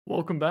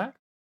Welcome back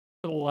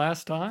for the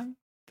last time,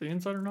 the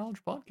Insider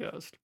Knowledge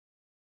Podcast,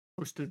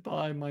 hosted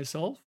by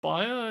myself,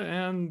 BaJA,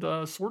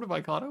 and sort of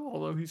Aikado,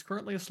 although he's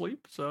currently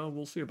asleep, so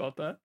we'll see about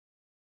that.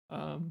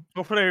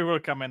 Hopefully, we will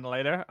come in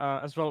later.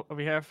 As well,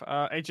 we have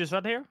Aegis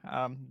here.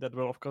 That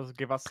will, of course,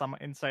 give us some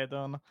insight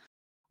on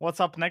what's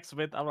up next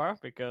with LoR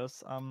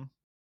because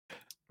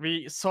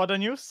we saw the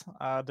news.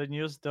 The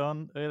news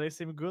don't really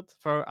seem good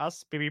for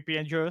us PvP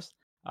enjoyers,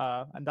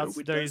 and No, that's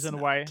it the does reason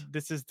why not.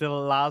 this is the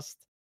last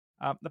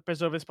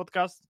episode of this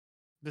podcast.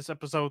 This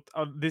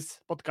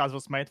podcast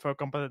was made for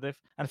competitive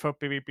and for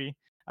PvP,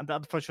 and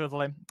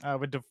unfortunately,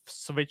 with the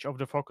switch of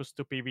the focus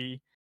to PvE,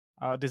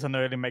 doesn't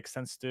really make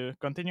sense to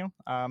continue.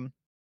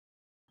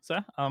 So,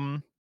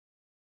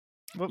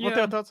 what are your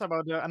Yeah, thoughts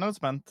about the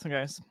announcement,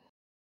 guys?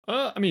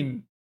 I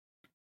mean,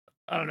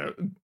 I don't know.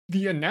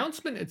 The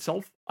announcement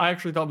itself, I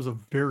actually thought was a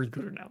very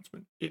good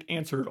announcement. It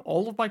answered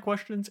all of my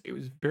questions. It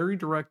was very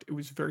direct. It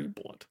was very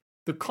blunt.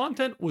 The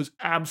content was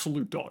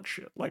absolute dog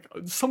shit. Like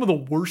some of the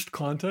worst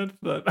content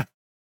that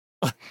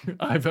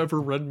I've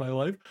ever read in my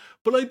life.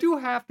 But I do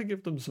have to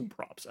give them some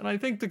props. And I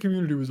think the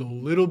community was a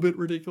little bit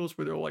ridiculous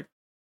where they're like,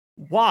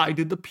 why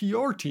did the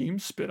PR team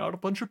spit out a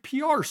bunch of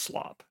PR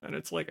slop? And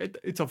it's like,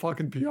 it's a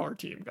fucking PR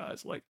team,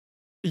 guys. Like,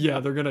 yeah,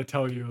 they're going to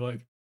tell you,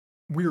 like,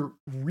 we're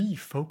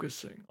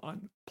refocusing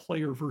on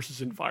player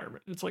versus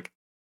environment. It's like,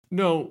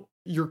 no,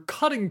 you're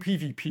cutting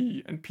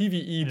PvP and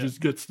PvE Yeah, just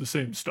gets the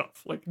same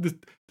stuff. Like, this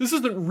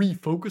isn't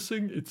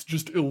refocusing, it's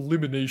just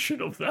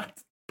elimination of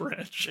that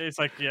branch. it's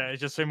like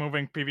it's just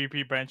removing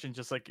PvP branch and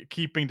just like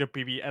keeping the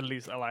PvE at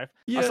least alive.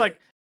 I was Yeah, like,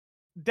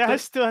 there that,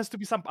 still has to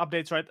be some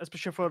updates, right?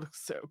 Especially for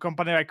a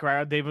company like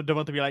Riot, they don't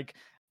want to be like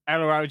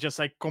LOR just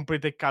like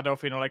completely cut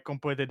off, like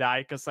completely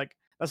die, because like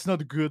that's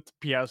not good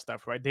PR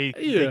stuff, right? They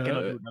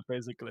cannot yeah. do that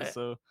basically. I,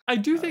 So, I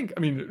do uh, think, I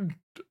mean,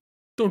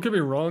 don't get me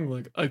wrong,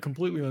 like I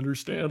completely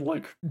understand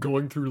like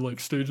going through like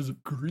stages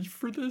of grief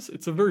for this.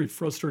 It's a very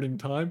frustrating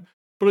time,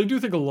 but I do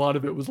think a lot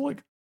of it was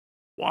like,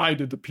 why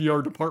did the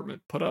PR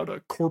department put out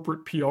a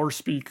corporate PR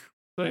speak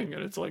thing?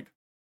 And it's like,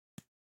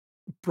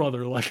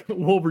 brother, like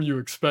what were you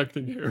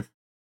expecting here?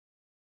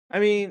 I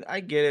mean, I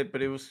get it,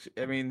 but it was.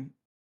 I mean,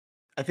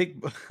 I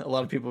think a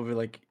lot of people be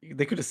like,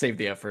 they could have saved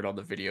the effort on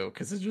the video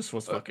because it just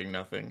was Uh, fucking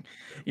nothing.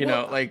 You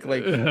well, know, like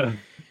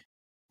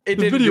it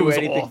the didn't video do was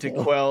anything to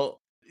awful.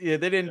 quell. Yeah,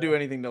 they didn't yeah. do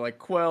anything to like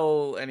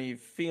quell any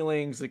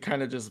feelings. It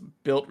kind of just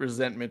built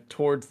resentment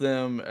towards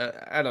them.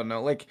 I don't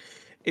know. Like,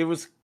 it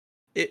was.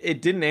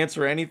 It didn't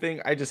answer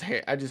anything. I just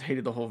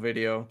hated the whole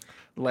video.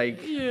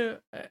 Like, Yeah,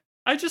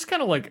 I just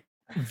kind of like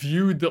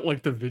viewed that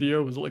like the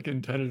video was like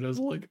intended as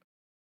like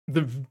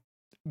the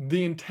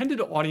the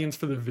intended audience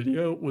for the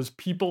video was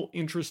people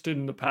interested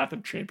in the Path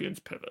of Champions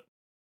pivot,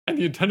 and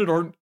the intended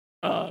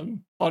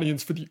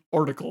audience for the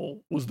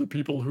article was the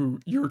people who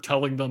you're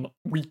telling them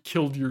we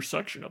killed your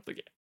section of the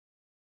game.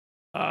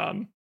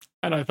 Um,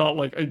 and I thought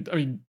like I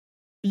mean,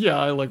 yeah,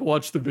 I like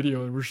watched the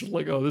video and was just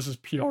like, oh, this is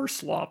PR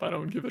slop. I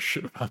don't give a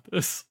shit about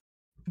this,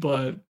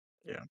 but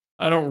yeah.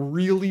 I don't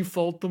really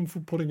fault them for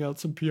putting out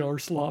some PR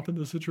slop in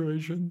this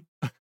situation.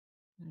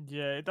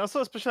 Yeah, it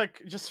also especially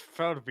like just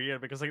felt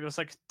weird because like there was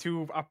like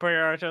two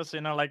operators,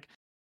 like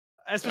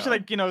especially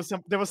Yeah,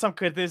 like there was some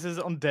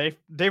criticism on Dave.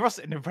 Dave was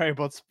in a very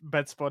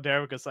bad spot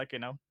there because like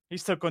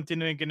he's still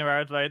continuing in the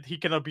route, right? He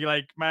cannot be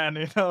like man,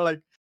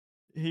 like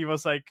he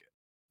was like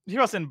he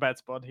was in bad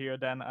spot here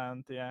then,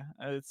 and yeah,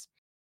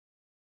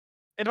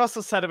 it was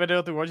a sad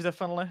video to watch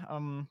definitely.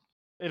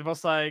 It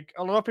was like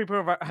a lot of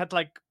people had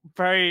like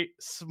very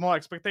small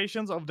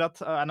expectations of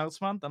that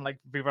announcement, and like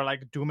we were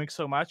like dooming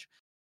so much.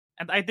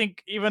 And I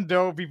think even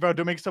though we were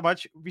doing so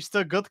much, we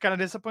still got kind of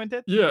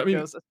disappointed yeah. I mean,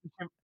 because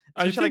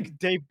I especially think like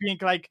they being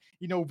like,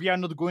 we are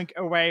not going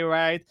away,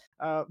 right?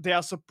 They are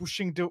also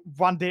pushing the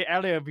one day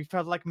earlier. We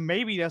felt like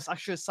maybe there's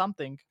actually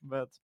something,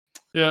 but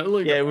yeah,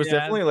 like Yeah, it was yeah,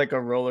 definitely like a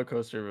roller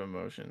coaster of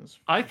emotions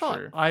I for thought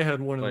sure. I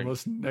had one of the Like,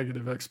 most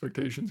negative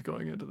expectations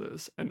going into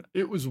this, and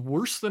it was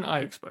worse than I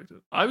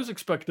expected. I was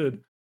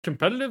expected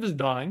competitive is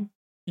dying.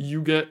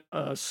 You get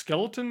a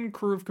skeleton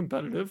crew of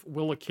competitive.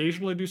 We'll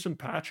occasionally do some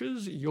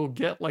patches. You'll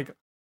get like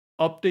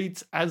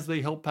updates as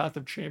they help Path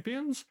of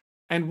Champions,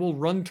 and we'll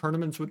run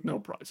tournaments with no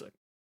prizing.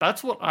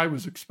 That's what I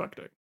was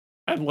expecting.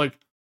 And like,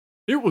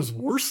 it was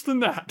worse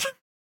than that.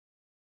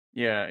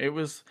 yeah, it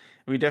was.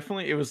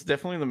 It was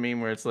definitely the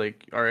meme where it's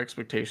like our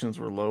expectations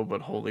were low,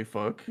 but holy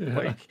fuck, Yeah.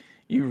 like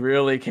you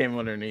really came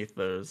underneath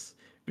those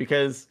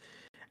because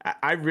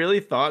I really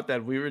thought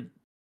that we were.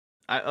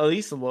 At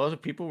least a lot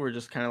of people were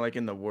just kind of like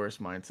in the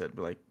worst mindset,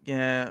 but like,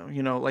 yeah,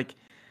 like,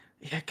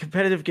 yeah,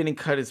 competitive getting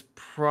cut is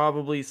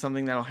probably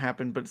something that'll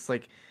happen, but it's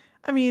like,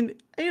 I mean,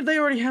 they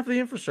already have the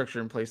infrastructure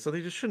in place, so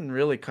they just shouldn't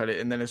really cut it.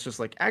 And then it's just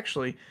like,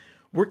 actually,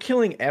 we're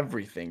killing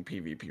everything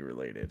PvP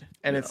related,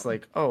 and Yeah. it's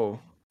like, oh,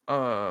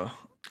 uh,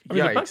 I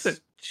mean, the fact that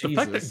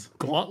yikes, Jesus.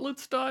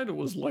 Gauntlets died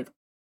was like,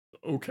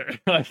 okay,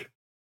 like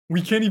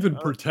we can't even uh,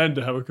 pretend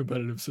to have a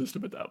competitive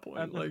system at that point.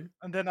 and Like,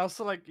 and then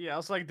also like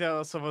also like there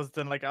also was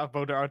then like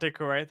about the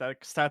article, right?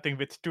 Like starting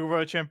with two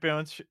world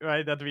champions,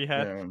 right? That we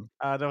had.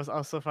 Yeah, That was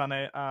also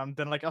funny.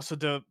 Then like also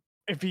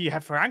if we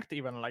have ranked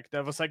even, like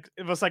it was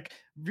like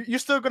you're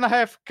still gonna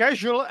have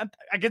casual and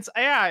against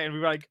AI, and we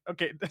were like,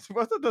 okay,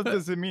 what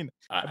does it mean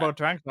I, about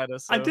ranked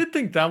matters? I So did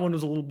think that one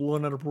was a little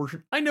blown out of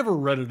proportion. I never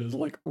read it as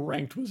like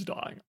ranked was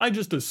dying. I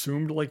just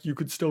assumed like you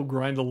could still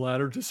grind the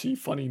ladder to see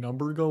funny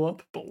number go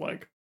up, but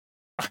like,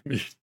 I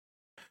mean,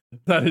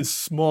 that is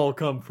small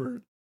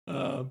comfort.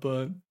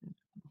 But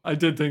I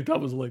did think that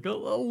was like a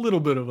little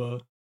bit of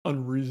a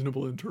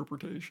unreasonable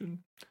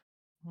interpretation.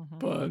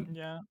 But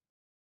yeah,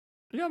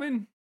 yeah, I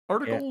mean,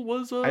 Yeah, article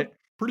was I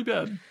pretty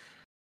bad.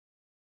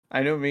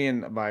 I know me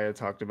and BaJA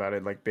talked about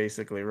it like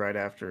basically right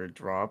after it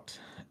dropped,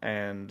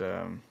 and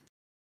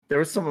there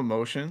was some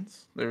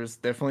emotions. There was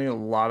definitely a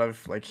lot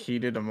of like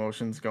heated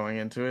emotions going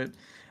into it,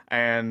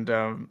 and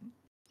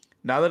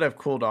now that I've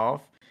cooled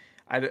off,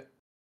 I,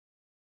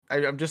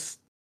 I'm just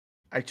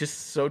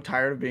so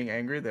tired of being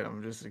angry that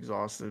I'm just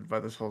exhausted by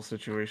this whole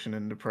situation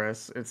and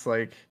depressed. It's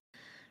like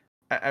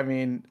I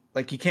mean,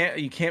 like you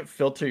can't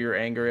filter your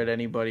anger at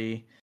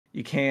anybody.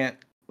 You can't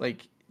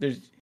like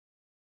there's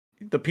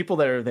the people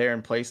that are there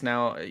in place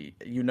now,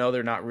 you know,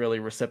 they're not really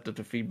receptive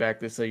to feedback.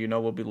 They say, you know,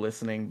 we'll be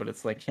listening, but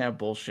it's like, yeah,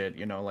 bullshit.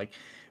 You know, like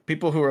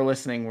people who are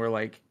listening were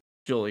like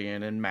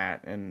Julian and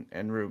Matt and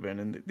Ruben,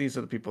 and these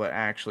are the people that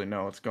actually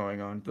know what's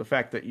going on. The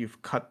fact that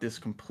you've cut this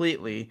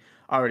completely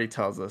already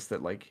tells us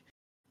that like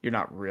you're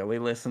not really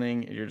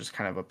listening. You're just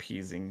kind of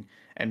appeasing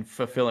and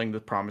fulfilling the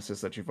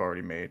promises that you've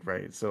already made,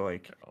 right? So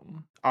like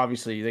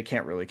obviously they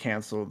can't really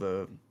cancel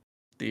the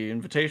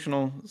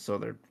invitational, so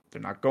they're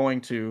not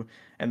going to,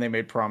 and they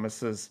made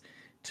promises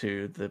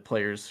to the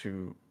players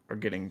who are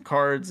getting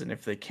cards, and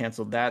if they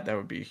canceled that, that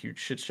would be a huge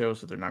shit show,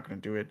 so they're not going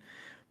to do it.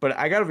 But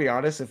I gotta be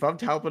honest, if I'm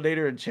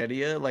Talpinator and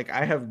Chedia, like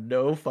I have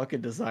no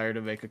fucking desire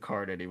to make a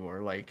card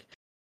anymore. Like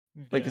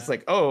it's yeah.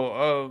 like,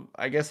 oh,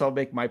 I guess I'll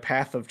make my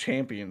Path of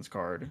Champions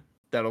card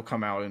that'll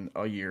come out in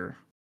a year.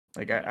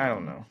 Like I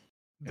don't know.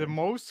 The Yeah.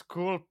 most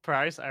cool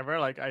prize ever,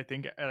 like I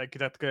think, like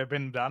that could have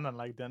been done, and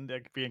like then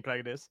like being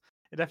like this,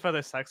 it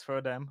definitely sucks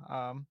for them.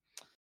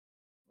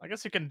 I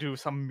guess you can do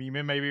some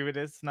meme maybe with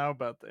this now,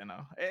 but you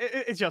know,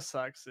 it just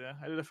sucks. Yeah,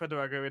 I definitely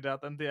agree with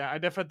that, and yeah, I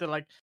definitely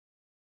like.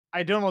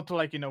 I don't want to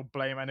like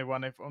blame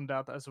anyone if on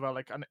that as well.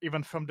 Like, and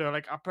even from the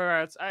like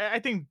apparatus, I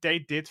think they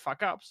did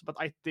fuck ups, but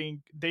I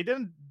think they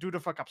didn't do the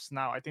fuck ups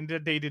now. I think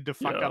that they did the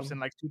fuck Yeah, ups in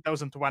like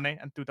 2020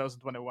 and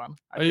 2021.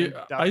 I I think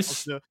that I was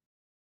s- the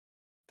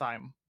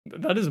time.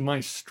 that is my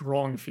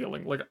strong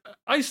feeling. Like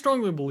I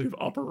strongly believe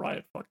Upper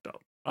Riot fucked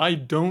up. I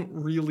don't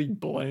really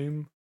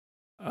blame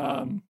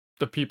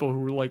the people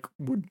who like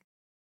would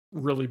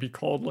really be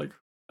called like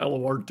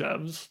LOR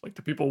devs, like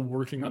the people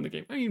working on the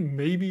game. I mean,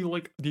 maybe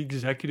like the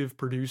executive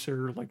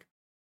producer, like it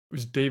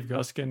was Dave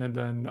Guskin, and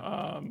then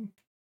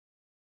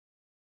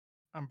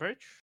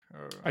Umbridge?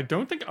 Or... I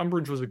don't think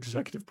Umbridge was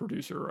executive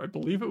producer. I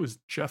believe it was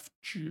Jeff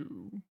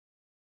Jew,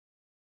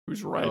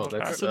 who's Oh, Riot's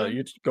that's president.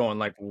 you're going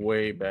like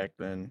way back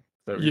then. Is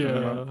that what you're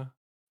talking about?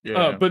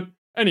 Yeah. Yeah. But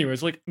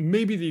anyways, like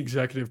maybe the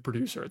executive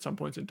producer at some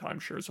points in time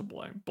shares some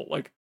blame. But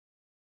like,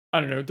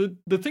 I don't know.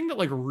 The thing that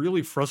like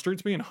really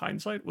frustrates me in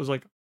hindsight was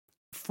like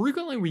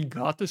frequently we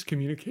got this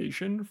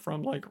communication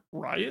from like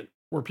Riot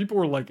where people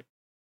were like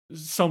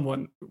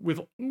someone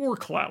with more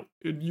clout.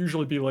 It'd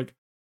usually be like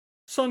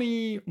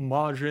Sunny,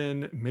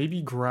 Majin,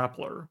 maybe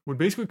Grappler would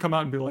basically come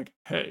out and be like,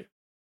 hey,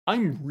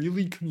 I'm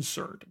really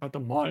concerned about the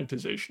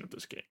monetization of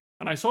this game.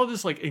 And I saw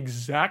this like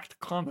exact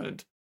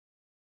comment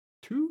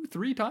two,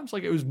 three times.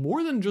 Like it was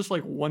more than just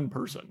like one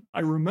person.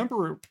 I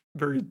remember it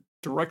very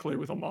directly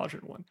with a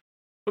Majin one.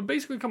 But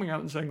basically coming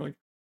out and saying, like,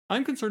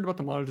 I'm concerned about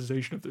the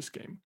monetization of this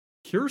game.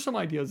 Here are some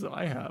ideas that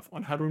I have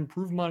on how to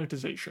improve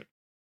monetization.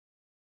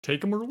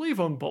 Take them or leave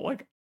them, but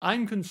like,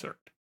 I'm concerned.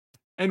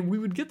 And we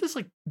would get this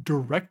like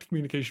direct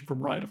communication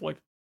from Riot of like,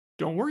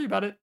 don't worry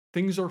about it,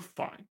 things are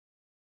fine.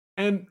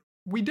 And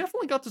we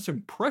definitely got this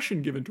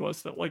impression given to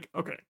us that like,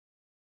 okay,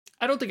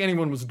 I don't think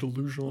anyone was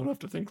delusional enough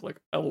to think like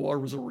LOR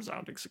was a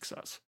resounding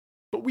success.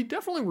 But we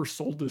definitely were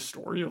sold this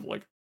story of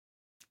like,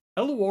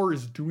 LOR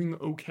is doing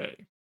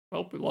okay.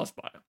 Well, we lost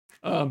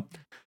BaJA.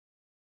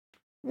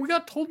 We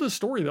got told this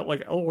story that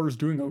like LOR is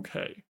doing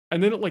okay.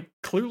 And then it like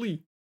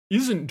clearly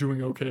isn't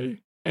doing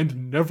okay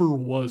and never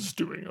was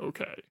doing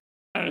okay.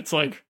 And it's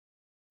like,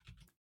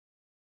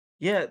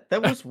 Yeah,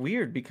 that was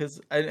weird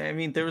because I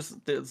mean there's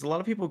a lot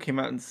of people who came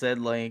out and said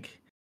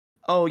like,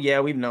 oh yeah,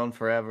 we've known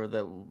forever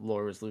that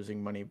Lore was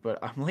losing money, but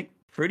I'm like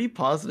pretty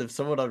positive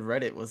someone on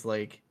Reddit was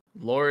like,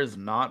 Lore is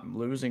not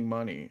losing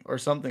money or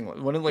something.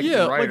 One of like the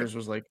yeah, like, writers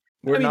was like,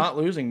 we're I mean, not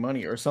losing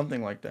money or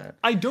something like that,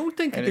 I don't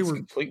think and they it's were,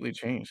 completely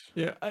changed.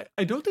 yeah,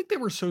 I don't think they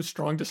were so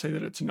strong to say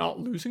that it's not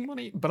losing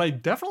money, but I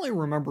definitely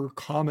remember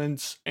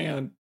comments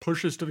and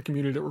pushes to the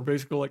community that were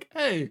basically like,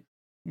 hey,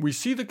 we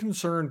see the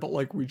concern, but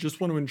like, we just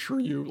want to ensure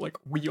you, like,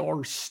 we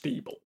are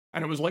stable.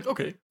 And it was like,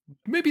 okay,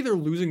 maybe they're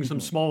losing some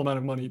Mhm. small amount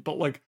of money, but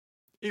like,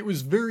 it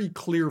was very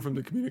clear from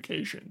the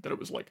communication that it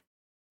was like,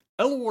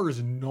 LOR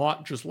is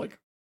not just like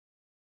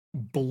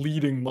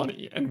bleeding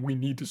money and we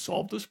need to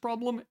solve this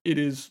problem. It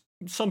is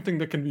something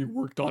that can be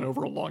worked on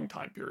over a long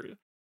time period.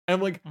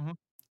 And like, Mhm.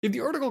 if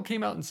the article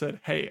came out and said,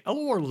 hey,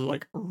 LoR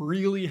like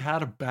really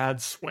had a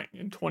bad swing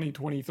in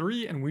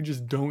 2023 and we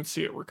just don't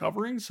see it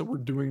recovering, so we're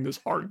doing this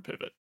hard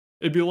pivot,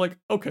 it'd be like,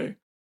 okay,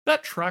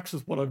 that tracks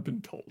with what I've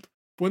been told.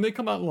 But when they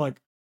come out and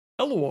like,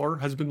 LoR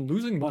has been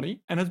losing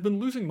money and has been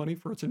losing money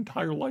for its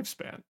entire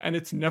lifespan and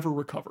it's never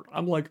recovered.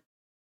 I'm like,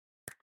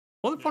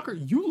 motherfucker,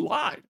 you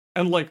lied.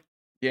 And like,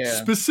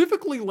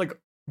 specifically, like,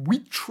 we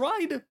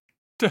tried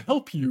to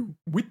help you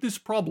with this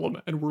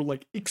problem and we're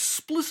like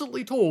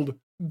explicitly told,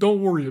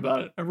 don't worry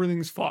about it,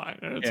 everything's fine.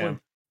 And it's like,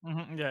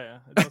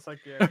 it was like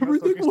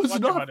everything was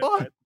not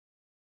fine.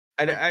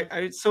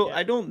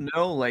 I don't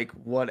know like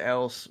what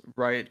else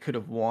Riot could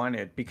have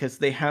wanted because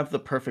they have the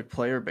perfect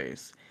player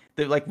base.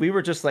 They like we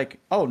were just like,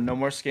 oh, no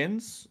more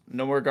skins,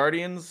 no more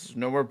guardians,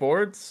 no more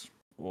boards.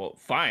 Well,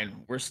 fine,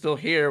 we're still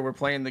here, we're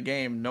playing the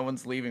game, no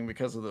one's leaving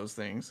because of those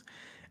things.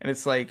 And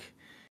it's like,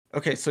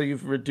 okay, so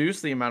you've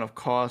reduced the amount of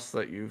costs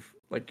that you've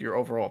like your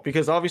overall,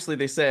 because obviously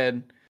they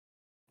said,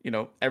 you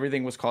know,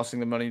 everything was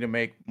costing the money to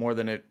make more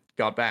than it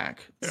got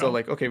back. Yeah. So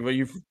like, okay, well,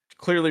 you've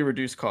clearly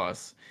reduced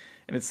costs.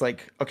 And it's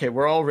like, okay,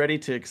 we're all ready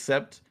to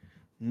accept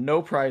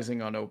no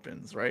pricing on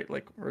opens, right?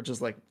 Like we're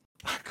just like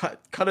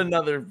cut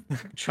another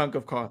chunk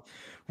of cost.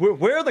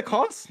 Where are the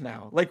costs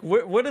now? Like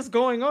what is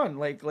going on?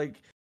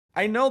 Like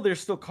I know there's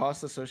still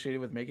costs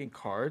associated with making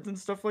cards and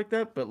stuff like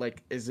that, but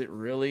like, is it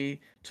really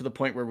to the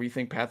point where we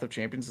think Path of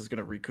Champions is going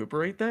to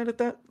recuperate that at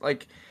that?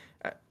 Like,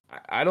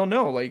 I don't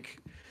know. Like,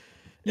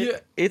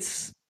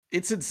 it's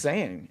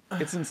insane.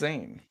 It's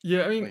insane.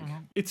 Yeah, I mean, like,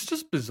 it's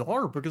just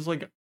bizarre because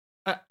like,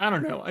 I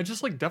don't know. I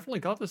just like definitely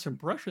got this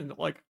impression that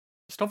like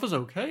stuff is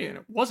okay and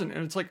it wasn't.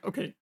 And it's like,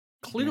 okay,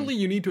 clearly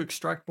you need to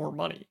extract more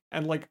money.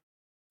 And like,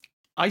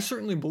 I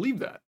certainly believe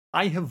that.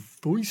 I have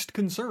voiced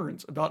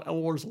concerns about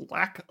LoR's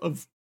lack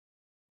of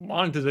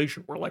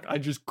monetization where like I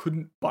just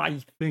couldn't buy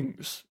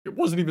things. It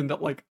wasn't even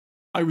that like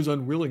I was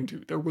unwilling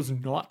to. There was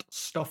not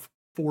stuff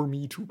for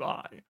me to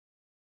buy.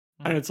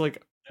 And it's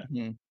like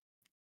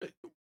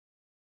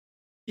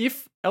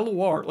if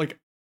LoR, like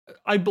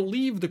I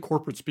believe the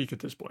corporate speak at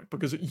this point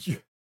because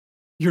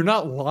you're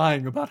not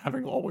lying about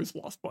having always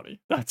lost money.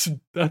 That's a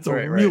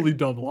really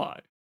dumb lie.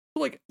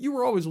 But like you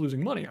were always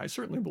losing money. I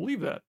certainly believe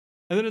that.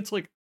 And then it's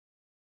like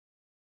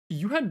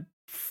you had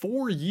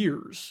 4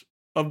 years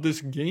of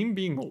this game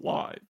being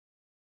alive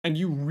and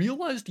you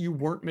realized you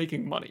weren't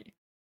making money.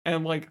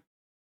 And like,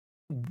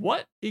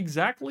 what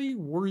exactly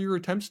were your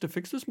attempts to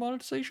fix this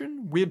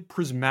monetization? We had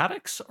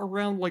prismatics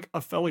around like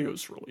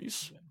Aphelios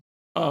release,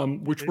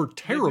 which were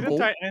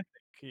terrible.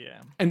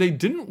 And they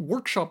didn't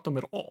workshop them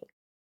at all.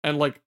 And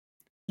like,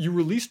 you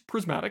released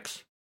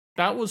prismatics.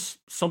 That was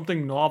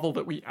something novel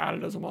that we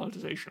added as a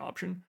monetization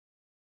option.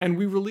 And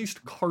we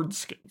released card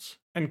skins.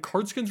 And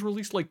card skins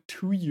released like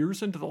 2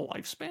 years into the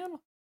lifespan.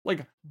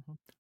 Like,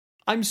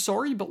 I'm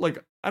sorry, but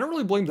like, I don't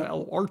really blame the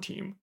LoR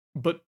team,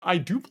 but I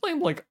do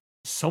blame like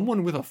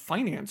someone with a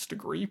finance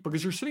degree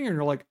because you're sitting here and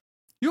you're like,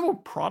 you have a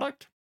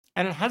product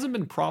and it hasn't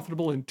been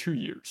profitable in 2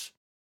 years.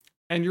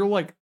 And you're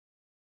like,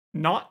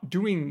 not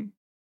doing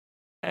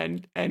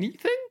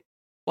anything?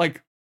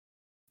 Like,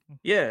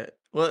 yeah.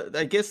 Well,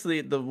 I guess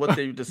the what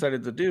they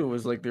decided to do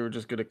was like they were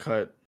just gonna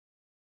cut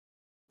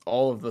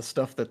all of the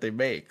stuff that they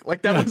make.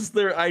 Like that was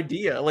their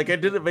idea. Like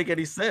it didn't make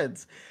any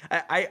sense.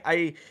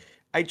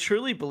 I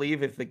truly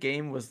believe if the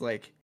game was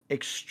like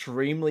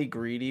extremely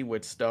greedy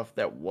with stuff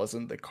that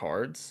wasn't the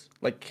cards,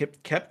 like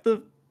kept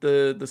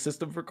the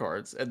system for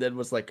cards, and then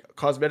was like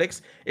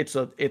cosmetics. It's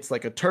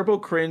like a turbo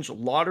cringe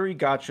lottery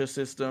gotcha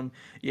system.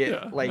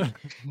 Like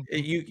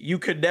you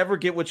could never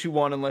get what you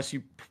want unless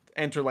you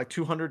enter like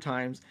 200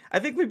 times. I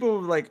think people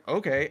were like,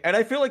 okay, and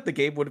I feel like the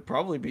game would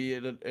probably be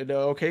in an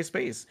okay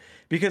space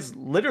because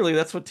literally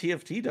that's what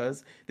TFT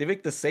does. They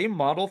make the same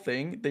model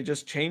thing, they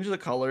just change the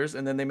colors,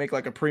 and then they make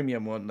like a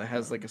premium one that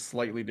has like a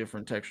slightly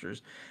different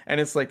textures, and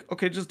it's like,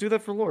 okay, just do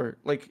that for lore.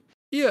 Like,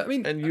 yeah, I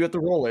mean, and you have to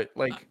roll it.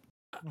 Like,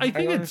 I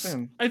think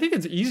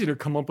it's easy to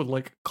come up with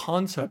like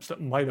concepts that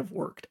might have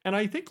worked. And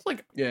I think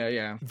like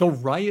the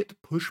Riot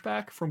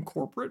pushback from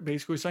corporate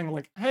basically saying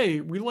like,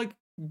 hey, we like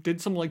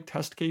did some like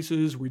test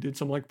cases, we did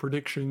some like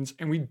predictions,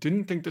 and we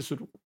didn't think this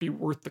would be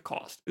worth the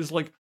cost is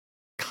like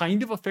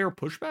kind of a fair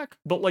pushback.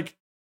 But like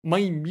my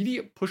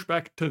immediate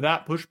pushback to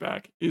that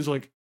pushback is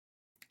like,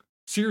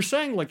 so you're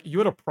saying like you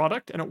had a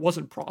product and it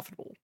wasn't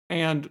profitable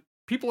and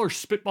people are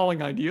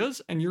spitballing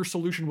ideas and your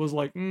solution was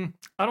like,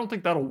 I don't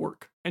think that'll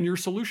work. And your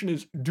solution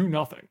is do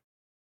nothing.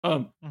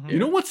 You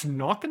know what's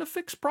not going to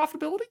fix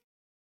profitability?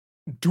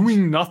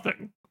 Doing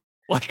nothing.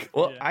 Like,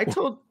 well, I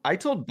told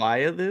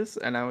BaJA this,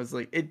 and I was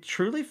like, it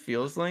truly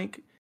feels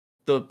like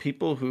the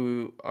people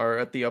who are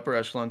at the upper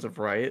echelons of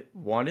Riot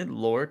wanted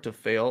LoR to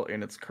fail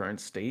in its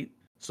current state,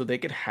 so they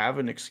could have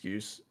an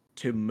excuse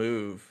to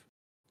move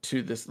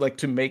to this, like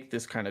to make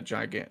this kind of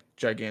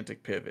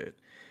gigantic pivot,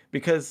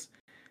 because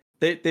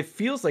it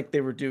feels like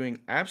they were doing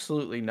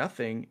absolutely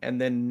nothing, and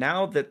then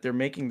now that they're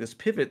making this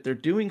pivot, they're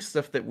doing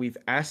stuff that we've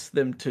asked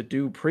them to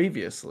do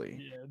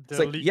previously. It's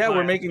like,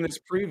 we're making this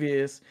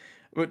previous.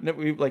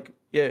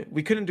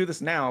 We couldn't do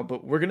this now,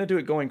 but we're gonna do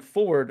it going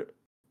forward.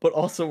 but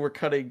also we're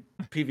cutting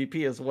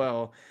PvP as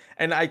well.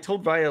 And I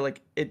told Raya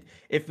like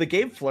if the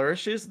game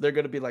flourishes, they're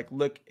gonna be like,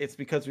 look, it's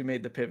because we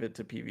made the pivot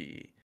to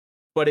PvE.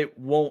 But it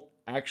won't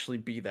actually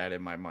be that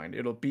in my mind.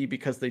 It'll be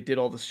because they did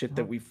all the shit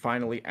that we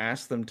finally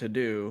asked them to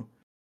do,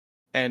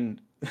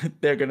 and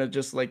they're gonna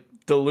just like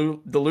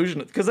delusion,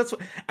 because that's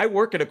what I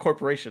work at a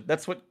corporation.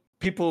 That's what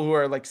people who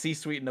are like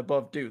C-suite and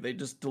above do. They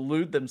just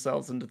delude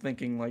themselves into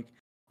thinking like,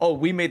 oh,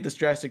 we made this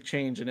drastic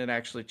change and it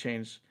actually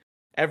changed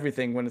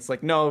everything, when it's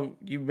like, no,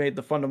 you made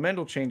the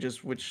fundamental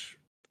changes which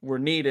were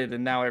needed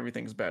and now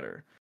everything's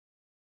better.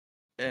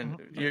 And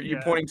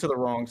you're pointing to the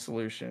wrong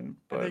solution.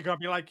 But and they're gonna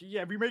be like,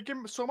 yeah, we make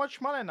him so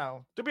much money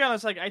now. To be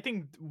honest, like I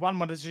think one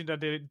monetization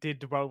that they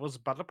did well was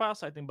Battle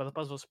Pass. I think Battle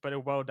Pass was pretty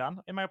well done,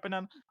 in my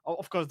opinion.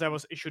 Of course, there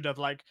was issue that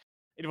like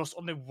it was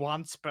only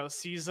once per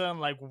season,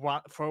 like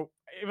one for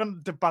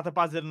even the Battle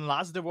Pass didn't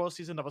last the whole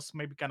season. That was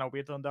maybe kind of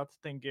weird on that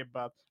thingy,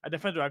 but I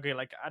definitely agree.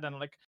 Like I don't know,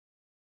 like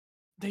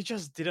they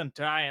just didn't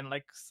try, and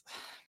like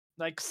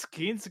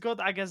skins got,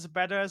 I guess,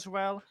 better as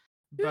well.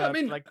 But Yeah, I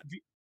mean, like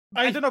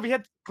I don't know. We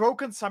had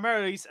broken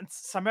Samara's, and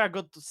Samara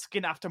got the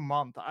skin after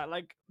month.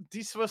 Like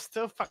these were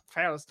still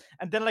fails,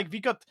 and then like we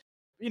got,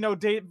 you know,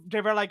 they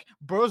were like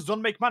birds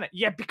don't make money.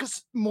 Yeah,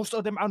 because most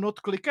of them are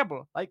not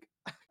clickable. Like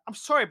I'm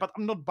sorry, but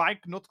I'm not buying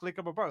not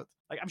clickable birds.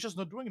 Like I'm just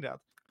not doing that.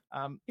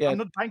 yeah, I'm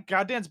not buying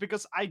Guardians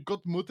because I got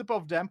multiple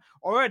of them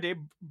already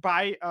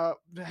by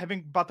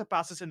having Battle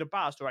Passes in the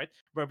past, right?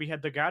 Where we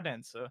had the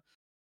Guardians. So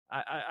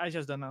I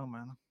just don't know,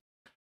 man.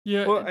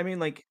 yeah, well, I mean,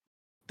 like,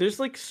 there's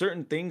like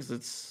certain things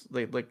that's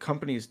like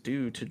companies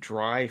do to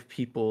drive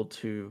people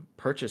to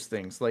purchase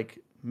things, like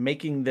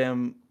making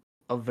them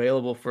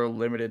available for a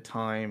limited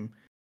time,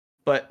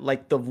 but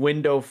like the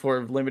window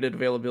for limited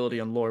availability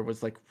on LoR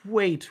was like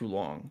way too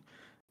long.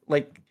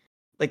 Like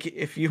like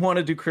if you want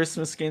to do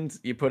Christmas skins,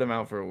 you put them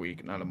out for a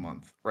week, not a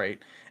month, right?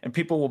 And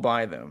people will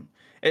buy them.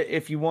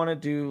 If you want to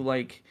do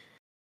like,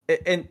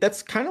 and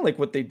that's kind of like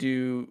what they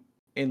do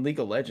in League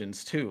of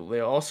Legends too. They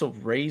also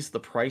raise the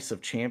price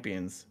of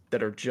champions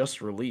that are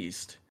just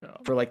released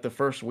for like the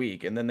first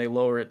week, and then they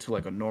lower it to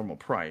like a normal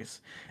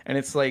price. And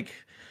it's like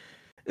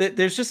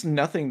there's just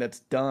nothing that's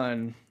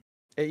done.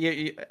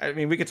 I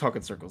mean, we could talk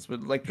in circles,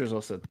 but like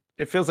Drizzle said,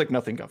 it feels like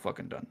nothing got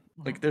fucking done.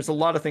 Like there's a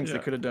lot of things they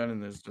could have done,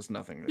 and there's just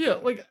nothing. Yeah,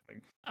 like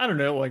I don't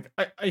know, like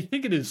I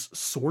think it is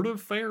sort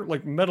of fair.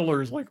 Like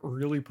Meddler is like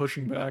really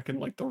pushing back and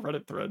like the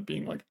Reddit thread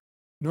being like,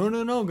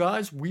 no,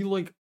 guys, we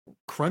like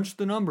crunched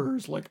the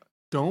numbers. Like,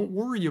 don't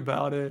worry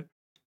about it.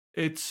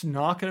 It's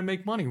not gonna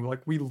make money.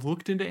 Like we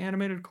looked into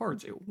animated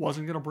cards. It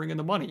wasn't gonna bring in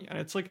the money. And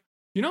it's like,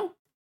 you know,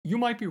 you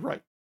might be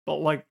right. But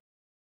like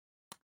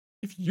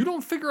if you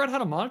don't figure out how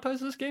to monetize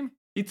this game,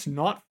 it's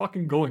not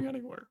fucking going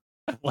anywhere.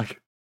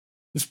 Like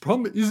this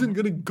problem isn't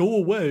going to go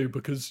away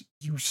because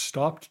you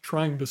stopped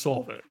trying to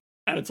solve it.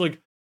 And it's like,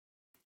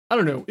 I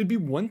don't know, it'd be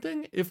one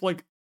thing if,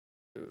 like,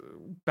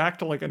 back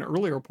to like an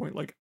earlier point,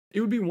 like,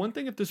 it would be one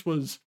thing if this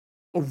was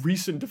a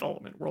recent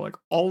development where, like,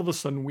 all of a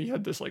sudden we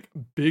had this, like,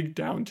 big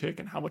downtick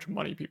in how much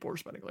money people were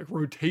spending. Like,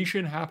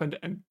 rotation happened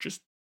and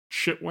just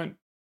shit went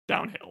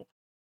downhill.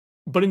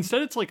 But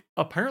instead, it's like,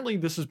 apparently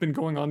this has been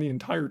going on the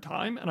entire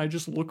time. And I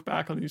just look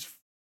back on these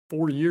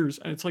 4 years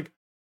and it's like,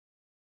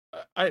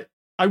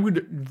 I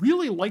would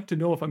really like to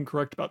know if I'm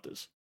correct about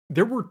this.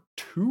 There were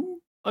 2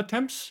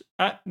 attempts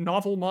at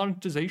novel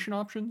monetization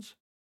options,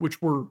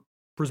 which were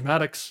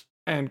prismatics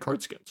and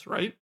card skins,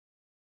 right?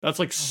 That's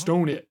like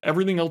stone it.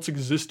 Everything else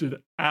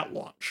existed at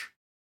launch.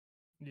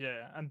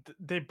 Yeah, and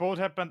they both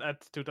happened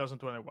at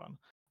 2021.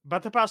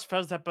 Battle Pass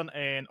first happened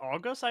in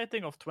August, I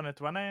think, of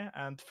 2020,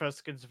 and first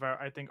skins were,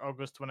 I think,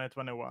 August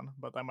 2021.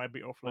 But I might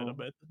be off a little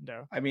bit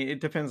there. I mean, it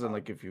depends on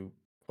like if you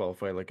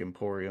qualify like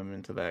Emporium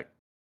into that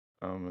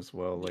as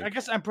well. Like I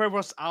guess Emperor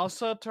was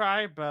also a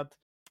try, but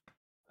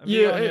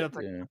yeah,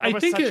 I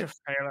think such a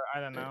failure. I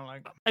don't know.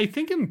 Like I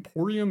think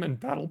Emporium and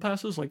Battle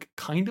Passes like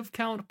kind of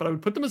count, but I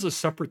would put them as a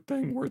separate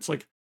thing where it's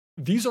like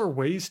these are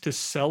ways to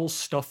sell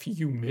stuff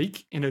you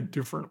make in a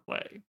different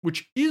way,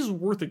 which is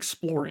worth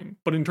exploring.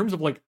 But in terms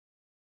of like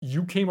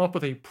you came up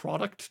with a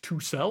product to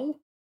sell,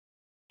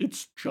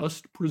 it's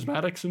just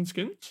prismatics and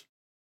skins.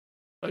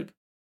 Like,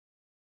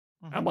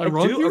 am I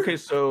wrong here? Okay,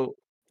 so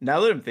now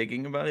that I'm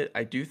thinking about it,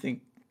 I do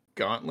think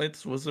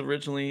Gauntlets was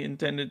originally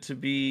intended to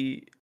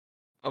be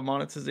a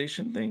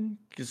monetization thing,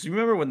 because you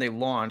remember when they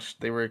launched,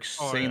 they were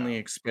insanely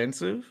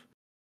expensive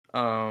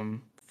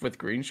with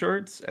green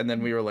shorts, and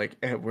then we were like,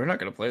 we're not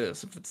going to play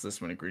this if it's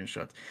this many green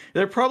shots.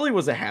 There probably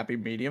was a happy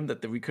medium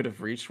that we could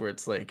have reached where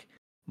it's like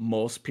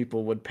most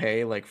people would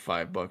pay like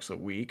 $5 a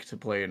week to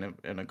play in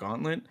a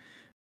gauntlet,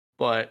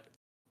 but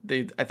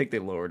I think they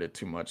lowered it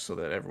too much so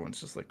that everyone's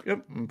just like,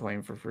 yep, I'm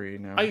playing for free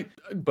now.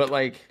 But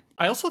like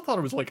I also thought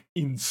it was like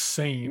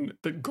insane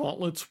that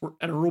gauntlets were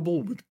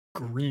enterable with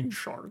green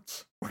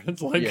shards. Where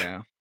it's like,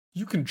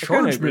 you can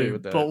charge me,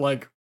 but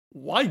like,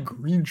 why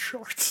green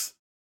shards?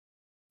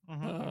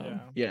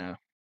 Yeah.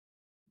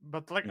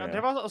 But like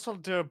there was also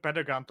the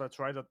better gauntlets,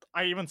 right? That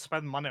I even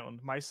spent money on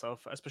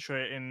myself,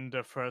 especially in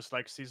the first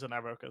like season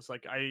ever, because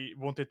like I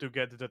wanted to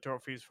get the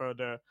trophies for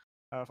the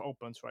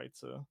opens, right?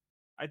 So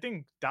I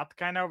think that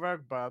kind of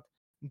worked, but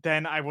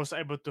then I was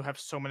able to have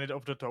so many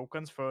of the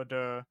tokens for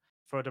the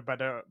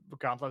better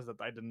gauntlets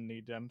that I didn't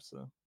need them.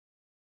 So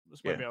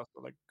this might Yeah. be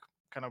also like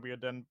kind of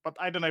weird then. But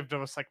I don't know if there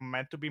was like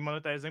meant to be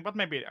monetizing, but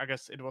maybe I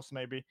guess it was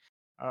maybe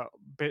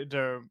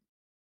the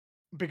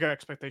bigger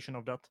expectation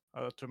of that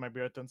to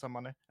maybe return some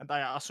money. And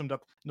I assume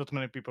that not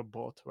many people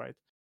bought, right?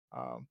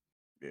 Um,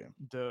 Yeah.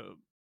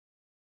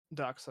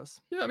 the access.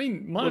 Yeah, I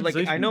mean, Well, like I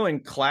monetization. know in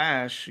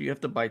Clash you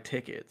have to buy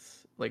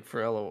tickets, like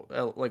for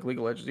like League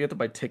of Legends, you have to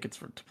buy tickets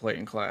to play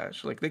in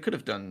Clash. Like they could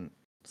have done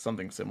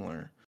something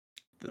similar,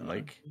 than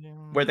like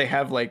where they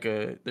have like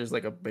there's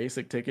like a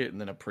basic ticket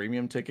and then a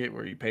premium ticket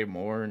where you pay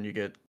more and you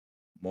get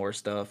more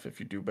stuff if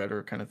you do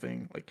better kind of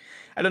thing. Like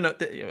I don't know.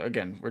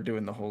 Again, we're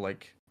doing the whole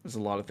like there's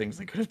a lot of things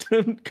they could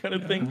have done kind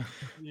of thing.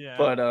 Yeah.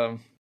 But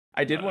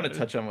I did want to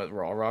touch on what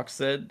Raw Rock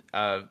said.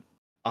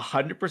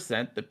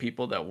 100% the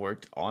people that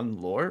worked on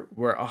LoR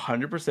were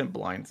 100%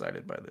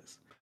 blindsided by this.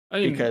 I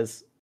mean,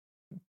 Because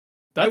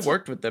I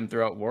worked with them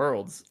throughout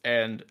Worlds,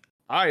 and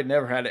I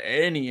never had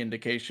any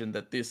indication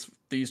that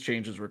these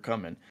changes were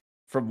coming.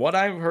 From what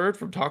I've heard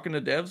from talking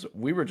to devs,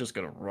 we were just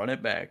gonna run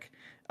it back,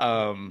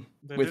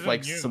 with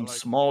like some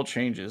small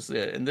changes.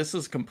 Yeah, and this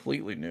is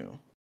completely new.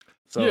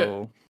 So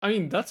yeah, I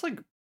mean that's like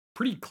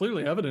pretty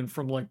clearly evident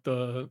from like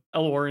the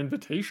LoR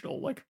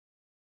Invitational. Like,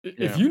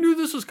 if you knew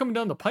this was coming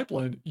down the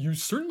pipeline, you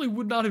certainly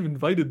would not have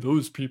invited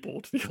those people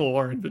to the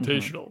LoR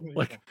Invitational.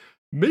 Like,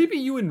 maybe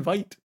you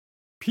invite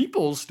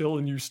people still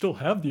and you still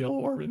have the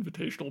LoR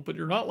Invitational, but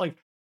you're not like,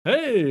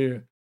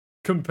 hey,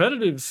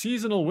 competitive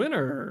seasonal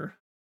winner.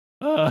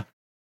 Do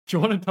you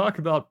want to talk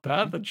about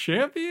BaJA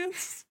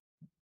Champions?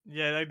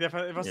 Yeah, like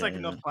definitely, it was like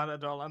not planned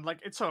at all, and like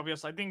it's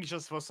obvious. I think it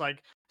just was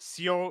like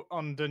CEO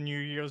on the New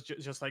Year's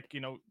just like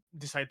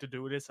decide to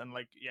do this, and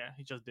like yeah,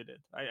 he just did it.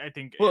 I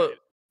think it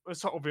was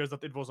so obvious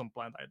that it wasn't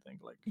planned. I think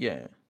like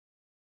yeah.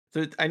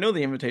 So I know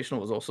the Invitational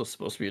was also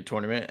supposed to be a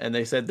tournament, and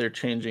they said they're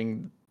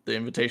changing the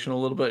Invitational a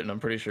little bit, and I'm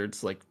pretty sure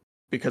it's like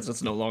because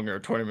it's no longer a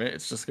tournament,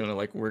 it's just gonna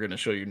like we're gonna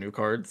show you new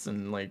cards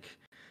and like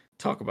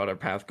talk about our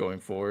path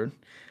going forward.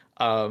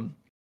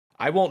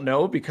 I won't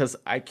know because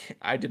I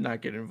did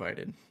not get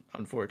invited,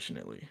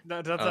 unfortunately.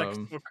 that's like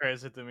so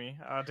crazy to me.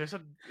 They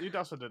said you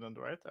also didn't,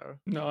 right? Or...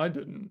 No, I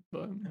didn't.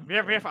 But we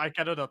have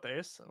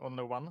Aikado.is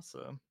only one,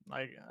 so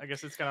I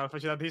guess it's kind of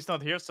unfortunate that he's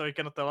not here, so he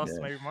cannot tell us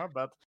maybe more.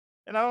 But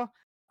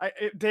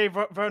they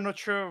were not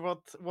sure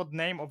what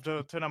name of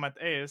the tournament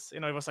is.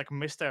 It was like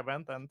Mr.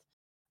 Event, and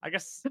I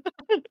guess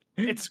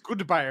it's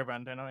goodbye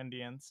event. In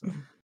the end. So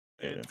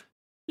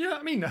yeah,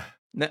 I mean,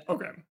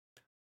 okay.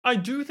 I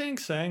do think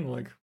saying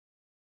like,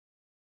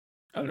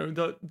 I don't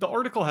know, the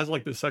article has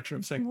like this section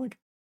of saying like,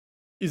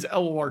 is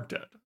LOR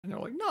dead? And they're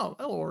like, no,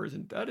 LOR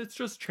isn't dead. It's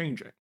just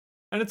changing.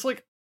 And it's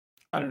like,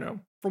 I don't know.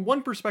 From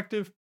one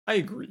perspective, I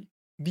agree.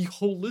 The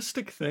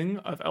holistic thing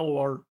of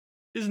LOR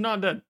is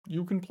not dead.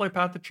 You can play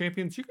Path of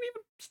Champions. You can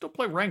even still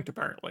play ranked,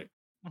 apparently.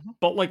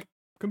 But like,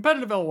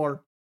 competitive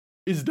LOR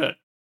is dead.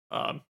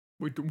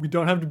 We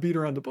don't have to beat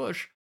around the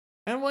bush.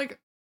 And I'm like,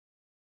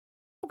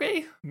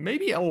 okay,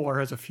 maybe LOR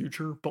has a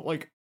future, but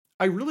like,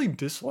 I really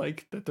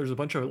dislike that there's a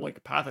bunch of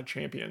like Path of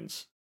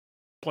Champions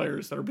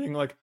players that are being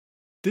like,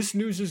 this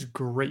news is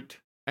great.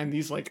 And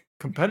these like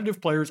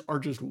competitive players are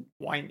just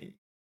whiny.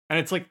 And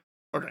it's like,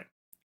 okay,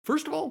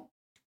 first of all,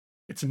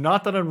 it's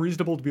not that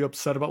unreasonable to be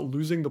upset about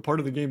losing the part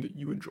of the game that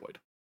you enjoyed.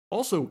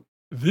 Also,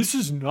 this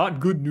is not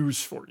good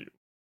news for you.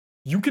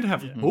 You can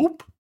have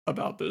hope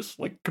about this.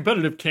 Like,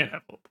 competitive can't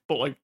have hope. But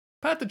like,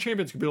 Path of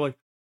Champions could be like,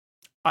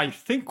 I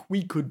think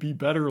we could be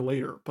better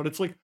later. But it's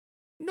like,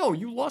 no,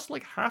 you lost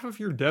like half of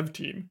your dev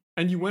team.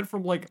 And you went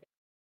from like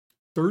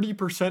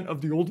 30%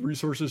 of the old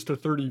resources to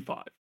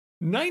 35.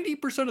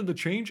 90% of the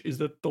change is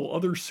that the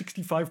other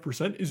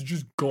 65% is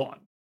just gone.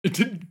 It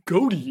didn't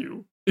go to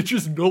you. It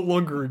just no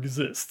longer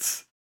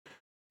exists.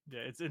 Yeah,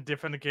 it's a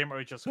different game, or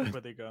it's just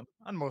completely gone.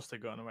 And mostly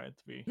gone, right?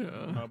 We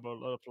know about a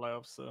lot of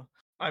playoffs, so...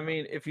 I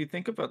mean, if you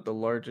think about the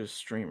largest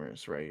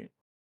streamers, right?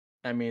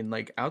 I mean,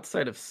 like,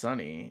 outside of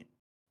Sunny,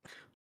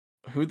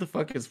 who the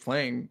fuck is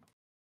playing,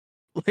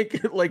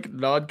 like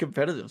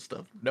non-competitive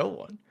stuff? No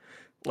one.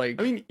 Like,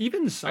 I mean,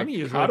 even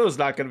Sunny is Aikado's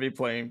not going to be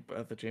playing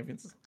at the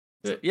Champions.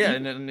 Yeah,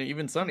 and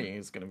even Sunny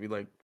is going to be,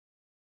 like,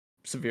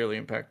 severely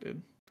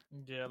impacted.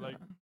 Yeah, like...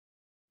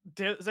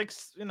 There's like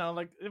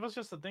like it was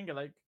just a thing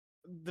like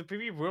the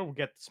PV will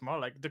get small,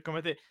 like the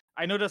community.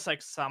 I know there's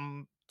like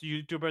some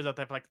YouTubers that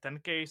have like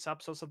 10k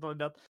subs or something like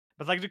that,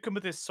 but like the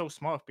community is so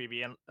small of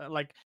PV, and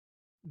like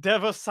there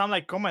was some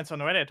like comments on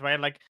Reddit, right?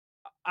 Like,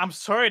 I'm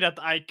sorry that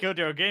I killed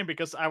your game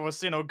because I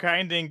was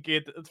grinding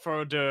it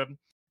for the.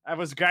 I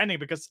was grinding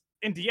because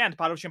in the end,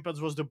 Path of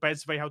Champions was the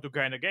best way how to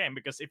grind a game,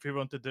 because if you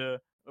wanted to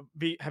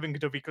be having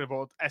the weekly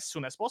vote as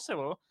soon as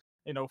possible,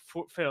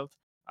 filled.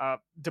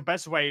 The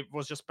best way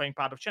was just playing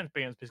Path of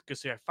Champions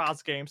because you have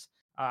fast games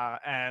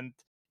and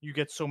you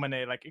get so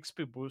many like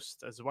XP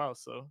boosts as well.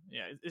 So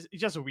yeah, it's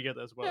just weird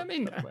as well. Yeah, I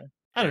mean,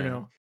 I don't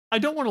know. I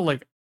don't want to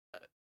like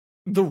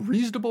the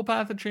reasonable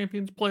Path of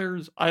Champions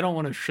players. I don't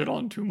want to shit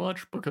on too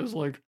much because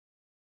like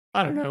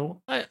I don't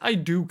know. I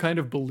do kind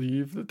of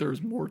believe that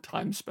there's more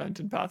time spent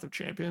in Path of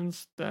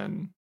Champions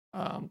than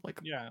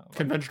like Yeah, like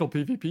conventional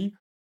PvP.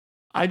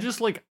 I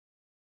just like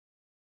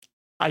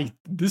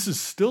this is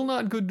still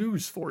not good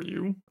news for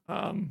you.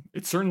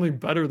 It's certainly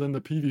better than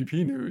the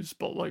PvP news,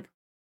 but like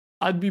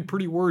I'd be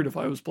pretty worried if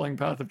I was playing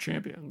Path of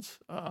Champions.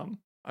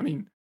 I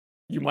mean,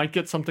 you might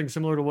get something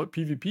similar to what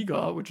PvP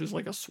got, which is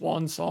like a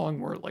swan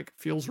song where it like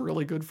feels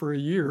really good for a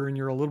year and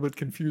you're a little bit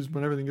confused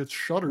when everything gets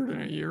shuttered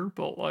in a year,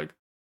 but like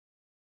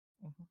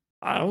Mhm.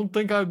 I don't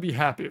think I would be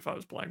happy if I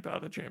was playing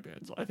Path of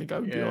Champions. I think I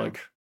would be Yeah. like,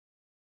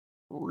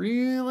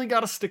 really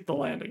got to stick the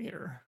landing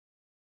here.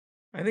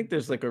 I think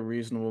there's like a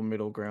reasonable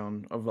middle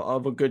ground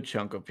of a good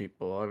chunk of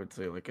people. I would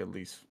say like at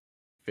least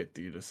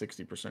 50 to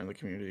 60% of the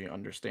community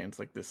understands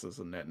like this is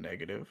a net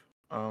negative.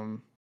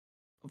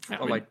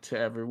 I mean, Like to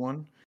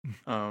everyone.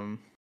 Um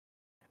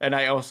and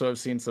I also have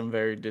seen some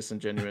very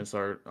disingenuous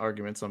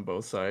arguments on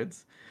both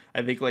sides.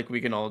 I think like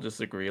we can all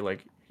just agree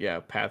like yeah,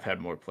 Path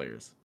had more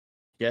players.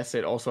 Yes,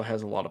 it also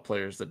has a lot of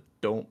players that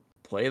don't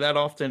play that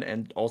often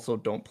and also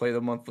don't play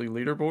the monthly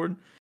leaderboard,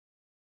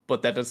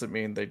 but that doesn't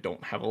mean they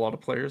don't have a lot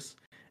of players.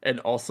 And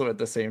also at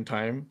the same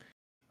time,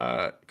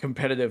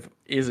 competitive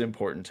is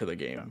important to the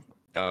game.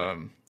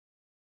 Um,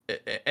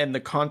 and the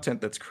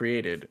content that's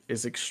created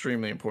is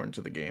extremely important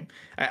to the game.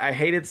 I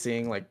hated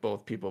seeing like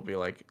both people be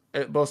like,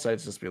 both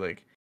sides just be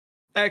like,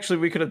 actually,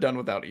 we could have done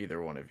without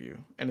either one of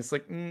you. And it's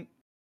like,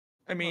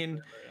 I not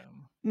mean, really,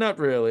 not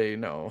really,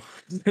 no.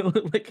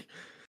 Like,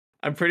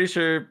 I'm pretty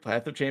sure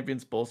Path of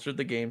Champions bolstered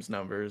the game's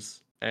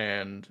numbers,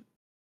 and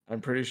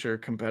I'm pretty sure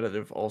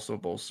competitive also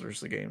bolsters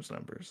the game's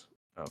numbers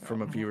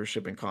from a Mhm.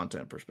 viewership and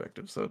content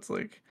perspective. So it's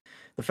like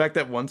the fact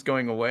that one's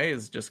going away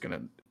is just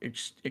going to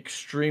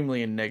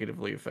extremely and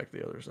negatively affect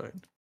the other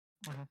side.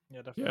 Yeah,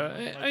 yeah,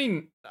 definitely. I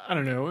mean, I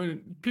don't know.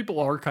 People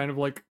are kind of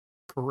like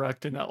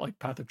correct in that like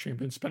Path of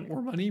Champions spent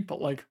more money,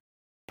 but like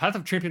Path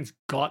of Champions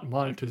got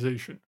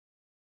monetization.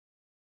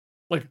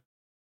 Like,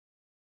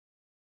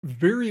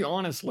 very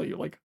honestly,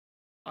 like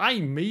I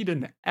made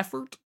an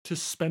effort to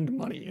spend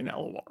money in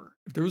LoR.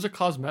 If there was a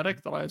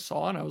cosmetic that I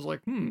saw and I was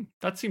like,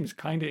 that seems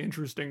kind of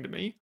interesting to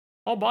me,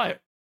 I'll buy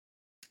it.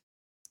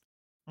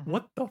 Mhm.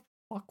 What the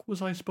fuck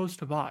was I supposed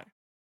to buy?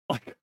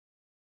 Like,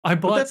 I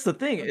But bought. that's the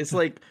thing. It's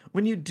like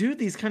when you do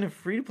these kind of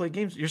free to play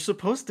games, you're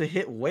supposed to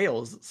hit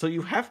whales. So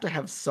you have to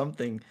have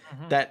something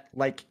Mhm. that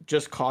like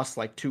just costs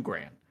like 2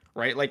 grand,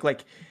 right?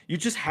 Like you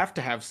just have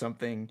to have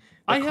something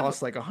I that have.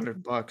 costs like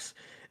 $100.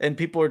 And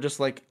people are just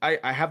like,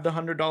 I have the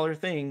 $100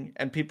 thing,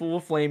 and people will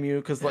flame you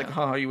because like, Yeah.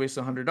 haha, you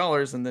wasted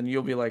 $100, and then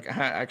you'll be like,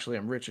 actually,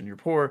 I'm rich and you're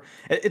poor.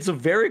 It's a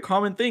very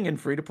common thing in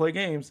free to play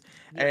games,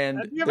 Yeah,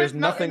 and and you have there's it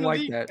now nothing in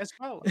like League that. as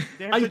well.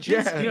 They have the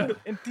Jin Yeah, Yeah. skin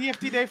in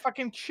TFT. They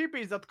fucking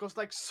cheapies that cost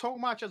like so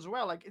much as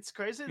well. Like it's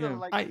crazy that yeah.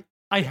 like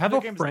I have other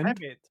a games have friend.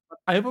 it, but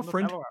I have a not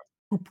friend LOR.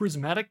 who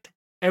prismatic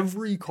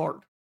every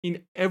card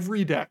in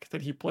every deck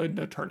that he played in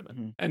a tournament.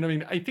 Mhm. And I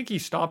mean, I think he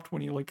stopped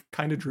when he like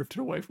kind of drifted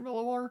away from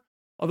LOR.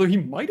 Although he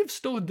might have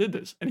still did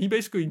this, and he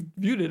basically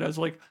viewed it as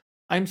like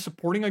I'm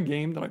supporting a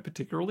game that I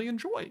particularly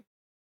enjoy.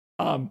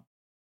 Um,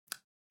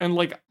 and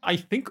like I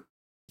think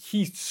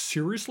he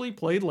seriously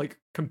played like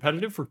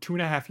competitive for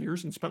 2.5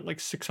 years and spent like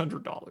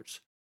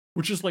 $600,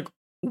 which is like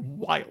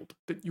wild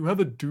that you have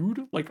a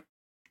dude like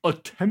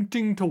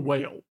attempting to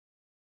whale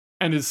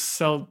and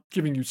is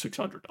giving you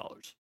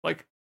 $600.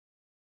 Like,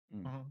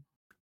 Mhm.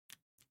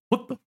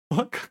 what the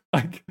fuck?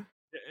 Like,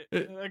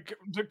 it, Like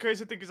the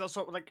crazy thing is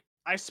also like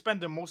I spent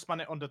the most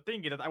money on the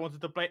thing that I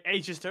wanted to play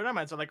Aegis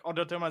tournaments or like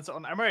other tournaments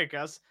on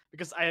Americas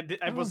because I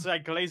oh, was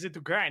like lazy to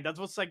grind. That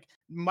was like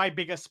my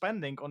biggest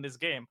spending on this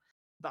game.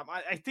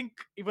 I think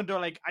even though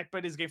like I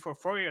played this game for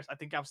 4 years, I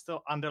think I'm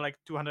still under like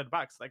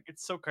 $200. Like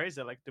it's so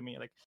crazy. Like to me,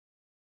 like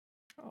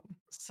um,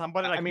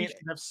 somebody I like me mean,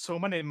 should have so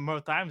many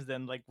more times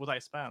than like what I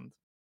spend.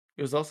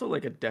 it was also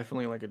like a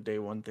definitely like a day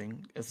one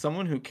thing. As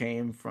someone who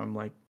came from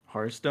like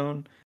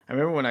Hearthstone, I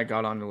remember when I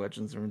got onto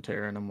Legends of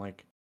Runeterra and I'm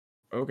like,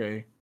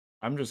 okay,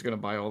 I'm just gonna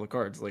buy all the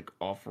cards like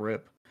off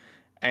rip.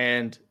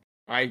 And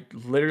I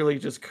literally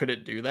just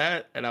couldn't do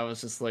that. And I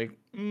was just like,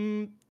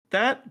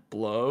 that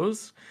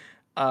blows.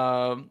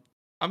 Um,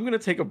 I'm gonna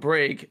take a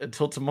break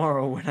until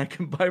tomorrow when I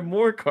can buy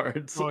more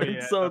cards. Oh And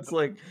yeah, so it's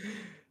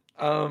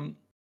um,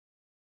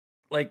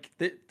 like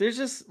there's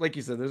just like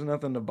you said, there's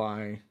nothing to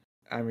buy.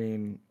 I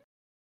mean,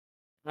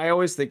 I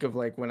always think of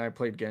like when I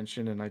played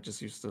Genshin and I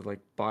just used to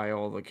like buy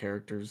all the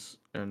characters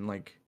and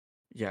like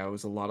yeah, it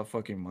was a lot of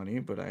fucking money,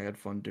 but I had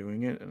fun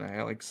doing it and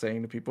I like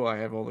saying to people I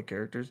have all the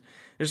characters.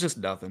 There's just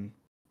nothing.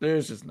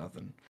 There's just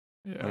nothing.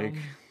 yeah. Like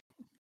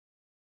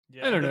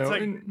I yeah. don't That's know.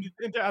 like And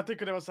in the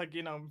article it was like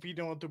we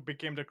don't want to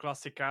become the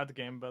classic card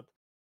game, but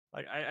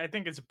like I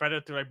think it's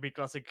better to like be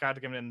classic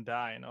card game than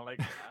die.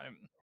 Like I,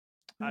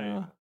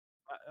 yeah,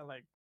 I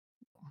like.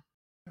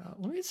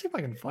 let me see if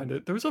I can find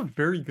it. There was a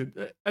very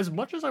good. As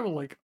much as I will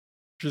like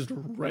just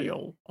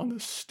rail on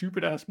this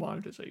stupid ass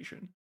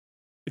monetization,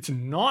 it's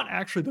not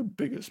actually the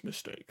biggest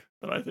mistake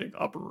that I think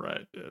Upper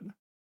Right did.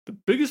 The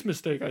biggest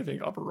mistake I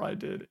think Upper Right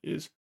did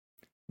is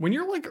when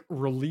you're like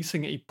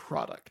releasing a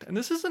product, and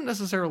this isn't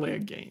necessarily a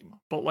game,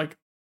 but like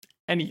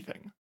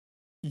anything,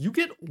 you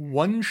get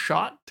one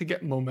shot to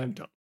get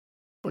momentum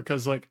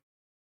because like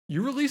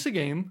you release a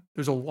game,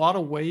 there's a lot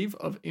of wave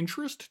of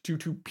interest due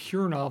to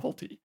pure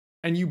novelty,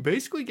 and you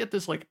basically get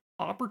this like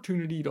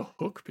opportunity to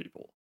hook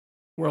people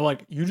where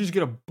like you just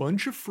get a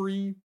bunch of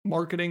free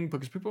marketing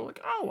because people are like,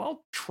 oh,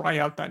 I'll try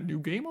out that new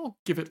game, I'll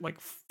give it like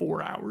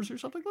 4 hours or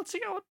something, let's see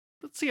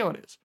how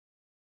it is.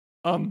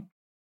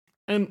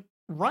 And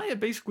Riot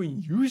basically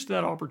used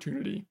that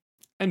opportunity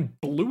and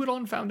blew it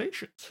on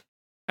Foundations.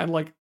 And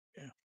like,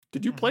 Yeah.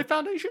 did you play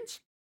Foundations?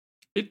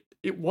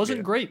 It wasn't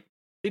Yeah. great.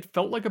 It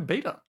felt like a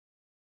beta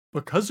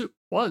because it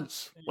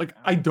was. Like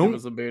Yeah. It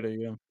was a beta,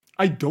 yeah.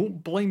 I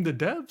don't blame the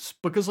devs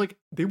because like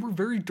they were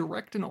very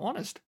direct and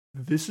honest.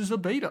 This is a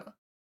beta.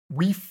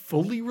 We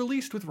fully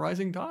released with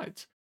Rising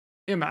Tides.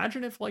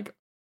 Imagine if like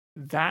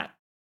that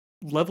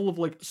level of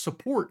like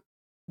support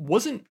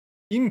wasn't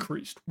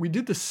increased. We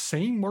did the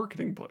same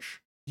marketing push.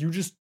 You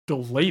just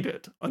delayed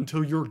it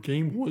until your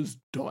game was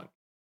done.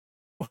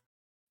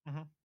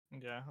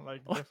 Yeah,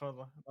 like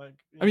definitely. Like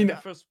I mean, the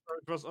first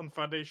part was on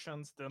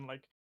Foundations, then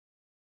like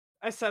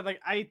I said,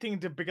 like I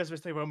think the biggest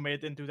mistake were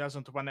made in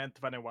 2020 and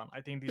 21.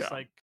 I think these Yeah.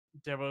 like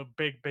there were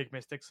big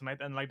mistakes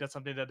made, and like that's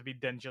something that we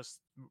then just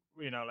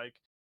like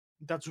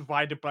that's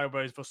why the player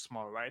base was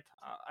small, right?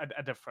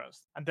 At the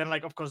first, and then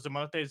like of course the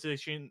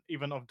monetization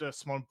even of the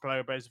small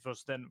player base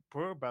was then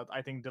poor. But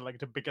I think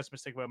the biggest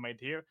mistake were made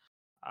here.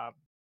 Um,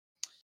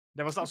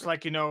 there was also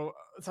like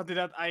something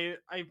that I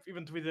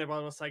even tweeted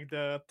about was like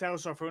the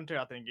Tales of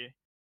Runeterra thingy.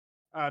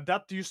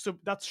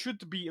 That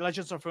should be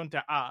Legends of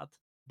Runeterra art,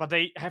 but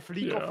they have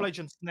League of Yeah.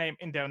 Legends name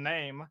in their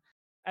name,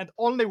 and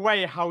only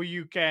way how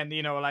you can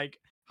like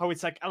how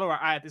it's like LoR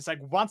art is like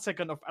 1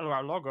 second of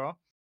LoR logo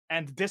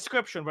and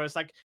description where it's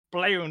like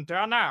play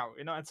Runeterra now.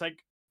 It's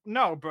like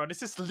no, bro,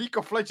 this is League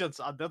of Legends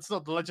art. That's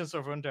not Legends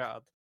of Runeterra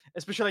art.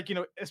 Especially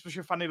like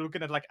especially funny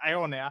looking at like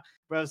Ionia,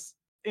 whereas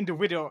in the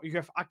video you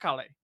have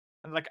Akali,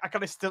 and like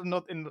Akali is still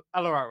not in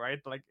LoR, right?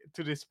 Like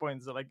to this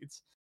point, so like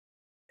it's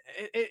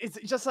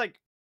just like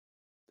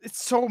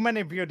it's so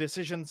many weird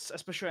decisions,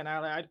 especially in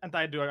and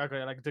I do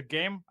agree. Like the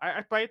game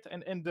I played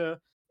in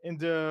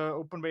the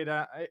open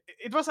beta,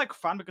 it was like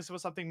fun because it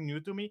was something new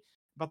to me.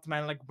 But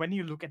man, like when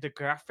you look at the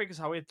graphics,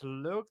 how it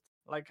looked,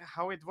 like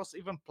how it was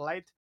even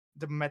played,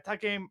 the meta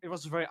game, it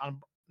was very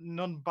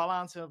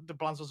non-balanced. The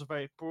balance was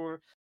very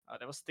poor.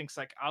 There was things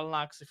like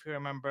Alnax, if you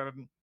remember.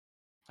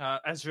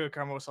 Ezreal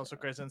Karma was also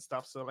crazy and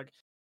stuff. So like,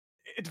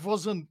 it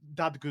wasn't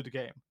that good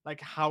game,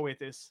 like how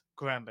it is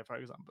currently, for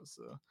example.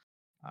 So,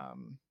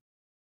 um,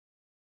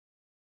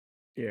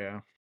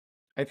 Yeah.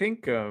 I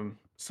think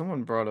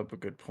someone brought up a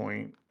good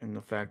point in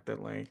the fact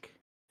that like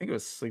I think it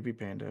was Sleepy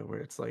Panda where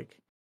it's like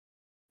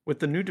with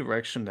the new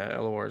direction that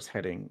LOR is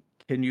heading,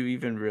 can you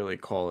even really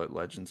call it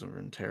Legends of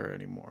Runeterra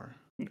anymore?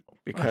 No.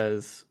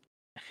 Because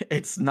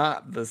it's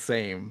not the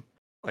same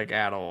like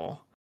at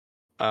all.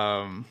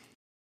 Um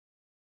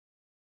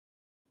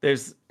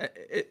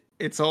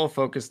it's all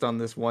focused on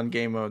this one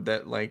game mode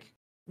that like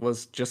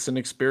was just an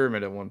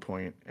experiment at one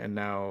point and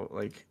now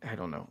like I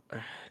don't know.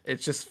 It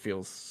just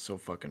feels so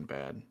fucking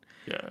bad.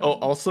 Yeah. Oh,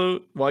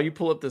 also, while you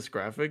pull up this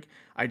graphic,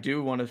 I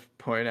do want to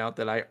point out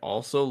that I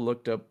also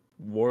looked up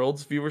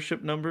Worlds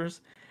viewership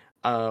numbers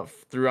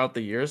throughout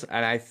the years,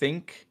 and I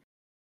think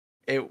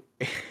it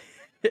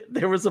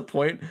there was a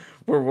point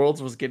where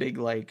Worlds was getting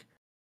like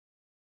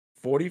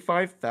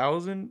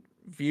 45,000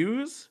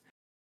 views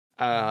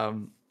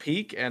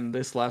peak, and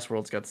this last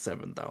Worlds got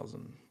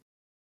 7,000.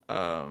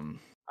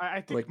 I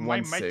think Like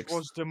my match 1/6.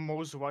 was the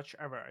most watched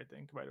ever. I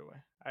think, by the way,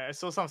 I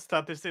saw some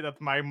statistic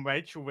that my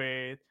match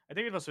with I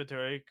think it was with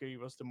Reiki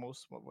was the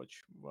most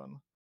watched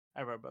one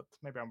ever, but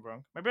maybe I'm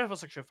wrong. Maybe it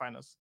was actually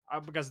finals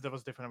because there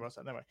was different was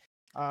anyway.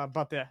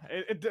 But yeah,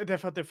 it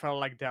definitely fell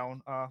like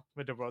down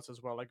with the words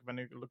as well. Like when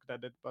you looked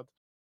at it, but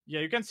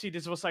yeah, you can see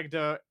this was like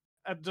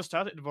at the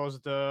start it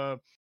was the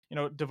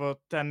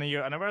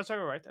 10-year anniversary,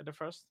 right? At the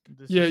first,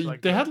 this Yeah, is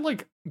like they the had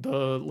like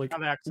the like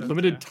early access,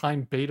 limited yeah.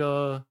 time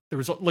beta. There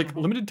was like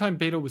Mhm. limited time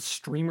beta with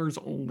streamers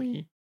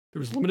only. There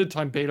was limited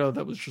time beta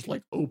that was just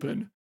like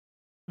open.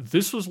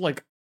 This was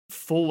like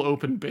full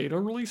open beta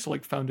release. So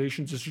like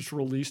Foundations is just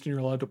released and you're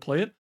allowed to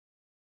play it.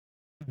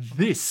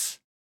 This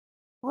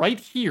right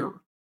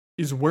here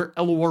is where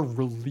LOR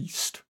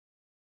released.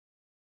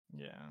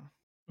 Yeah.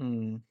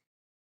 Mm.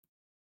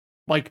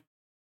 Like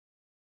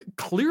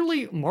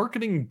clearly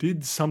marketing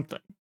did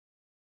something.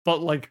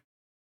 But like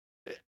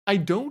I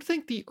don't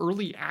think the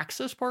early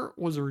access part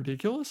was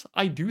ridiculous.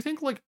 I do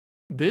think like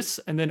this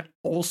and then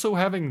also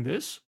having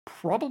this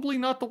probably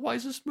not the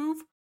wisest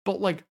move,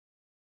 but like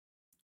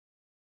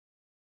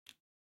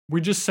we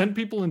just sent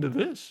people into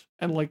this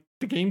and like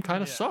the game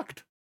kind of Yeah.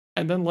 sucked.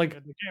 And then like Yeah,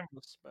 the game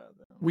was bad.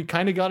 we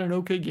kind of got an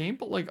okay game,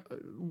 but like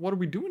what are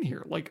we doing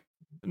here? Like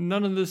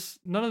none of this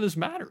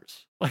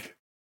matters. Like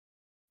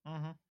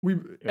we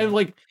Yeah. and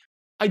like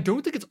I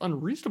don't think it's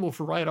unreasonable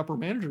for Riot upper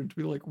management to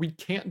be like, we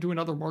can't do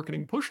another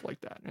marketing push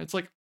like that. And it's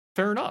like,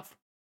 fair enough.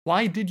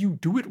 Why did you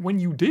do it when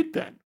you did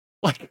then?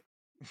 Like,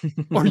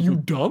 Are you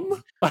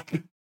dumb?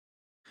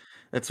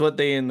 That's what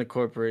they in the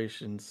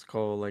corporations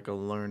call like a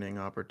learning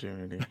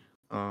opportunity.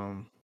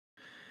 Um,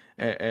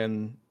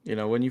 and you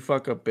know, when you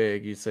fuck up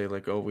big, you say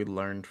like, "Oh, we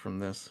learned from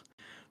this."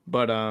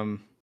 But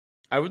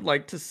I would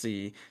like to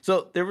see.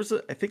 So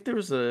I think there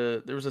was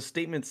a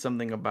statement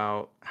something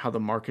about how the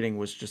marketing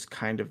was just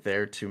kind of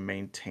there to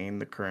maintain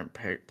the current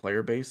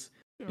player base.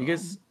 You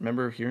guys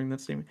remember hearing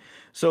that statement?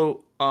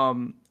 So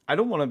I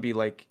don't want to be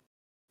like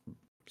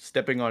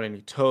stepping on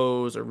any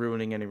toes or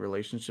ruining any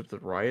relationships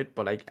with Riot,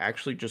 but I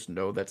actually just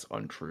know that's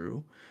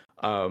untrue.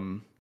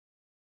 Um,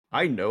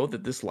 I know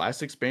that this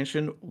last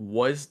expansion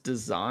was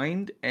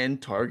designed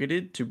and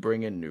targeted to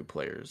bring in new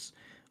players.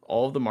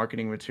 All of the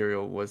marketing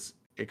material was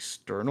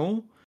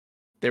external.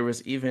 There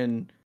was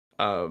even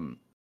um,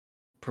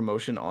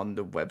 promotion on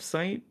the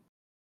website,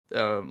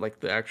 like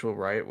the actual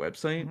Riot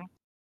website. Mhm.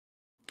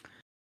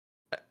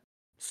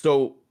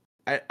 So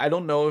I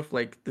don't know if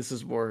like this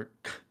is more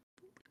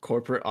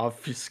corporate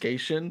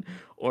obfuscation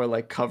or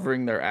like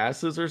covering their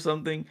asses or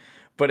something,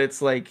 but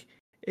it's like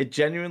it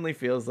genuinely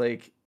feels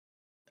like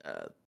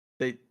uh,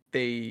 they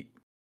they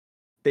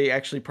they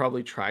actually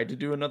probably tried to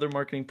do another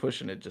marketing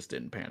push and it just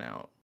didn't pan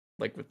out,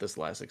 like with this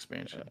last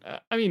expansion.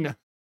 I mean,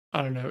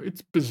 I don't know.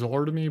 It's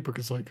bizarre to me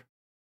because like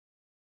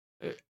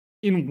uh,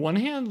 in one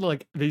hand,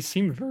 like they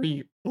seem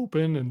very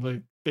open and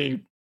like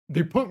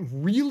they put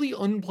really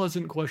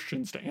unpleasant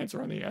questions to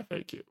answer on the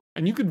FAQ,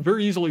 and you could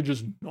very easily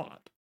just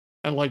not.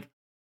 And like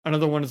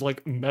another one is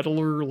like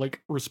Meddler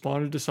like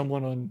responded to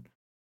someone on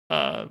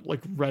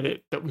like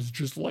Reddit that was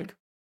just like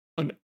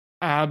an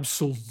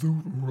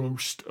absolute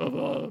roast of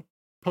a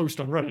post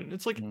on Reddit. And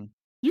it's like Mhm.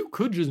 you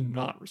could just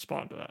not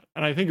respond to that,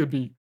 and I think it'd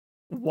be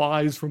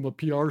wise from a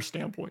PR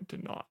standpoint to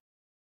not.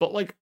 But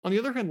like on the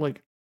other hand,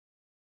 like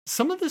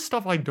some of this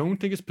stuff I don't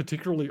think is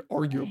particularly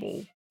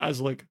arguable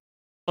as like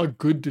a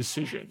good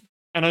decision.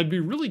 And I'd be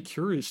really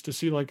curious to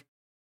see like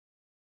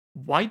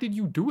why did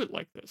you do it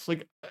like this?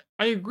 Like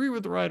I agree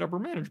with the Riot upper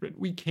management.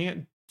 We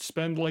can't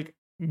spend like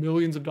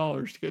millions of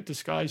dollars to get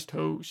Disguised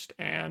Toast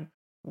and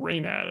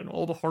Raynad and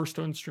all the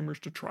Hearthstone streamers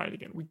to try it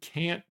again. We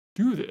can't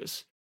do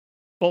this.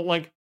 But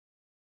like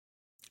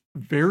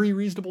very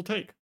reasonable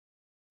take.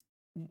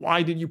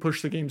 Why did you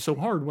push the game so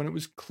hard when it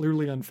was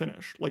clearly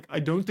unfinished? Like I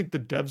don't think the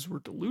devs were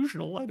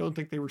delusional. I don't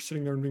think they were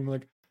sitting there and being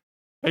like,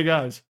 hey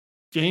guys,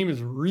 game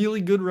is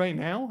really good right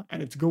now,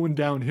 and it's going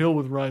downhill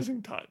with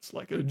rising tides.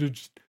 Like,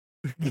 just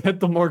get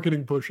the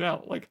marketing push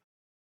out. Like,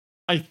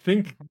 I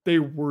think they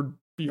were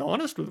be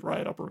honest with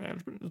Riot upper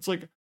management. It's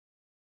like,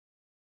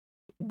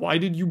 why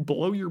did you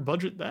blow your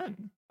budget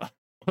then?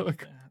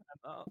 Like, Yeah.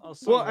 And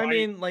also, Well, I why?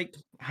 mean, like,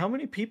 how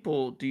many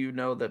people do you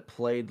know that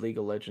played League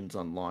of Legends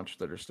on launch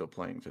that are still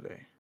playing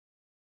today?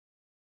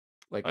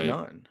 Like I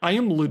none. I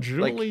am Like,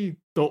 legitimately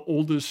the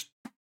oldest.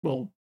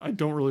 Well, I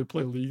don't really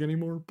play League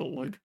anymore, but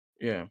like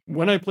yeah,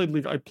 when I played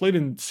League, I played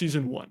in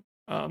season one.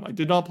 I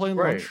did not play in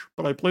right, launch,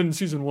 but I played in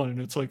season one,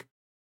 and it's like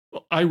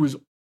I was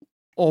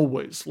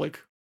always like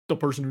the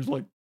person who's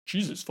like,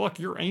 Jesus fuck,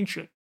 you're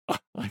ancient.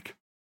 Like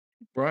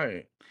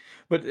right.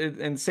 But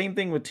and same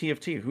thing with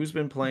TFT. Who's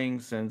been playing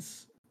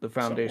since the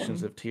foundations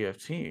someone. of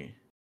TFT?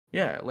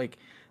 Yeah, like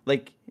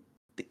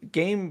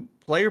game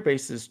player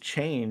bases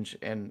change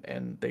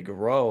and they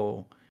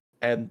grow,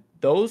 and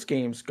those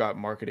games got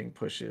marketing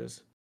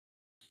pushes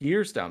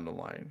years down the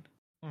line.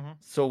 Mhm.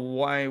 So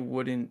why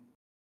wouldn't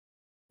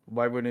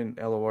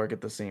LOR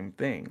get the same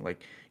thing?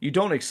 Like you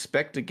don't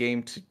expect a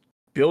game to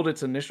build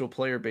its initial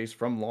player base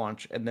from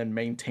launch and then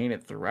maintain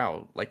it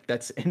throughout. Like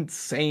that's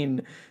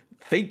insane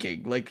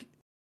thinking. Like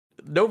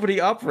nobody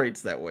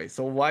operates that way.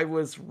 So why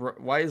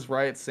is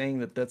Riot saying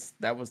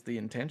that was the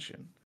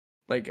intention?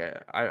 Like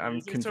I'm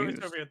It's so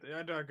confused. weird.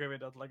 I do agree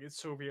with that. Like it's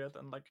so weird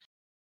and like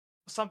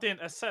something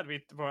I said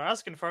we were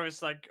asking for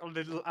is like a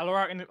little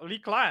LOR in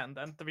League client,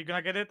 and we're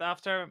gonna get it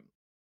after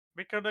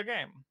we kill the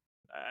game.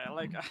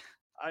 Like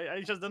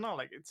I just don't know.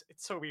 Like it's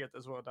so weird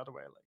as well that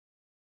way. Like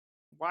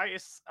why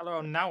is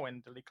LOR now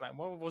in the League client?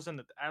 What wasn't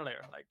it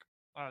earlier? Like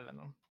I don't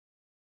know.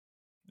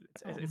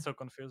 It's so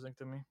confusing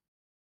to me.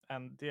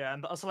 And yeah,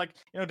 and also like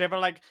they were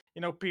like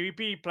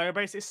PvP player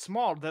base is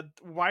small. That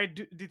why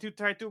did you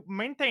try to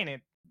maintain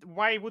it?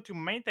 Why would you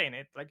maintain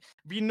it? Like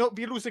we're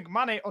losing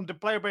money on the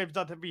player base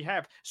that we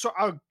have. So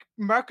our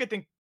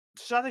marketing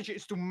strategy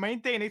is to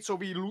maintain it, so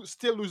we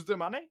still lose the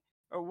money.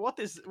 Or what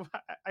is?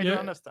 I don't Yeah,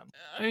 understand.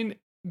 I mean,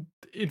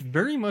 it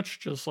very much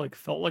just like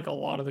felt like a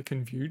lot of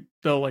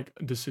the like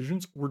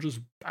decisions were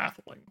just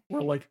baffling.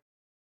 Where like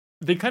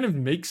they kind of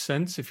make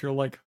sense if you're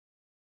like,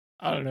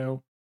 I don't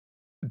know,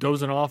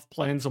 dozing off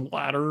playing some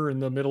ladder in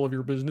the middle of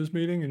your business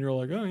meeting, and you're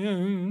like, oh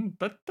yeah,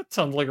 that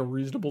sounds like a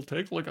reasonable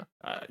take. Like,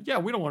 yeah,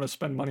 we don't want to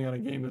spend money on a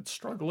game that's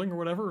struggling or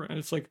whatever. And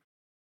it's like,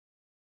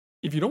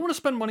 if you don't want to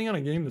spend money on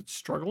a game that's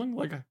struggling,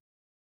 like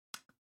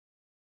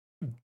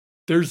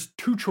there's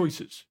two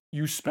choices.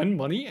 You spend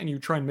money and you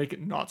try and make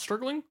it not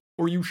struggling,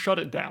 or you shut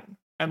it down.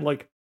 And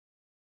like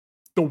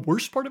the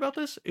worst part about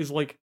this is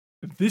like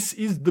this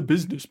is the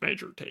business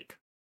major take,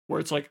 where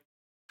it's like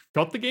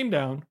shut the game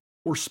down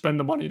or spend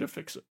the money to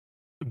fix it.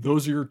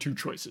 Those are your two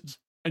choices.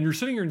 And you're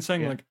sitting here and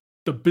saying, Yeah. like,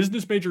 the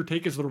business major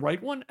take is the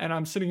right one, and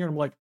I'm sitting here and I'm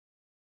like,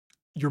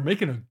 you're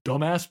making a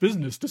dumbass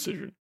business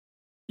decision.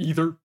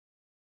 Either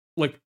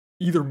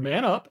either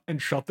man up and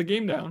shut the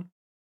game down,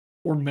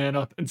 or man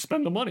up and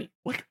spend the money.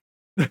 Like,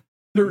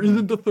 there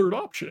isn't a third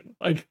option.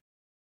 Like,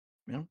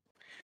 Yeah.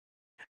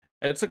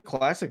 It's a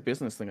classic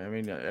business thing. I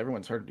mean,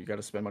 everyone's heard you got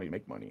to spend money to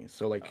make money.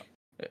 So like,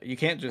 you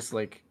can't just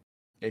like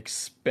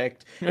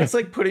expect. It's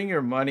like putting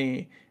your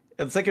money.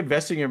 It's like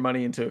investing your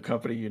money into a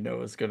company you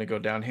know is going to go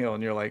downhill,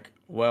 and you're like,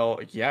 well,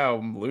 yeah,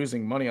 I'm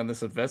losing money on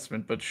this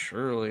investment, but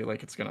surely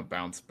like it's going to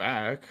bounce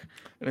back.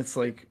 And it's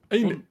like, I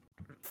mean,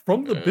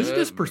 from the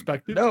business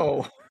perspective,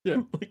 no. yeah,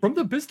 from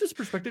the business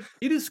perspective,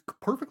 it is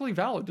perfectly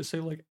valid to say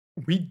like,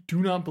 we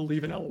do not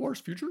believe in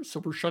LOR's future, so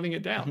we're shutting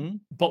it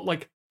down. But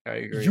like, I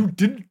agree. you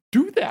didn't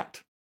do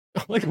that.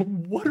 Like,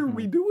 what are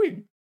we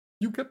doing?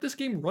 You kept this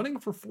game running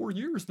for 4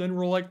 years, then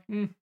we're like,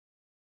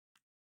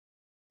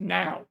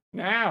 now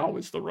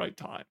is the right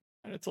time.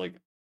 And it's like,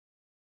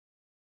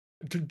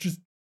 to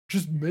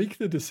just make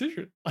the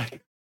decision.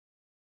 Like,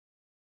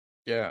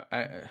 Yeah,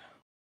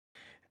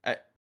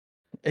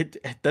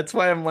 that's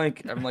why I'm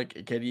like,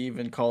 can you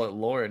even call it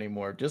lore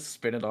anymore? Just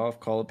spin it off,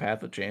 call it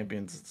Path of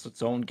Champions. It's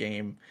its own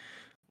game.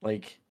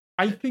 Like,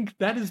 I think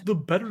that is the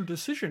better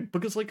decision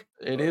because, like,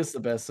 it is the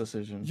best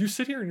decision. you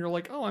sit here and you're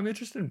like, oh, I'm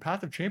interested in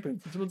Path of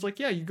Champions. And someone's like,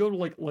 yeah, you go to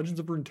like Legends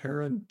of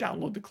Runeterra and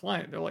download the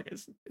client. They're like,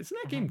 isn't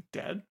that game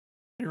dead?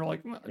 And you're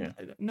like,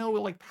 no,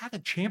 like Path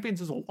of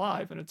Champions is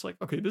alive. And it's like,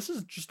 okay, this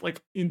is just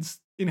like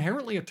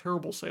inherently a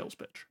terrible sales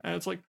pitch. And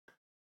it's like,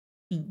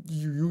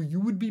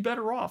 you would be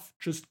better off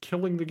just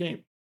killing the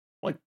game.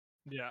 Like,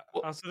 Yeah.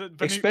 Well, So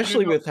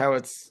especially with how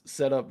it's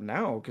set up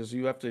now, because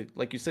you have to,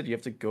 like you said, you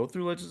have to go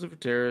through Legends of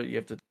Runeterra, you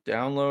have to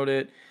download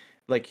it.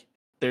 Like,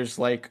 there's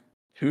like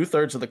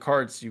 2/3 of the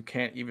cards you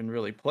can't even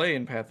really play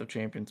in Path of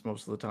Champions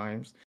most of the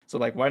times. So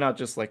like, why not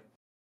just like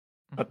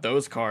put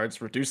those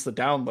cards, reduce the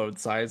download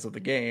size of the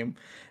game,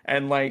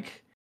 and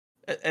like,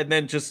 and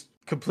then just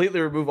completely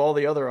remove all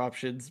the other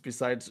options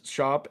besides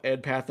shop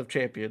and Path of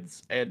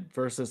Champions and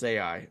versus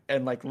AI,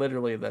 and like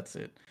literally that's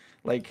it.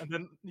 Like, and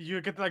then you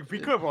get like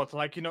vehicle award,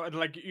 like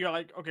like you're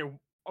like,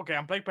 okay,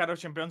 I'm playing Path of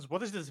Champions.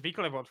 What is this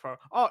vehicle award for?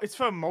 Oh, it's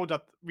for a mode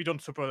that we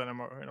don't support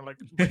anymore. Like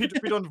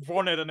we don't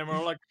want it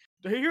anymore. Like,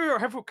 here you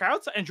have your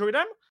cards, enjoy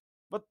them,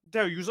 but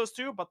they're users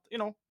too. But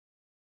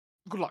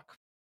good luck.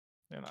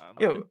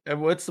 yeah,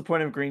 and what's the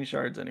point of green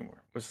shards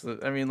anymore?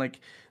 I mean, like,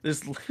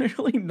 there's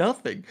literally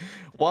nothing.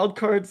 Wild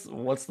cards,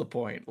 what's the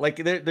point? Like,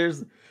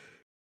 there's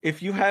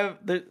if you have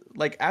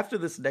like after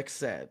this next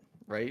set,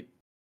 right?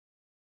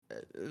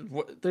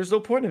 There's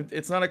no point in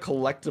it's not a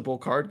collectible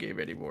card game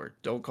anymore.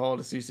 Don't call it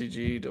a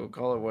CCG. Don't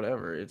call it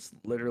whatever. It's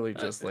literally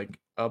just like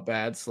a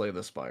bad Slay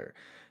the Spire.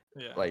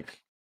 Yeah,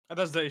 like and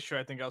that's the issue.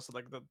 I think also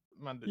like the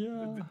man.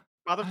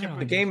 I The don't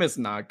the game is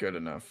not good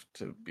enough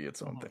to be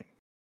its own thing.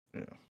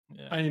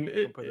 Yeah, I mean,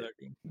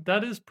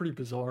 that is pretty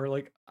bizarre.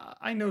 Like,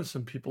 I know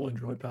some people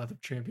enjoy Path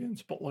of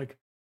Champions, but like,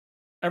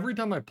 every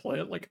time I play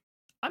it, like,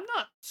 I'm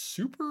not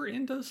super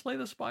into Slay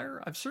the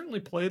Spire. I've certainly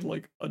played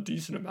like a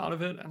decent amount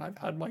of it, and I've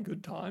had my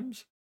good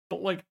times.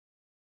 But like,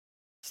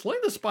 Slay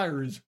the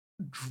Spire is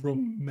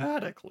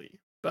dramatically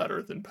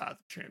better than Path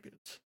of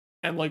Champions,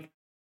 and like,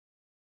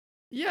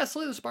 yeah,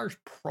 Slay the Spire is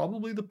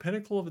probably the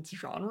pinnacle of its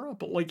genre,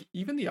 but like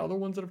even the other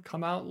ones that have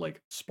come out like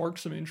spark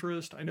some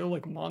interest. I know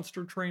like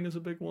Monster Train is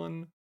a big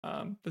one.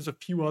 There's a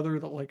few other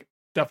that like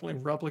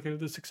definitely replicated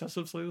the success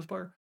of Slay the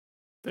Spire.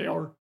 They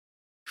are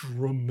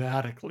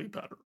dramatically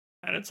better,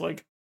 and it's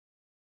like,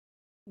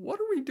 what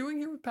are we doing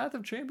here with Path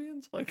of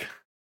Champions? Like,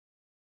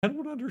 I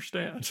don't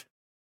understand.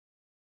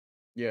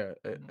 Yeah,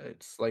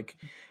 it's like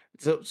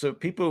so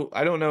people.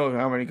 I don't know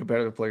how many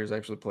competitive players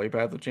actually play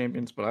Path of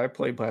Champions, but I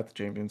play Path of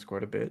Champions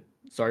quite a bit.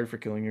 Sorry for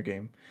killing your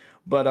game,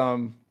 but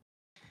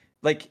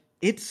like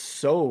it's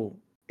so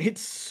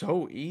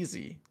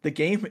easy. The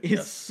game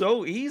is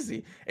so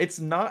easy. It's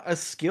not a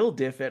skill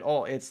diff at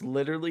all. It's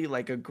literally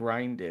like a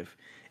grind diff.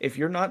 If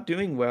you're not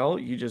doing well,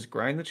 you just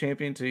grind the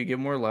champion until you get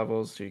more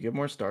levels, till you get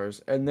more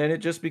stars, and then it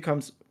just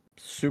becomes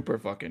super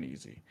fucking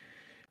easy.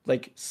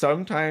 Like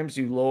sometimes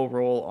you low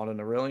roll on an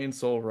Aurelion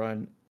Soul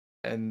run,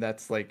 and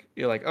that's like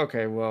you're like,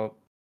 okay, well,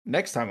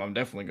 next time I'm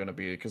definitely gonna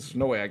beat it because there's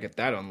no way I get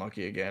that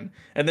unlucky again.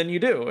 And then you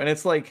do, and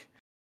it's like,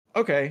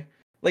 okay,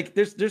 like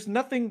there's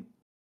nothing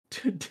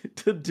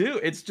to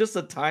do. It's just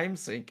a time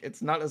sink.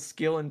 It's not a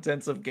skill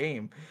intensive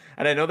game.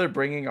 And I know they're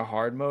bringing a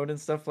hard mode and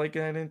stuff like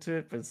that into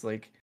it, but it's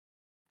like,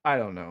 I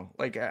don't know.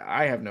 Like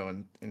I have no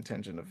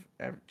intention of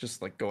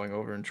just like going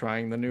over and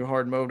trying the new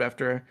hard mode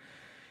after.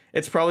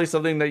 It's probably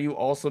something that you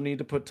also need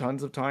to put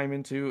tons of time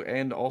into,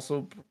 and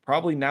also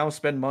probably now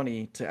spend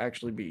money to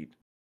actually beat.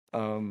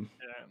 Yeah.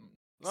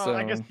 Well, So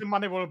I guess the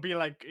money will be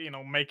like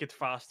make it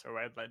faster,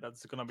 right? Like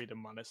that's gonna be the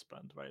money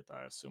spent, right?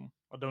 I assume,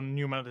 or the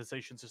new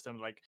monetization system,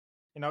 like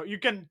you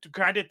can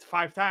grind it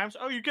 5 times,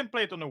 or you can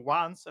play it on a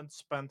once and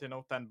spend $10,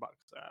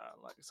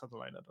 like something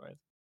like that, right?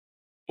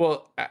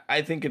 well,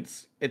 I think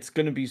it's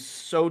going to be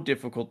so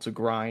difficult to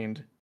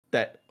grind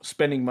that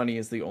spending money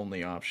is the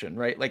only option,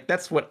 right? Like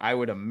that's what I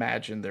would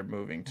imagine they're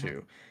moving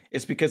to.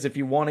 It's because if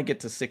you want to get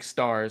to 6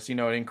 stars, it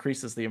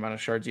increases the amount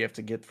of shards you have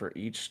to get for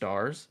each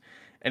stars.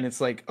 And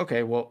it's like,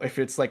 okay, well, if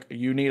it's like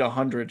you need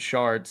 100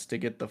 shards to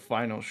get the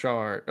final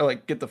shard or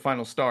like get the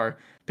final star,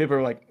 people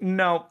are like,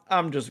 no,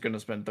 I'm just gonna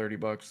spend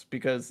 $30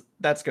 because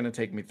that's gonna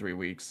take me 3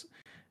 weeks.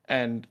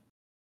 And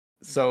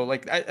so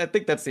like I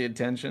think that's the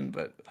intention,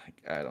 but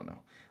like I don't know.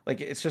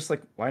 Like it's just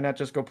like why not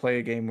just go play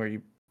a game where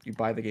you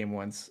buy the game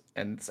once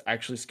and it's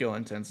actually skill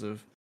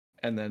intensive,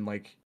 and then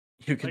like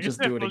you can Like if just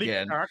they do have it league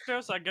again.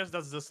 characters, I guess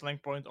that's the selling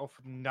point of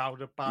now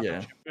the Path of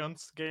Yeah.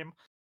 Champions game.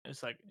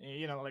 It's like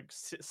like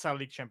sell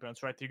league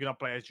champions, right? You're gonna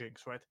play as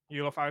Jinx, right?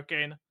 You love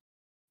Arcane,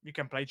 you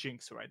can play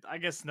Jinx, right? I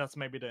guess that's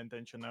maybe the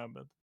intention now,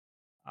 but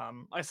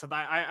I said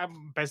I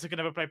basically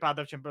never played Path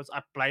of Champions.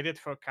 I played it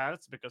for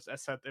cards because I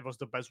said it was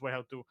the best way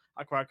how to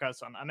acquire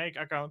cards on an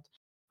account.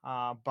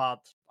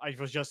 But I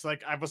was just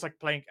like I was like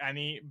playing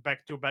any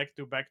back to back,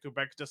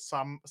 just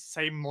some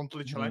same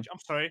monthly challenge. I'm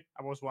sorry,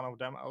 I was one of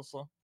them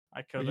also.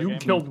 I killed the You game.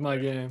 killed my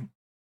game.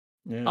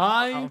 Yeah.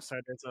 I'm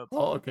sorry, that's it.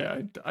 Well,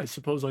 okay, I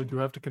suppose I do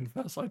have to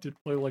confess I did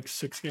play like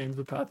 6 games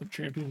of Path of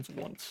Champions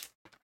once.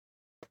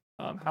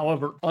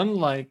 However,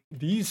 unlike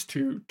these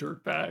two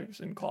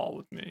dirtbags in call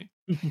with me,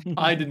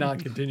 I did not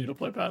continue to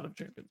play Path of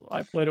Champions.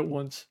 I played it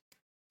once,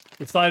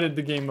 decided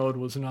the game mode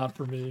was not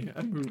for me,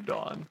 and moved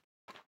on.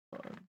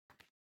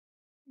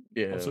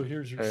 Yeah. Also,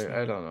 here's your I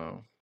snipe. don't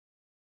know.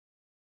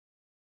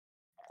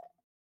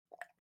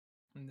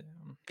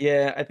 Yeah.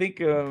 Yeah, I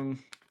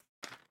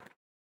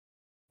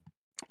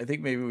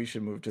think maybe we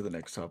should move to the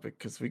next topic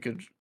because we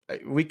could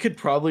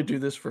probably do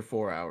this for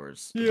 4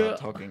 hours Yeah. without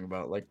talking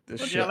about like the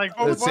But shit, yeah, like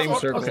the same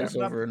what circles was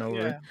over and over.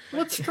 Yeah,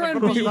 Let's like, try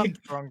and what was be not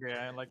wrong.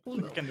 Yeah, like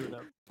we can do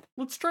that.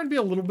 let's try and be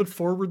a little bit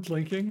forward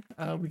thinking.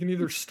 We can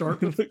either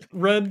start with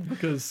Red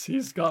because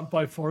he's got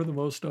by far the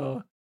most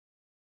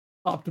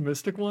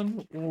optimistic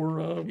one,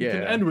 or we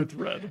can Yeah. end with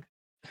Red.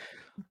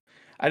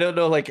 I don't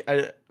know, like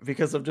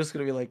because I'm just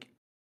gonna be like,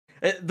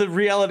 the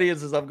reality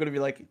is I'm gonna be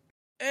like,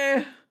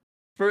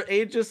 for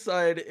Aegis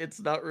side, it's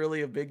not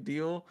really a big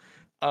deal.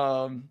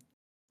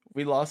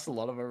 We lost a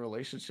lot of our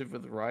relationship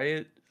with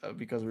Riot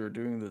because we were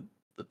doing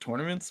the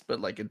tournaments,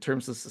 but like in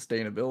terms of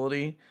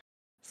sustainability,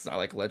 it's not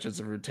like Legends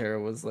of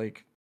Runeterra was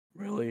like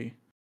really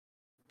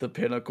the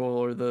pinnacle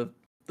or the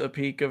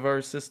peak of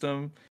our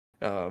system.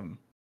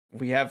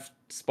 We have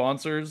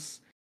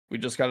sponsors. We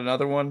just got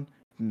another one.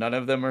 None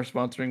of them are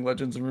sponsoring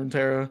Legends of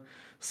Runeterra.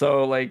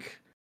 So like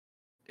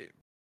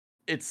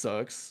it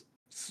sucks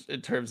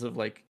in terms of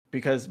like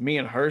because me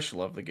and Hirsch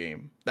love the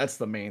game. That's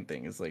the main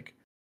thing. Is like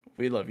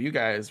we love you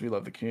guys, we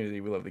love the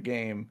community, we love the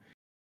game,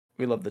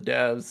 we love the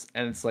devs,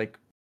 and it's like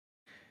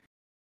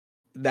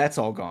that's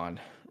all gone,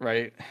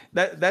 right?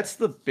 That's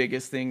the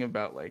biggest thing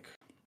about like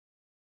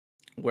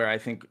where I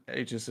think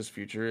Aegis's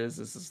future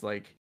is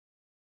like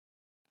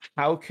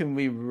how can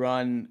we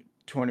run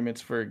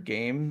tournaments for a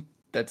game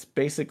that's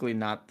basically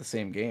not the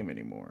same game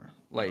anymore?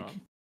 Like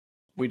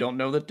we don't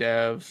know the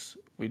devs,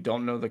 we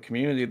don't know the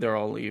community they're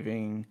all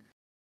leaving,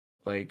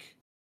 like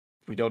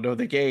we don't know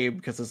the game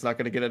because it's not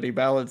going to get any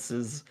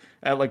balances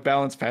at like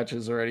balance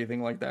patches or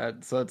anything like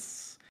that. So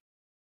it's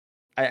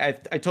I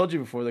told you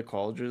before the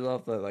call,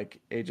 Drisoth, that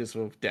like Aegis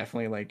will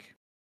definitely like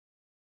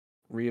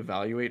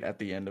reevaluate at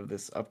the end of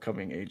this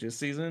upcoming Aegis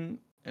season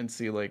and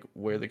see like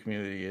where the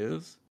community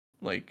is,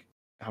 like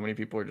how many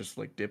people are just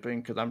like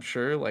dipping. Because I'm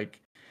sure like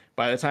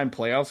by the time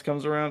playoffs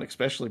comes around,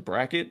 especially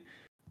bracket,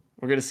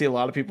 we're gonna see a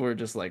lot of people who are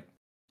just like,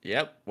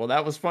 "Yep, well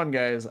that was fun,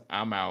 guys.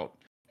 I'm out."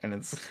 And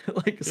it's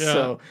like Yeah,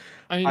 so.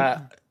 I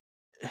mean,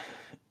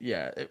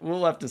 Yeah,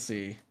 we'll have to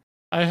see.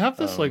 I have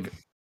this like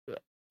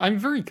I'm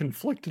very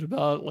conflicted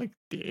about like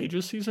the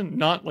Aegis season.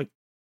 Not like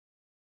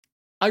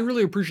I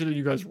really appreciate that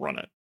you guys run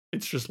it.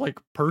 It's just like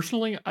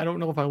personally, I don't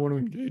know if I want to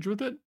engage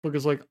with it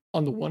because like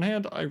on the one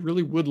hand, I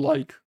really would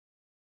like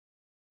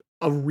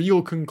a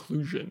real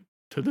conclusion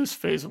to this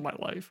phase of my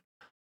life.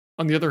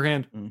 On the other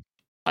hand,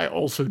 I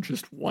also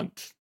just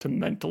want to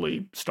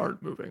mentally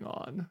start moving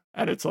on.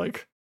 And it's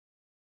like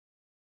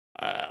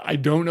I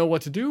don't know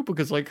what to do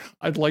because like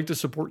I'd like to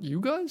support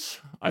you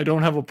guys. I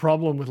don't have a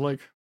problem with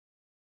like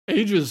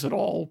Aegis at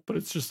all, but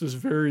it's just this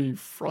very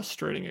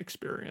frustrating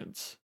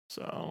experience.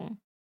 So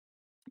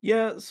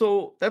yeah,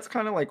 so that's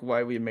kind of like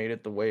why we made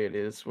it the way it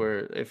is.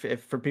 Where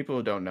if for people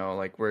who don't know,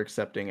 like we're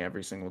accepting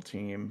every single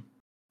team.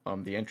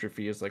 The entry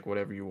fee is like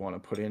whatever you want to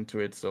put into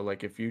it. So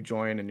like if you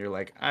join and you're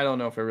like, I don't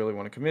know if I really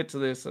want to commit to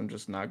this, I'm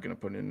just not gonna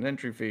put in an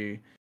entry fee.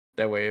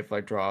 That way, if I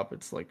drop,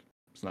 it's like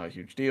it's not a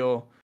huge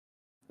deal.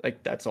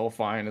 Like that's all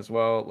fine as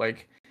well.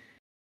 Like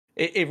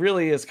it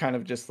really is kind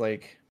of just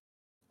like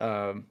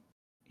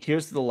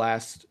here's the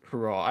last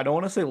hurrah. I don't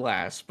want to say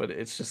last, but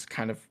it's just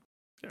kind of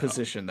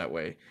positioned that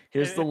way.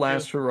 Here's the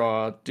last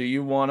hurrah. Do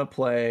you want to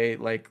play?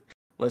 Like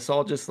let's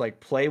all just like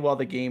play while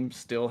the game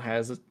still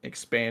has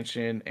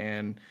expansion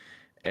and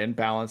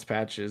balance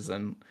patches,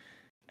 and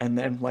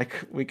then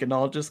like we can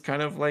all just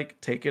kind of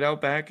like take it out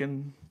back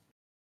and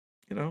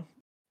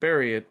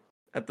bury it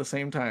at the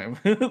same time.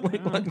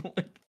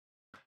 like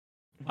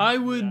I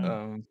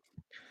would.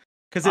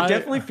 Because it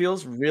definitely I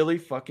feels really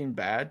fucking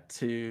bad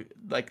to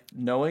like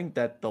knowing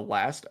that the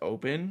last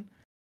open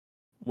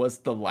was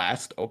the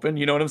last open.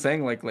 You know what I'm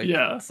saying? Like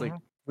yeah. it's like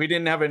we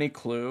didn't have any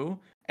clue,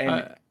 and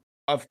I,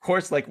 of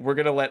course, like we're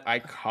gonna let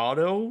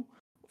Aikado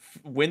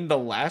win the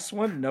last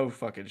one. No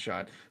fucking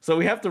shot. So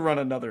we have to run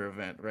another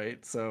event,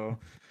 right? So,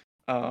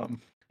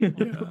 um,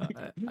 yeah.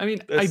 I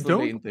mean, that's the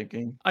main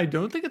thinking. I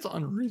don't think it's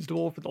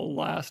unreasonable for the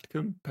last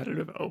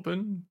competitive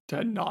open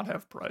to not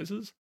have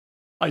prizes.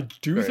 I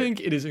do Right. think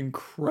it is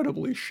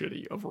incredibly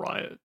shitty of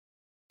Riot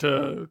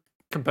to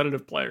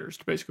competitive players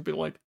to basically be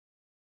like,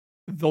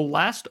 the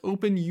last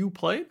open you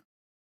played,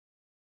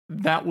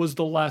 that was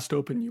the last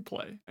open you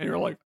play. And you're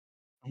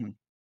Mhm.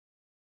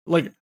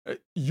 like,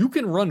 you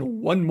can run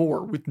one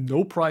more with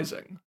no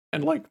prizing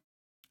and like,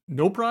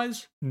 no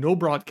prize, no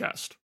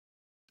broadcast.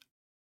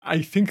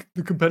 I think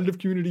the competitive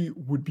community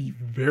would be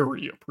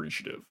very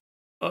appreciative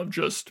of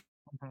just,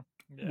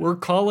 Yeah. we're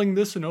calling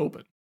this an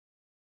open.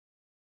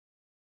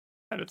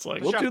 And it's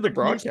like, We'll do the Like you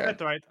broadcast.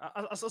 said, right?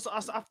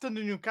 As after the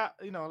new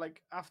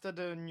like after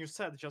the new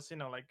set, just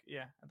like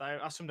yeah. And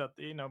I assume that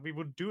we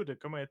would do the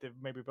community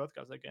maybe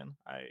broadcast again.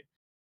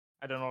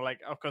 I don't know, like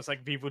of course,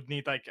 like we would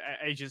need like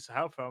Aegis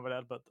help over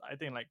that, but I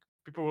think like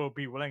people will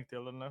be willing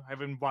to,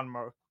 having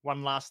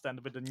one last stand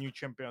with the new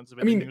champions with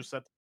I the mean, new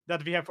set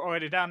that we have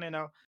already done.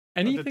 The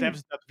anything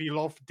devs that we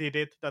love did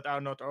it that are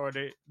not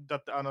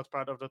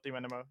part of the team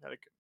anymore.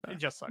 Like it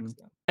just sucks.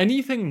 Yeah.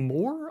 anything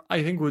more,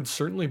 I think would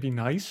certainly be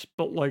nice,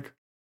 but like,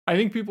 I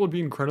think people would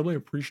be incredibly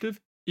appreciative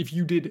if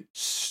you did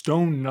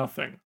stone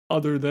nothing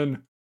other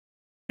than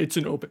it's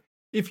an open.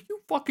 If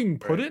you fucking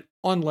put Right. it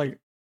on like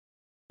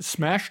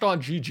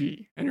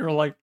smash.gg and you're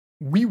like,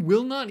 we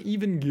will not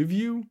even give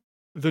you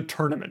the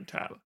tournament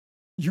tab.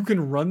 You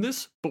can run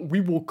this, but we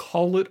will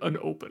call it an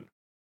open.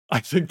 I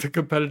think the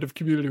competitive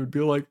community would be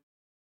like,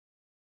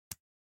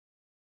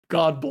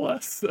 God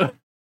bless.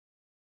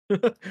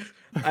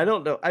 I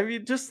don't know. I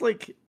mean, just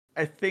like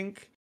I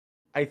think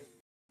I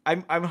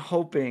I'm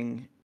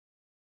hoping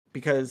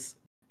because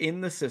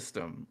in the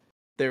system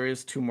there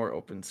is 2 more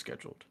opens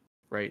scheduled,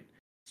 right?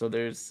 So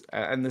there's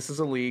and this is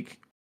a league,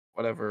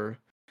 whatever.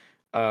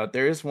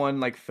 There is one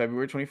like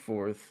February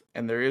 24th,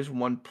 and there is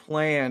one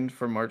planned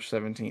for March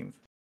 17th.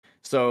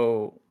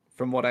 So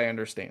from what I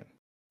understand,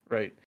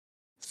 right?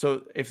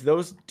 So if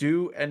those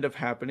do end up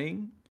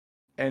happening,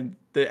 and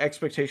the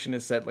expectation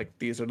is set like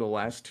these are the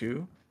last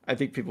 2, I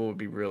think people would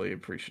be really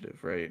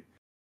appreciative, right?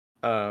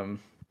 Um,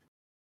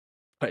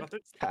 but But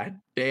it's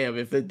god damn,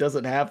 if it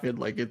doesn't happen,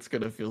 like it's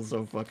gonna feel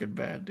so fucking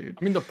bad, dude.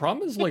 I mean, the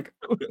problem is like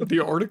the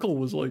article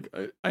was like,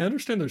 I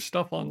understand there's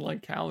stuff on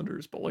like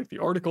calendars, but like the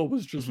article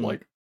was just Mhm.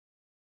 like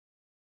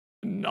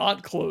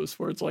not close,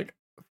 where it's like,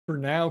 for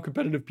now,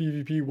 competitive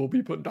PvP will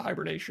be put into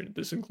hibernation.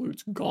 This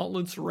includes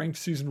gauntlets, ranked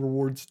season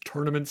rewards,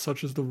 tournaments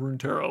such as the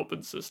Runeterra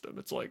Open system.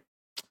 It's like,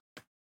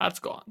 that's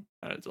gone.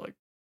 And it's like,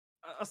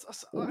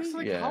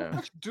 like how Yeah.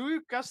 much do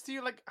you cost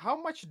you? Like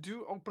how much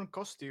do open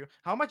cost you?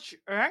 How much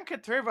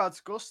ranked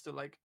rewards cost you?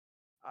 Like,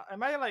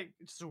 am I like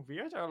it's so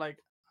weird or like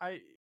I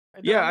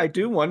I don't Yeah, I understand.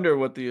 do wonder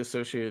what the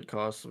associated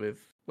costs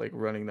with like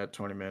running that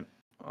tournament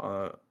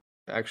uh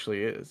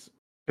actually is.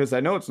 Because I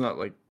know it's not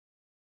like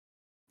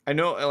I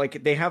know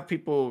like they have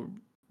people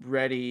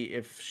ready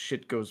if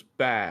shit goes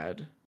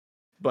bad,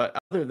 but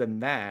other than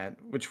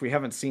that, which we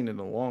haven't seen in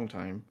a long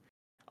time,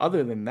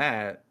 other than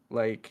that,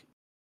 like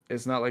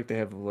it's not like they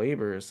have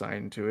labor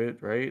assigned to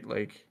it, right?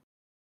 Like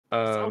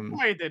It's um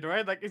automated,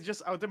 right? Like it's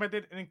just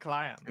automated in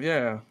client.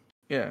 yeah,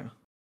 yeah.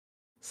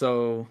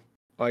 So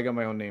I got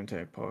my own name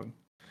tag, Pog.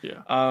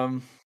 yeah.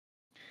 Um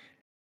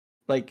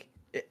like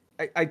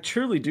I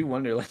truly do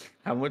wonder like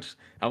how much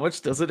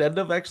does it end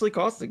up actually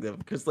costing them?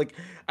 Because like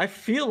I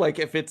feel like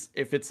if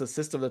it's a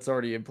system that's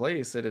already in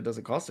place and it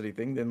doesn't cost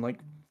anything, then like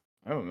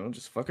I don't know,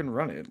 just fucking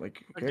run it.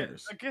 Like who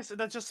cares? I guess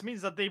that just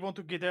means that they want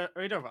to get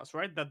rid of us,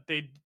 right? That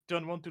they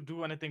don't want to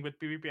do anything with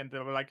PvP, and they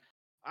were like,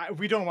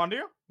 "We don't want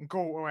you.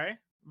 Go away.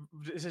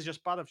 This is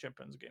just part of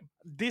Champions game."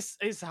 This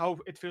is how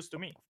it feels to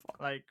me.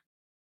 Like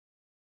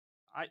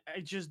I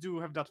just do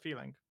have that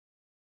feeling.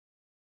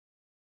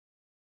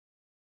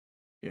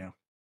 Yeah,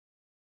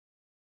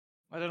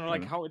 I don't know, I don't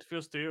like know. how it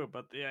feels to you,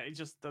 but yeah, it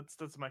just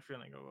that's my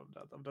feeling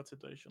of that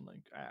situation.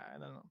 Like I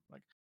don't know,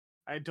 like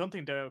I don't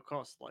think they'll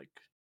cost like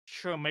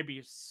sure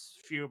maybe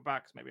few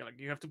bucks, maybe like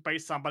you have to pay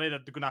somebody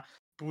that's gonna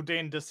put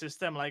in the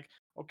system. Like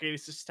okay,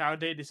 this is start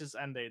date, this is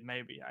end date,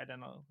 maybe I don't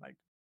know, like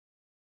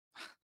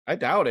I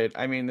doubt it.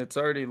 I mean, it's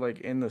already like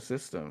in the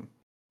system.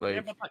 yeah,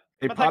 Like like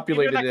they even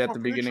populated like it at for the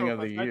future beginning of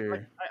the opens, right? Like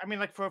year. I mean,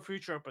 like for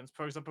future opens,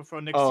 for example,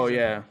 for next Oh season,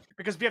 yeah.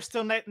 because we have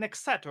still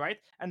next set, right?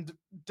 And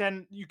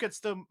then you could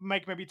still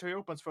make maybe 3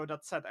 opens for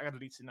that set at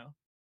least,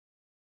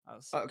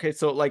 As Okay,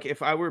 so like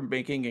if I were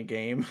making a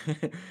game,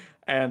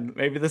 and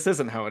maybe this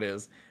isn't how it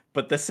is,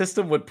 but the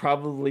system would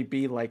probably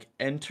be like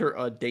enter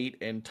a date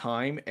and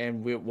time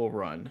and it will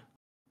run.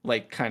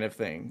 Like kind of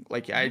thing.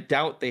 Like I Mhm.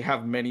 doubt they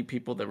have many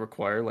people that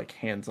require like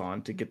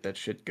hands-on to get that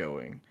shit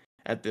going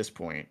at this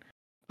point.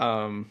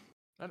 Um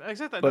And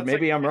exactly. But That's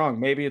like, maybe I'm wrong.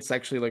 Maybe it's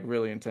actually like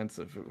really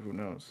intensive. Who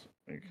knows?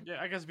 Like, yeah,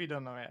 I guess we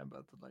don't know yet,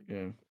 but like,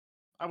 yeah.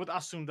 I would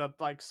assume that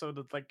like so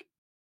that like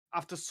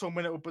after so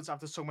many opens,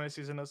 after so many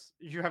seasons,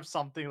 you have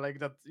something like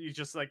that. You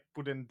just like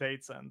put in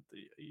dates and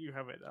you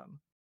have it done.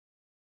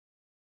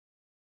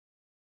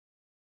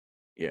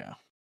 Yeah.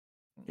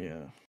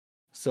 Yeah.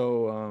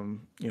 So,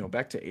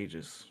 back to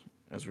Aegis,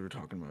 as we were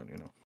talking about,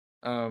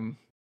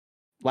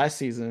 last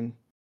season,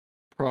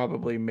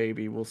 probably,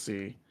 maybe, we'll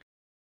see.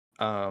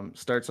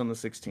 Starts on the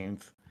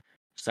 16th.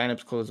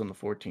 Signups close on the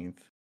 14th.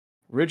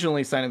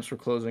 Originally, signups were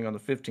closing on the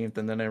 15th,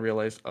 and then I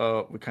realized,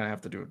 oh, we kind of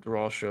have to do a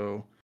draw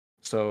show.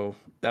 So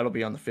that'll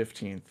be on the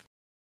 15th.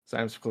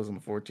 Signups close on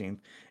the 14th.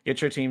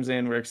 Get your teams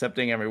in. We're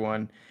accepting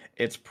everyone.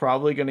 It's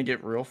probably going to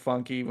get real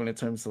funky when it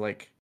comes to,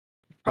 like,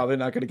 probably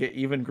not going to get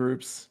even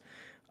groups.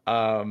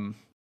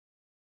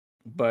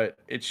 But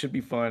it should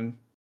be fun.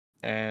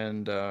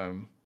 And,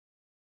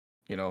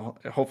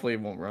 hopefully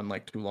it won't run,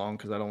 like, too long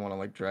because I don't want to,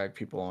 like, drag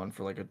people on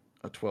for, like, a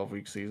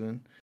 12-week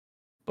season.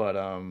 But,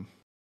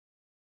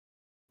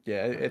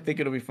 yeah, I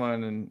think it'll be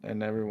fun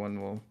and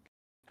everyone will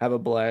have a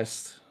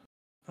blast.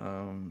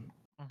 Yeah,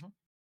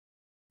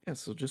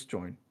 so just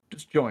join.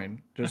 Just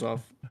join. Just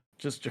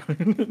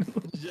join.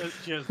 just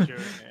join,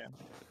 yeah.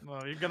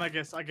 Well, you're gonna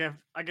guess. I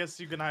guess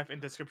you're gonna have in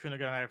description. You're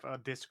gonna have a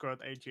Discord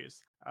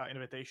Aegis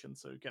invitation,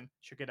 so you can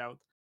check it out,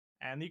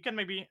 and you can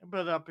maybe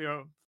build up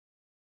your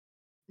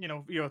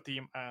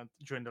team and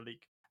join the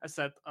league. As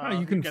said,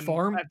 You can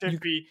farm add the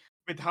fee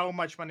with how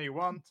much money you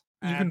want,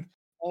 you and can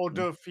all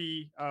the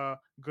fee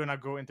gonna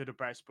go into the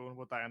prize pool.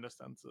 What I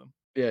understand, so.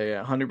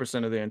 Yeah,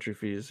 100% of the entry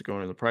fee is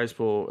going to the prize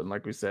pool, and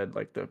like we said,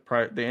 like the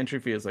entry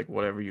fee is like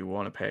whatever you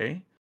want to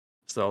pay.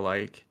 So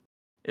like,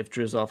 if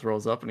Drisoth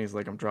rolls up and he's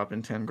like, I'm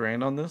dropping 10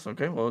 grand on this,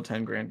 okay, well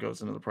 10 grand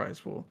goes into the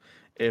prize pool.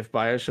 If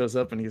BaJA shows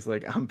up and he's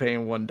like, I'm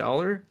paying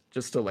 $1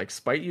 just to like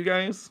spite you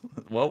guys,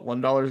 well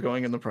 $1 is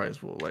going in the prize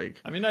pool. Like,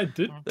 I mean, I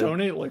did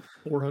donate like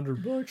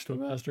 $400 to a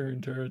Master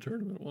Runeterra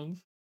tournament once.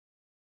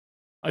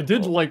 I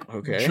did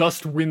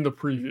just win the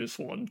previous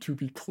one, to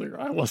be clear.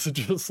 I wasn't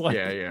just like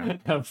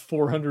have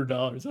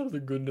 $400 out of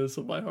the goodness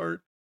of my heart.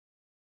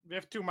 We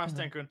have 2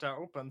 Master Encounter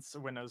Opens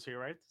winners here,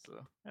 right?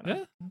 So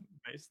yeah.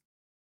 Based.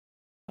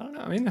 I don't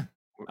know. I mean,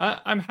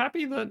 I'm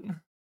happy that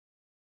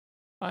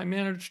I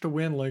managed to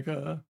win like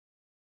a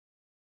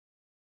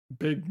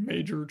big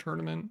major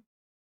tournament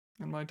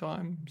in my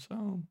time.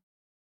 So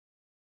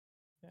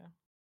yeah,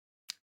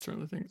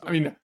 certainly think. I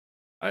mean,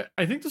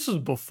 I think this is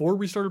before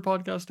we started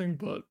podcasting,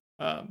 but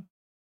I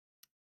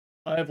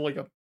have like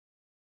a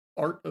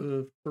art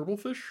of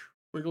burblefish,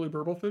 wiggly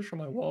burblefish on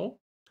my wall.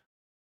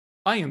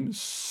 I am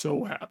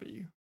so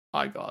happy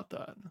I got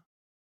that.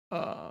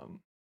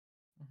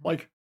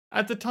 Like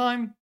at the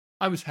time,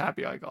 I was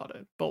happy I got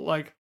it, but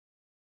like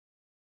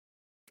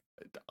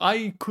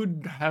I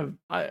could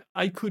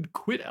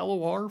quit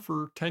LoR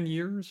for 10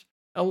 years.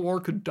 LoR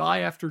could die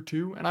after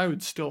 2, and I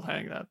would still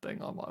hang that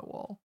thing on my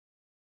wall.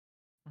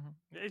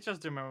 It's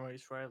just the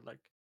memories, right? Like,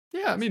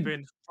 yeah, I mean, it's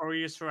been 4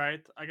 years,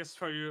 right? I guess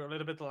for you a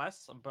little bit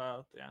less,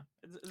 but yeah,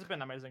 it's been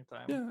an amazing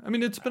time. Yeah, I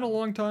mean, it's been a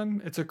long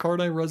time. It's a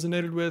card I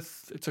resonated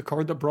with. It's a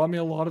card that brought me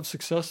a lot of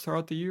success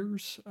throughout the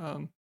years.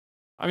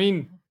 I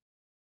mean,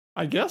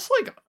 I guess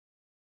like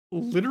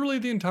literally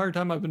the entire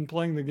time I've been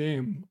playing the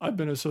game, I've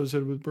been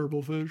associated with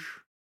burblefish.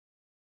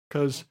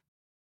 Because,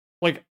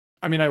 like,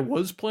 I mean, I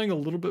was playing a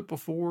little bit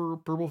before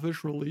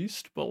burblefish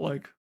released, but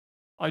like,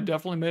 I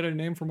definitely made a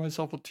name for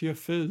myself with Tia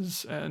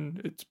Fizz,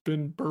 and it's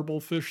been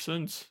burblefish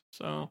since.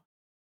 So,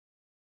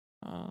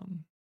 a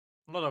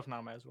lot of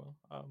Nama as well.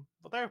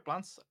 But there are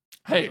plans.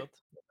 Hey, there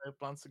are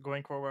plans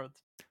going forward.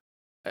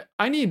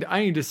 I need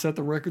to set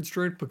the record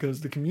straight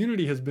because the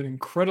community has been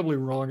incredibly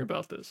wrong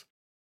about this.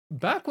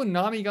 Back when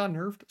Nami got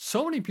nerfed,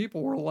 so many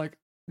people were like,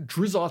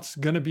 Drizoth's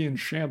gonna be in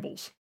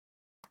shambles.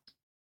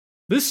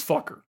 This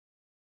fucker.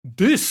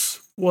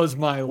 This was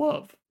my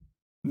love.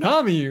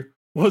 Nami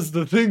was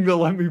the thing that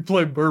let me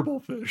play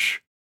burblefish.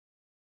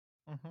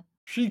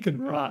 She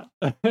can rot.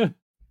 I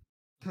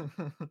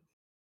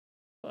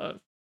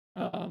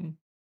don't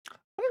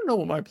know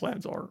what my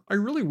plans are. I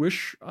really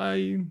wish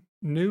I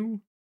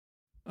knew.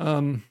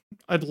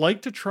 I'd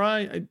like to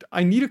try.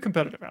 I need a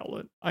competitive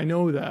outlet. I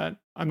know that.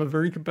 I'm a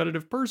very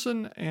competitive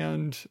person,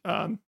 and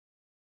I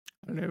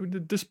don't know.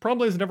 This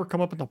probably has never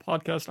come up in the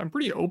podcast. I'm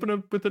pretty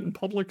open with it in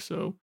public,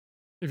 so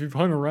if you've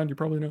hung around, you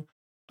probably know.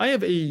 I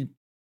have a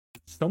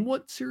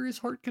somewhat serious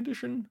heart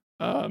condition.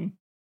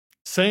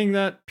 Saying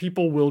that,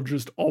 people will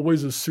just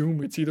always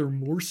assume it's either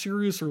more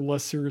serious or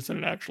less serious than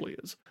it actually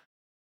is.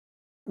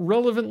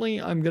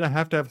 Relevantly, I'm going to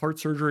have heart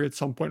surgery at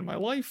some point in my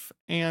life,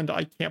 and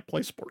I can't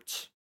play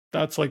sports.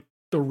 That's like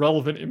the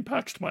relevant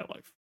impacts to my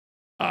life.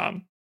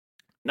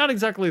 Not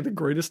exactly the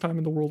greatest time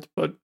in the world,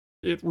 but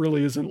it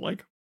really isn't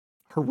like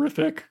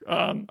horrific.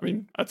 I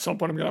mean, at some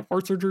point I'm going to have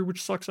heart surgery,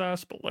 which sucks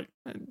ass, but like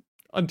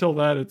until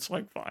that, it's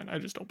like fine. I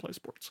just don't play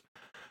sports.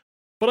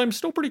 But I'm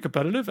still pretty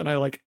competitive, and I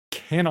like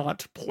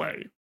cannot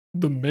play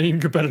the main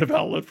competitive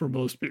outlet for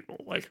most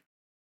people. Like,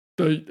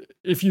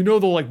 If you know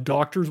the like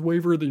doctor's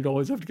waiver that you'd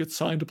always have to get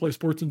signed to play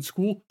sports in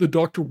school, the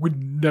doctor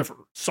would never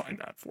sign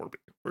that for me.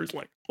 Where he's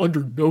like,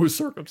 under no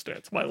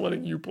circumstance am I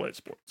letting you play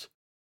sports.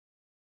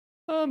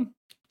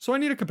 So I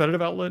need a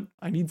competitive outlet.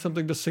 I need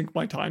something to sink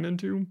my time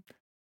into,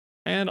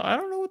 and I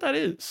don't know what that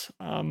is.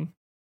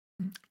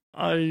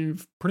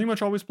 I've pretty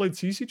much always played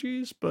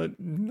CCGs, but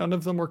none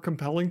of them are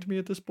compelling to me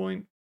at this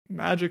point.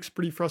 Magic's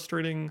pretty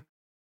frustrating.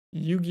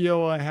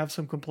 Yu-Gi-Oh! I have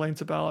some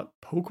complaints about.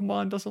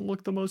 Pokemon doesn't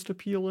look the most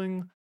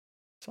appealing.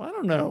 So I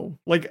don't know.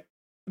 Like,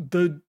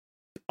 the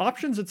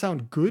options that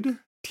sound good,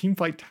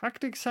 Teamfight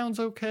Tactics sounds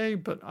okay,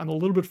 but I'm a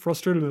little bit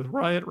frustrated with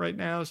Riot right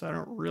now, so I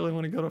don't really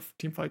want to go to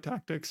Teamfight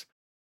Tactics.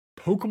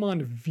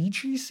 Pokemon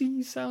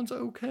VGC sounds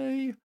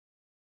okay,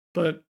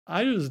 but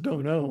I just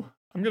don't know.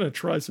 I'm going to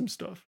try some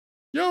stuff.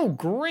 Yo,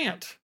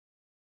 Grant!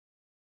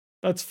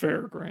 That's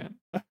fair, Grant.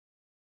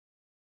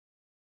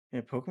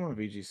 Yeah, Pokemon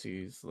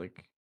VGC is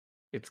like,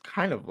 it's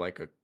kind of like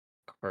a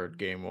card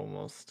game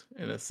almost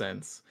in a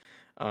sense.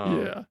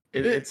 Yeah.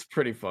 It's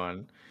pretty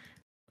fun.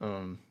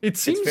 It It's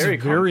seems very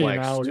very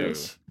complex too.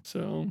 analogous.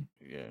 So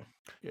Yeah,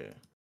 yeah,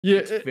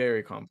 it's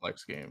very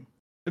complex game.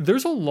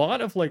 there's a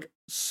lot of like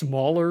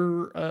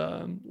smaller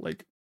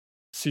like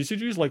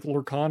CCGs like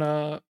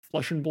Lorcana,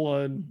 Flesh and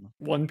Blood,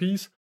 One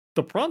Piece.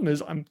 The problem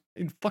is I'm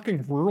in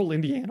fucking rural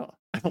Indiana.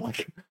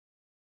 Like,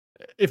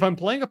 if I'm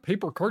playing a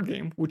paper card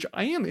game, which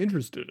I am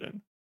interested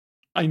in,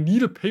 I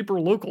need a paper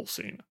local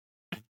scene.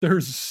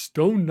 There's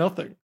stone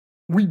nothing.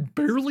 We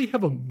barely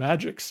have a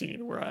magic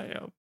scene where I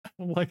am.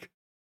 I'm like,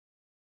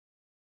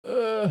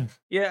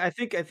 Yeah, I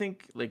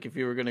think like if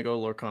you were gonna go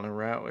Lorcana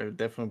route, it would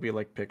definitely be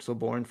like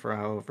Pixelborn for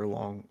however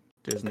long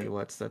Disney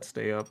lets that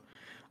stay up,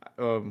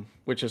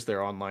 which is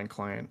their online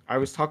client. I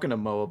was talking to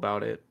Mo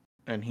about it,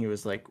 and he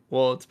was like,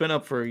 "Well, it's been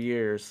up for a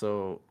year,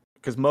 so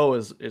because Mo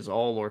is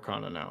all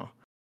Lorcana now,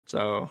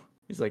 so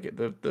he's like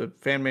the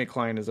fan made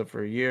client is up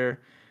for a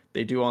year.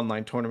 They do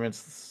online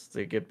tournaments,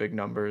 they get big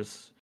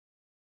numbers,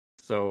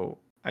 so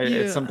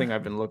it's something yeah,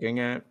 I've been looking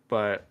at,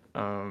 but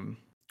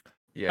I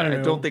yeah, don't I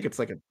don't know. think it's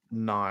like a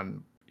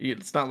non.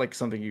 It's not like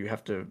something you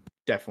have to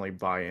definitely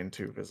buy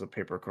into as a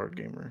paper card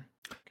gamer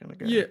kind of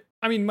guy. Yeah,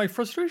 I mean, my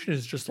frustration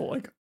is just that,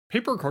 like,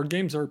 paper card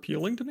games are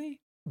appealing to me,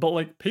 but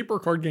like paper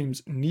card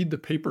games need the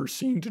paper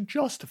scene to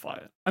justify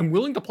it. I'm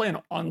willing to play an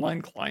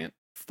online client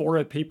for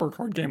a paper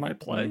card game I Mm.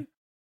 play,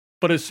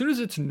 but as soon as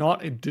it's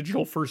not a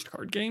digital first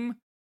card game,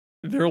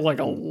 they're like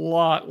a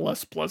lot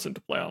less pleasant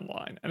to play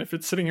online. And if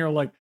it's sitting here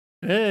like,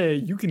 hey,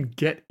 you can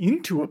get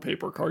into a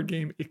paper card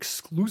game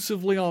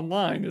exclusively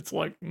online, it's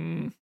like, I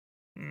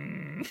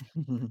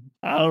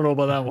don't know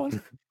about that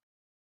one.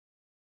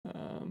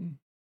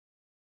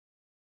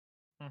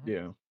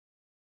 Yeah,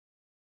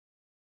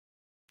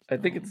 I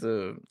think it's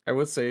a. I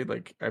would say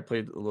like I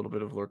played a little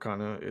bit of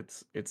Lorcana.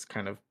 It's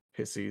kind of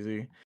piss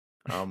easy.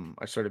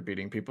 I started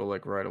beating people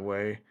like right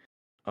away.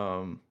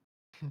 Um,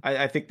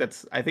 I think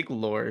I think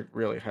LoR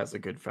really has a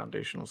good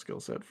foundational skill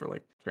set for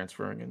like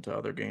transferring into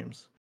other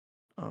games.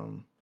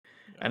 Um,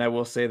 and I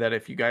will say that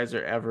if you guys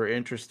are ever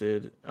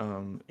interested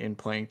in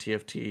playing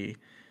TFT,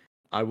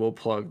 I will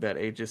plug that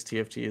Aegis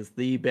TFT is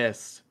the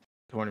best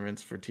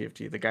tournaments for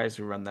TFT. The guys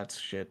who run that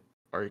shit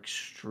are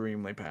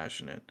extremely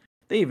passionate.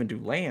 They even do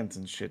lands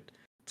and shit.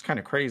 It's kind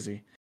of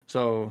crazy.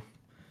 So,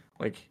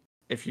 like,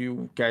 if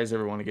you guys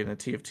ever want to get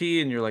into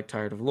TFT and you're like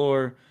tired of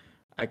lore,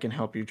 I can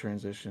help you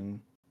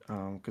transition.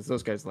 Because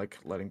those guys like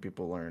letting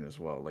people learn as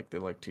well. Like they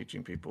like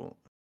teaching people.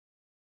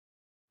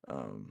 I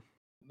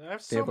have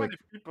They so have many like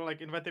people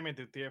like inviting me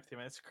to TFT,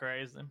 man. It's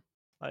crazy.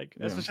 Like,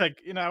 yeah. especially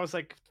like I was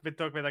like we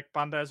talked with like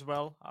Panda as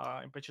well.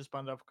 In Pitches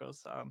Panda, of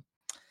course. The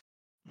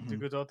Mhm.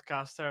 good old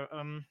caster.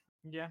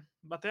 Yeah,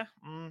 but yeah.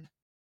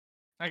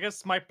 I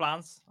guess my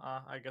plans.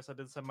 I guess I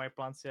didn't say my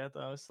plans yet.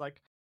 It's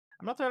like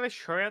I'm not really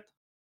sure yet.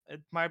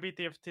 It might be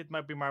TFT, it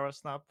might be Marvel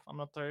Snap. I'm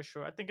not really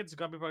sure. I think it's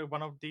gonna be probably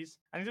one of these.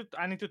 I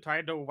need to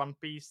try the One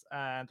Piece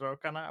and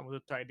Rokana. I want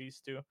to try these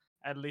two.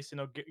 At least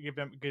give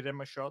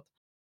them a shot.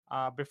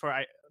 Before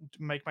I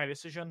make my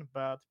decision.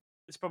 But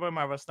it's probably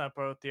Marvel Snap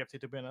or TFT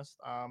to be honest.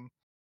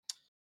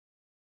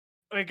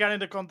 Regarding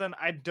the content,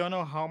 I don't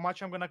know how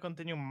much I'm gonna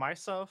continue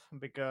myself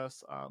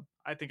because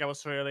I think I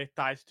was really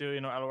tied to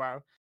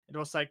LOR. It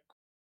was like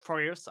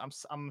 4 years.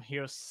 I'm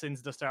here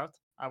since the start.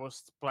 I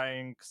was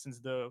playing since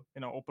the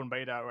open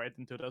beta right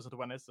in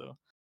 2020. So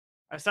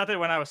I started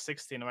when I was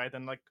 16, right?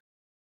 And like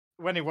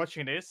when you're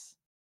watching this,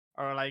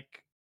 or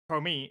like for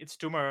me, it's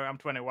tomorrow. I'm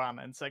 21,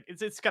 and it's like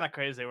it's kind of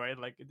crazy, right?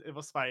 Like it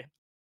was my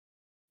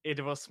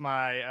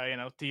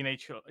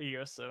teenage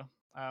years. So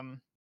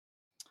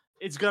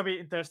it's gonna be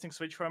interesting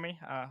switch for me.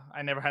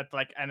 I never had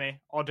like any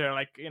other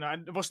I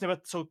was never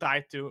so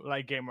tied to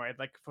like game, right?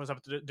 Like for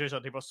example,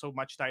 Drisoth, it was so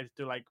much tied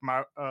to like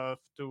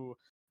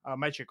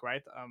Magic,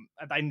 right?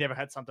 And I never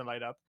had something like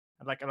that.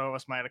 And like it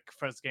was my like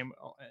first game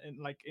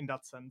in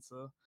that sense.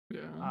 So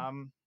Yeah.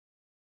 um,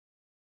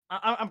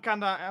 I'm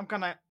kind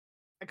of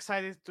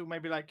excited to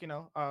maybe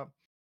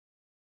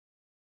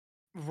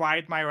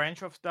wide my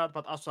range of that,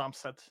 but also I'm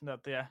sad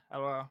that yeah,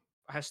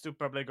 has to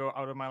probably go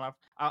out of my life.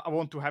 I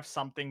want to have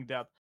something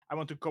that I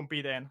want to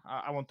compete in.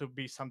 I want to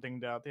be something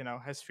that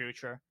has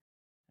future,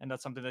 and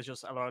that's something that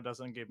just LoR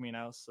doesn't give me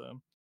now. So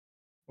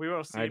we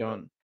will see. I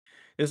don't.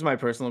 This is my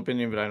personal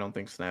opinion, but I don't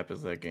think Snap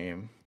is that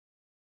game.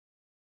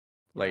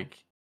 Yeah. Like,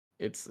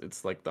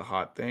 it's like the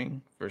hot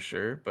thing for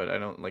sure, but I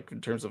don't like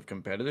in terms of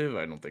competitive.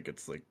 I don't think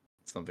it's like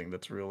something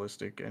that's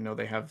realistic. I know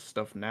they have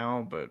stuff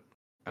now, but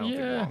I don't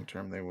think Yeah, long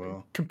term they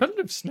will.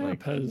 competitive Snap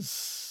Like,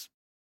 has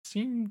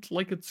seemed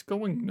like it's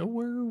going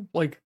nowhere.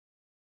 Like,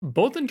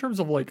 both in terms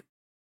of like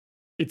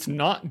it's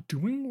not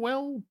doing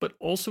well, but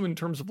also in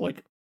terms of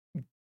like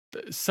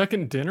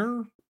Second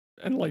Dinner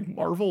and like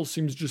Marvel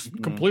seems just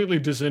mhm. completely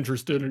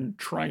disinterested in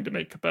trying to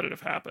make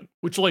competitive happen,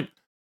 which like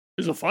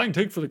is a fine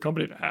take for the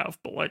company to have,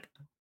 but like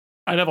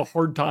I'd have a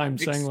hard time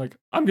saying Makes like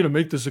I'm gonna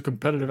make this a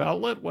competitive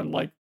outlet when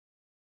like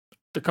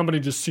the company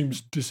just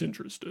seems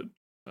disinterested.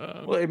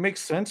 Well, it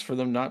makes sense for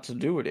them not to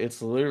do it.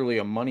 It's literally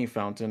a money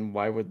fountain.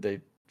 Why would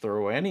they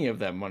throw any of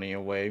that money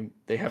away?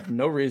 They have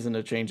no reason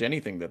to change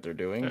anything that they're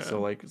doing. Yeah.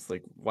 So like it's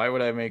like why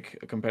would I make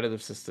a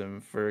competitive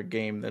system for a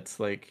game that's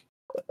like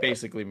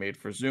basically made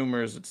for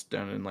Zoomers? It's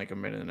done in like a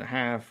minute and a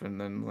half and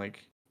then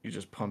like you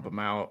just pump them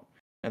out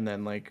and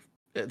then like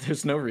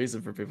there's no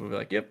reason for people to be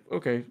like, "Yep,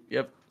 okay,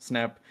 yep,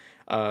 snap.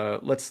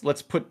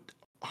 Let's put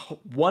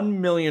 $1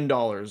 million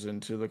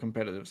into the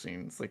competitive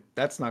scene." It's like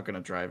that's not going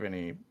to drive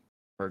any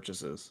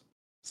purchases.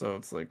 So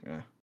it's like,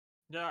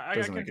 Yeah, I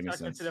doesn't can make any I can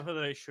see sense.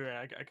 definitely sure.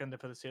 I can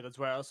definitely see it as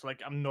well. So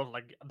like I'm not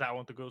like that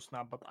one to go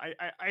Snap, but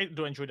I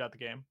do enjoy that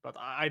game. But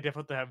I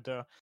definitely have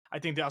the I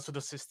think also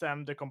the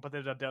system, the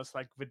competitive that there's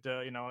like with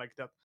the like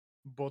that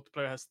both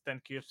player has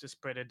 10 cubes is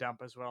pretty dumb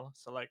as well.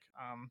 So like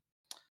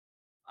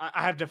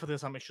I have definitely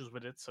some issues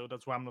with it. So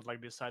that's why I'm not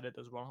like decided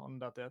as well on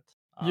that yet.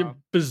 Yeah,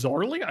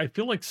 bizarrely, I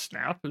feel like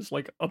Snap is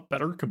like a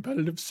better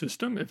competitive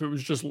system if it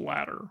was just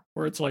ladder,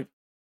 where it's like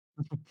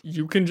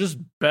you can just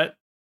bet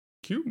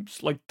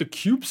cubes. Like the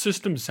cube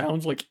system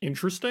sounds like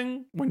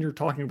interesting when you're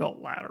talking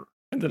about ladder.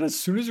 And then as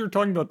soon as you're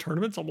talking about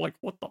tournaments, I'm like,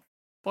 what the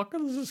fuck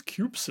is this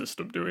cube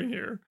system doing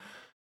here?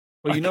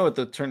 Well, you know Like, what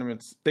the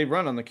tournaments they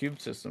run on the cube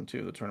system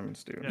too. The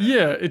tournaments do.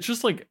 yeah, it's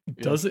just like Yeah.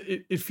 does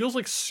it feels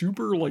like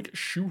super like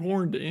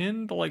shoehorned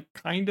in to like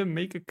kind of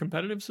make a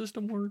competitive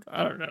system work.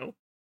 I don't know.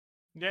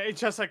 Yeah,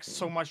 it's just like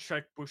so much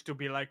like push to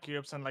be like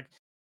cubes and like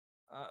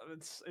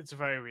it's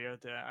very weird.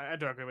 Yeah, I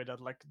do agree with that.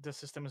 Like the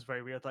system is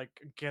very weird. Like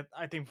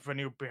I think when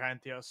you're behind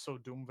here so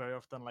doom very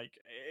often, like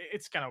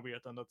it's kind of weird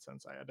in that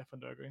sense. I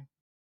definitely agree.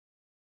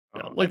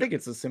 Yeah, I like think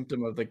it's a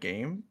symptom of the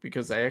game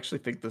because I actually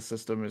think the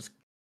system is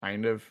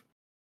kind of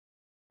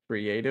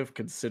creative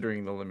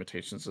considering the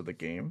limitations of the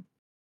game.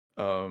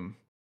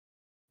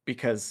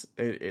 Because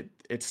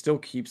it still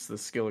keeps the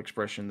skill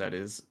expression that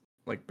is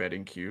like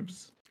betting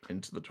cubes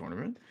into the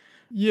tournament.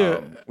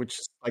 yeah, Which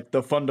is like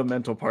the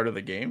fundamental part of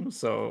the game.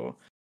 So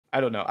I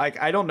don't know.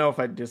 I don't know if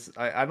I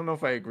don't know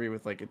if I agree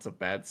with like it's a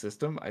bad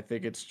system. I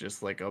think it's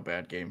just like a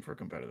bad game for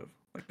competitive.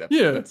 Like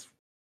yeah. that's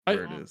I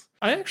where it is.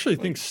 I actually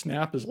think Like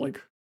Snap is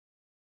like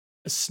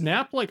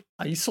Snap like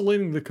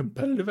isolating the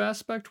competitive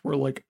aspect where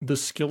like the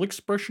skill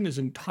expression is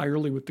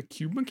entirely with the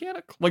cube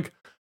mechanic. Like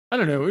I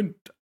don't know,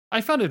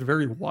 I found it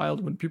very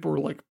wild when people were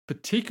like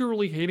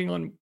particularly hating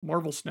on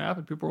Marvel Snap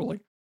and people were like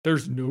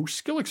there's no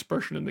skill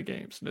expression in the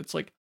games. And it's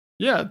like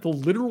yeah, the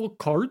literal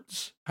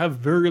cards have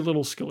very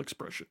little skill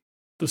expression.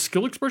 The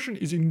skill expression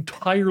is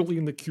entirely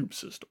in the cube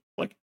system.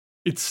 Like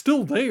it's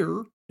still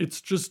there.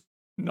 It's just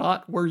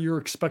not where you're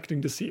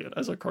expecting to see it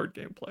as a card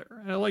game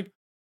player. And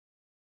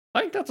I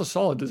think that's a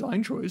solid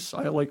design choice.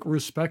 I like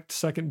respect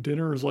Second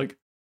Dinner's like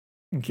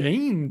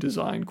game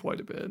design quite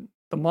a bit.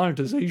 The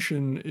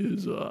monetization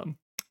is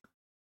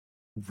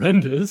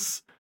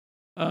horrendous.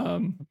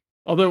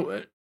 Although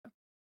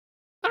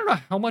I don't know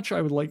how much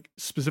I would like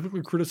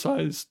specifically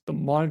criticize the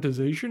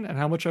monetization and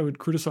how much I would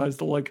criticize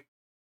the like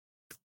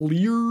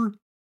clear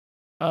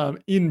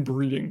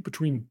inbreeding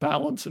between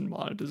balance and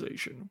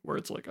monetization, where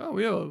it's like, oh,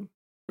 we have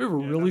a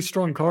really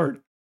strong card.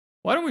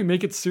 Why don't we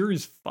make it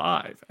Series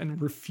 5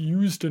 and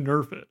refuse to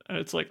nerf it? And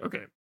it's like,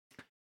 okay.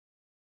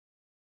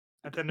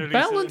 And then release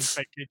Balance, it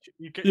in package.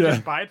 You can yeah.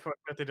 just buy it for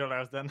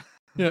 $30 then.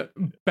 Yeah,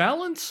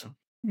 balance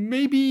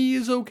maybe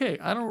is okay.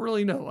 I don't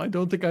really know. I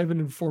don't think I have an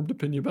informed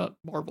opinion about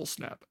Marvel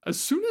Snap. As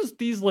soon as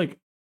these like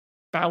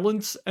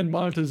balance and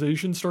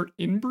monetization start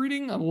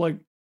inbreeding, I'm like,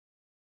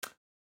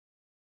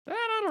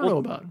 I don't know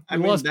about. I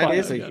mean, that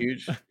is a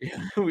huge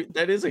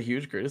that is a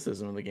huge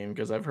criticism of the game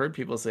because I've heard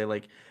people say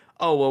like,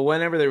 "Oh, well,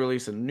 whenever they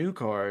release a new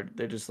card,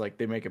 they're just like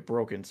they make it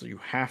broken, so you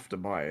have to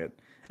buy it,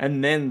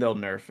 and then they'll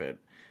nerf it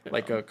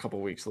like Yeah. a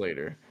couple weeks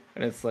later."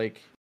 And it's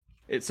like,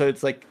 it's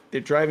like they're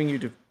driving you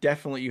to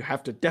you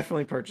have to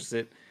definitely purchase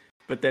it,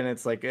 but then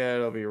it's like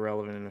it'll be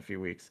irrelevant in a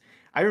few weeks.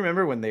 I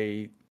remember when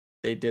they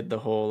did the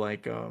whole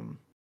like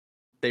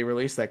they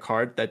released that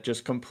card that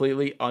just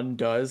completely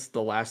undoes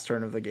the last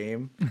turn of the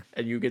game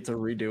and you get to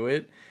redo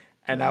it.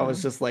 And I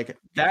was just like,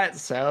 that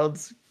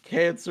sounds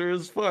cancer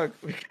as fuck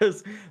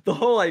because the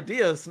whole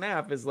idea of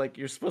Snap is like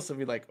you're supposed to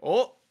be like,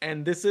 oh,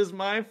 and this is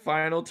my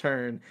final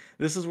turn.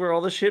 This is where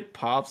all the shit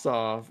pops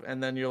off.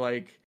 And then you're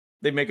like,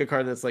 they make a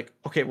card that's like,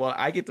 okay, well,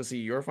 I get to see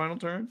your final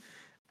turn,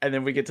 and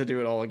then we get to do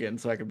it all again,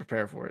 so I can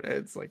prepare for it.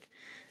 It's like,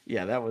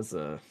 yeah, that was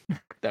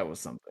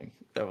something.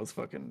 That was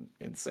fucking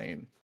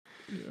insane.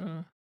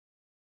 Yeah.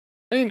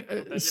 I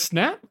mean,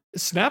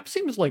 Snap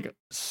seems like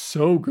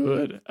so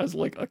good as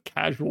like a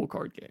casual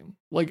card game.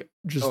 Like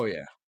just Oh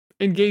yeah,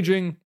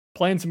 engaging,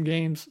 playing some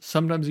games.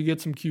 Sometimes you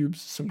get some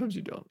cubes, sometimes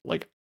you don't.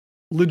 Like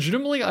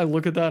legitimately, I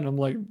look at that and I'm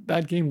like,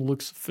 that game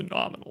looks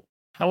phenomenal.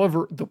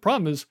 However, the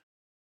problem is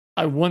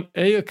I want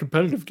a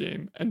competitive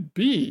game, and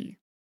B,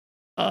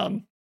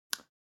 um,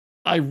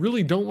 I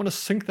really don't want to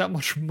sink that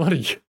much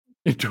money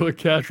into a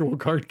casual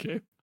card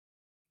game.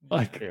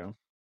 Like yeah.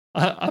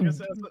 I'm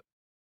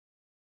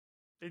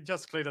it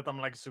just clicked that I'm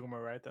like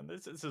Zoomer, right? And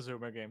it's a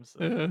Zoomer game, so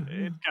uh,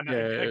 it kind of.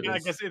 Yeah, I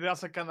it guess it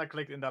also kind of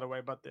clicked in that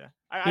way, but yeah,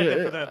 I yeah,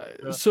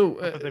 definitely so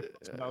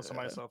also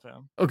myself. Yeah.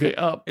 okay,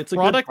 It's a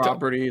good product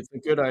property. It's a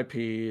good IP.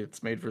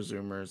 It's made for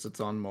Zoomers. It's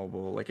on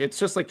mobile. Like it's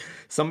just like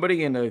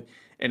somebody in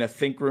a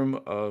think room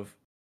of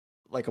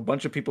like a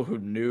bunch of people who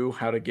knew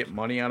how to get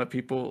money out of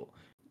people.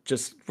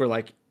 Just were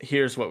like,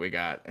 here's what we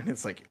got, and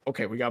it's like,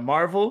 okay, we got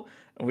Marvel,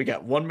 and we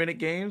got 1 minute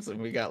games,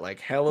 and we got like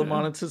hella Yeah.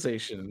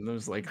 monetization. And it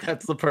was like,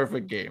 that's the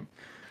perfect game.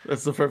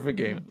 That's the perfect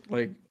game.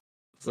 Like,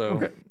 so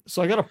Okay,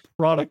 so I got a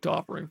product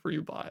offering for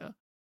you, BaJA.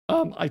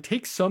 I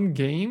take some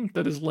game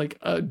that is like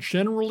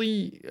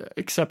generally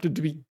accepted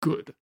to be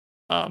good.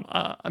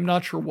 I'm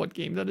not sure what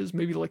game that is.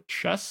 Maybe like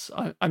chess.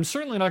 I'm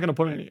certainly not going to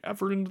put any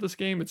effort into this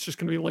game. It's just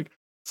going to be like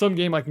some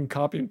game I can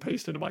copy and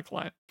paste into my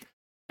client.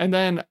 And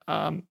then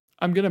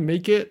I'm going to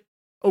make it.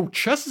 Oh,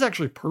 chess is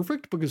actually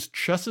perfect because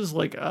chess's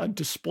like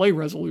display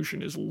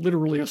resolution is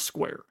literally a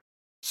square.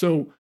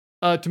 So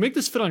to make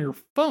this fit on your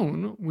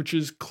phone, which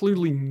is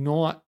clearly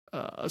not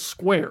a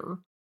square,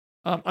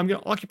 I'm going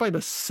to occupy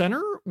the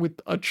center with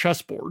a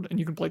chessboard, and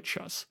you can play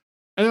chess.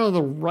 And then on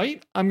the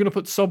right, I'm going to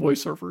put Subway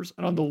Surfers,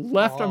 and on the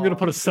left, I'm going to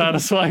put a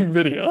satisfying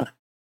video.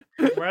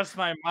 Where's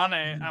my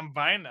money? I'm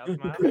buying that,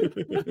 man.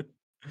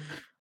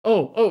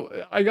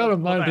 I got a That's what I need.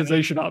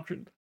 monetization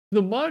option.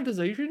 The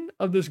monetization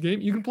of this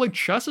game, you can play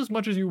chess as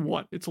much as you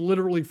want. It's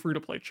literally free to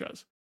play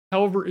chess.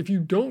 However, if you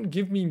don't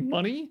give me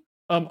money,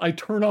 I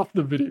turn off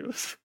the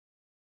videos.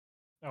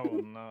 Oh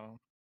no.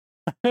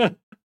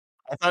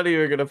 I thought you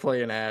were gonna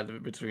play an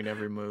ad between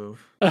every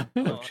move of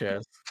Oh.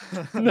 chess.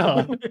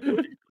 No,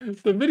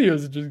 the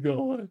videos just go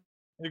away.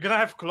 You're gonna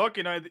have clock,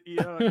 like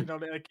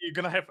you're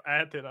gonna have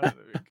ad,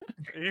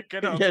 You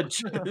cannot. Yeah,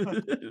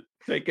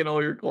 taking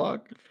all your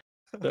clock.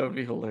 That would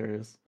be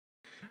hilarious.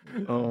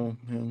 Oh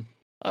man.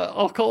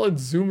 I'll call it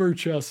Zoomer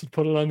Chess and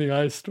put it on the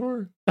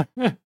iStore.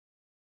 There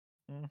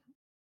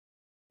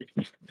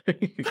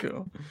you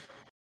go.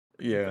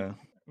 Yeah,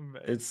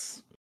 Man.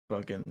 it's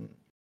fucking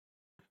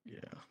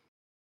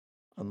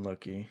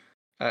unlucky.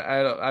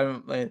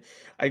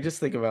 I just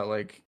think about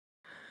like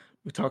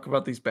we talk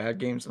about these bad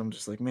games and I'm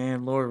just like,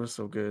 man, LoR was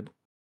so good.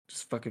 It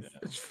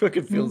just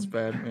fucking feels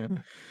bad,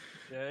 man.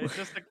 Yeah, it's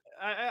just like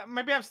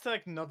maybe I'm still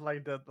like not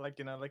like that, like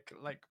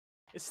like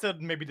it still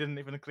maybe didn't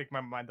even click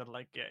my mind that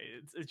like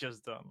it's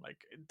just done. Like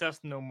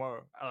there's no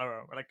more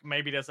LoR. Like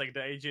maybe there's like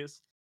the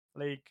Aegis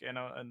League, and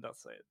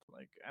that's it.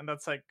 Like and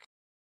that's like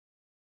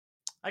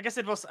I guess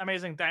it was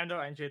amazing time though.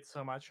 I enjoyed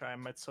so much. I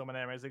met so many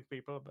amazing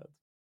people, but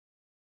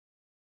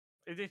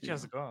it's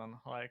just gone.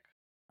 Like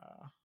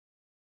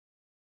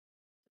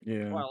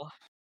Yeah. well,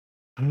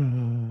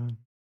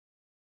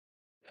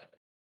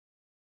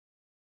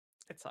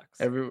 it sucks.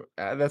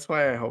 That's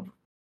why I hope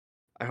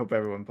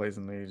everyone plays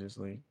in the Aegis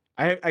League.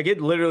 I get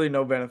literally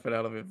no benefit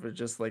out of it, but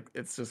just like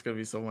it's just gonna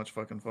be so much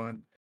fucking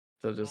fun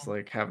to just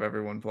like have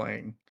everyone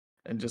playing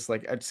and just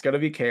like it's gonna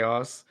be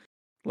chaos.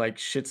 Like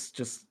shit's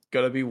just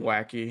gonna be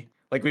wacky.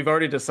 Like we've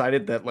already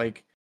decided that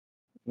like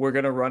we're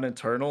gonna run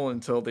Eternal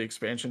until the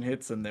expansion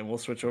hits, and then we'll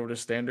switch over to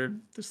Standard.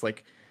 Just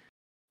like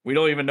we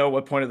don't even know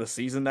what point of the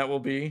season that will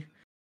be,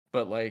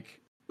 but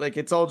like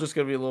it's all just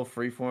gonna be a little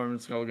freeform.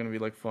 It's all gonna be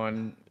like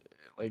fun.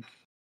 Like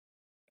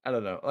I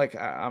don't know. Like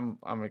I'm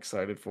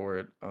excited for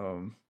it.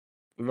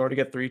 We've already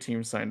got 3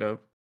 teams signed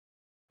up.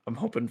 I'm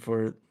hoping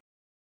for,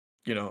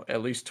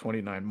 at least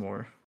 29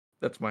 more.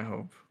 That's my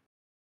hope.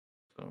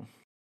 So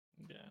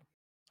Yeah,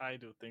 I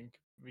do think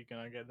we're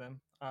gonna get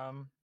them.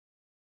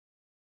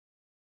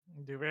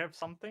 Do we have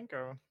something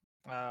or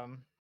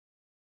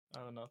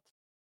not?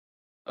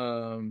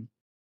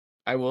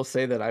 I will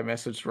say that I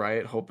messaged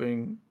Riot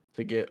hoping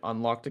to get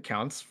unlocked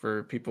accounts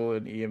for people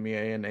in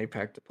EMEA and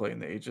APAC to play in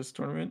the Aegis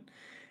tournament.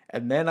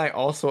 And then I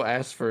also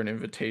asked for an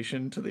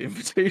invitation to the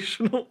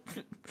Invitational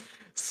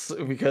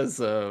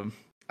because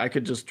I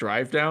could just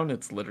drive down.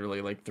 It's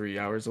literally like 3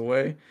 hours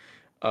away.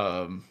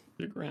 And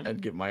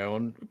get my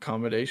own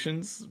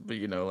accommodations. But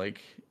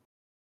like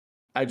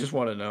I just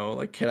want to know,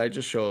 like, can I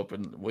just show up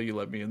and will you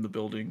let me in the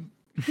building?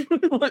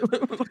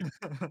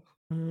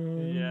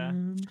 Yeah.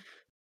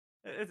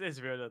 It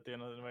is weird that you're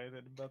not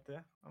invited, but yeah.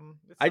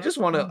 I just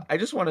want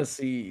to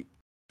see.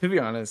 To be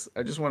honest,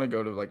 I just want to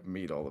go to like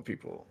meet all the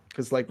people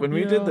because like when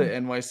we did the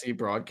NYC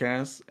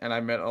broadcast and I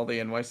met all the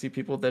NYC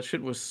people, that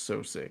shit was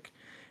so sick.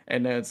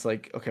 And then it's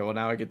like, okay, well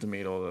now I get to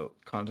meet all the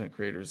content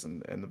creators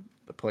and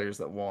the players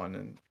that won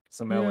and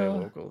some LA Yeah.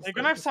 locals. They're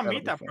gonna have some That'll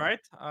be meetup, fun.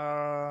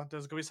 right?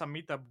 There's gonna be some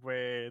meetup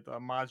with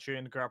Marjorie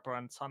and Grappa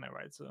and Sunny,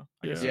 right? So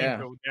I guess you Yeah.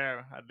 can go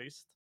there at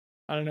least.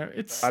 I don't know.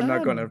 It's I'm not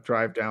sad. gonna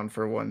drive down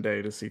for one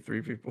day to see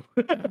 3 people.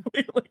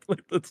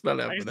 like that's not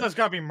I guess happening. there's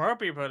gotta be more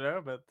people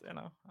there, but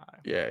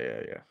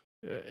Yeah.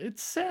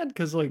 It's sad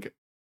because like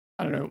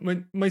I don't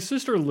know. My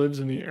sister lives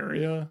in the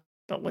area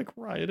that like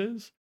Riot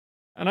is,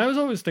 and I was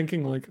always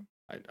thinking like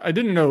I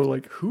didn't know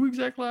like who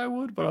exactly I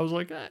would, but I was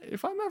like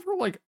if I'm ever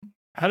like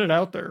headed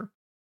out there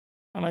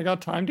and I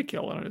got time to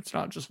kill and it's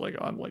not just like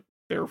I'm like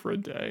there for a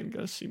day and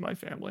gonna see my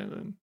family and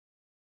then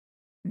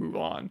move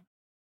on.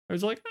 I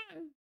was like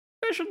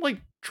I should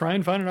like try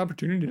and find an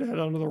opportunity to head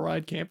onto the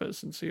Riot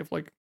campus and see if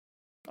like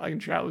I can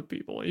chat with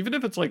people, even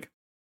if it's like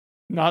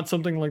not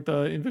something like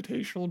the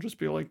invitational. Just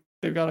be like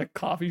they've got a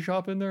coffee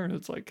shop in there, and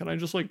it's like, can I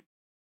just like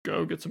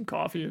go get some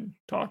coffee and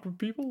talk with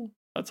people?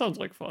 That sounds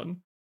like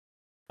fun.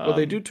 Well,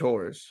 they do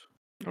tours.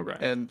 Okay.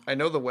 And I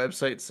know the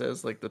website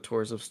says like the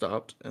tours have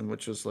stopped, and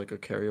which was like a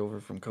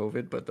carryover from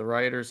COVID, but the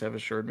rioters have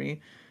assured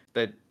me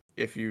that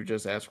if you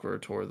just ask for a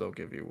tour, they'll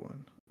give you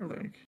one.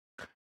 Okay. Like,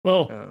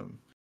 Well,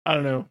 I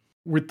don't know.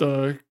 With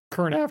the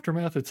current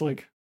aftermath, it's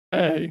like,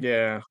 A,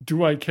 yeah.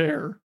 do I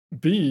care?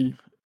 B,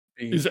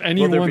 is Will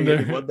anyone there be there?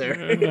 anyone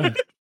there?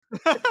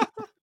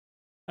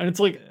 And it's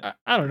like, Yeah.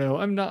 I don't know.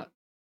 I'm not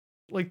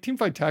like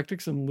Teamfight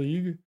Tactics and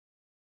League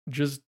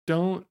just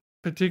don't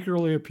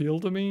particularly appeal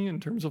to me in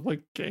terms of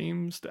like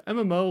games. The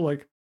MMO,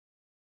 like,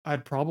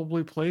 I'd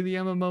probably play the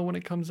MMO when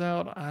it comes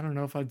out. I don't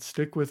know if I'd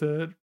stick with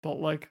it,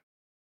 but like,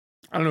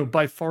 I don't know.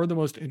 By far, the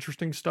most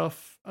interesting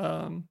stuff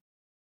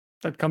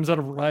that comes out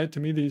of Riot to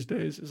me these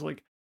days is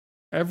like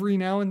every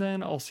now and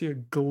then I'll see a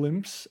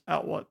glimpse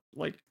at what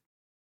like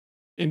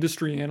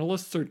industry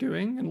analysts are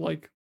doing in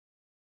like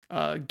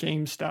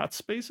game stats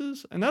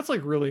spaces, and that's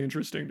like really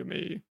interesting to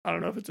me. I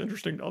don't know if it's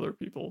interesting to other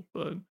people,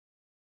 but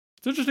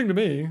it's interesting to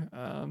me.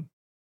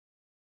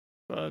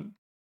 But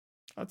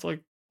that's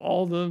like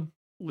all the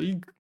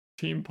league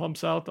team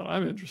pumps out that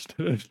I'm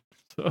interested in.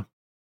 So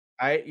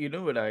you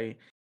know what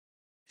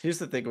here's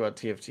the thing about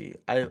TFT.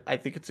 I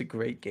think it's a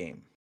great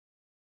game.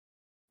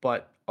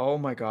 But oh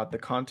my god, the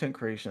content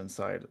creation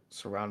side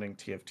surrounding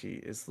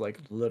TFT is like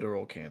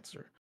literal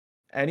cancer.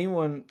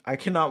 I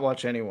cannot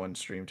watch anyone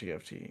stream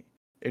TFT.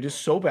 It is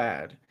so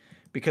bad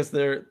because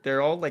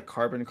they're all like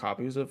carbon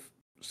copies of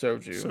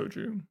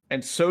Soju.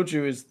 And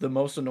Soju is the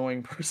most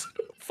annoying person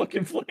to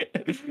fucking play.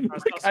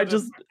 Like I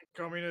just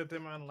community,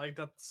 man, like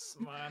that's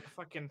man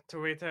fucking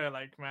Twitter,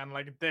 like man,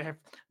 like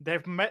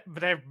they've met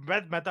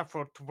meta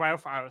for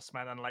 12 hours,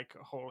 man, and like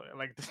whole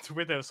like the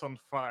Twitter's on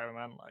fire,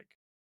 man. Like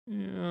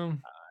yeah.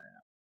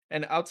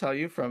 And I'll tell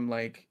you from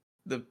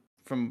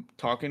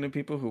talking to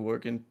people who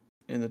work in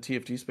the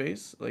TFT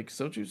space, like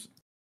Soju's,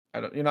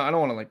 I don't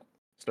want to like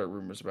start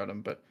rumors about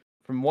him, but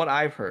from what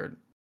I've heard,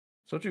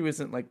 Soju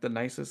isn't like the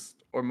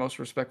nicest or most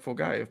respectful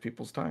guy of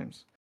people's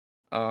times.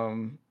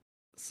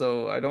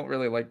 So I don't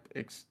really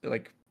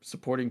like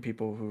supporting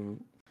people who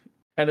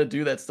kind of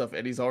do that stuff,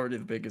 and he's already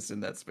the biggest in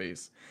that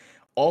space.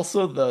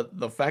 Also,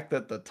 the fact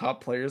that the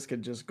top players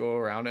can just go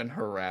around and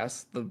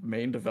harass the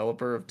main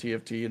developer of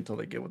TFT until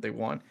they get what they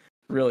want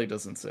really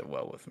doesn't sit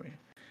well with me.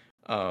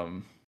 yeah,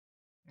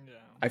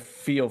 I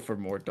feel for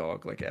Mort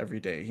like every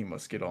day he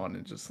must get on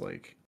and just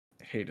like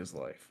hate his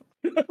life.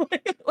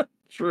 like,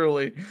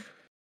 truly.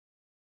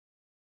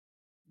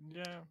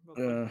 Yeah,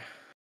 but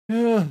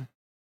Yeah.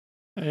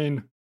 I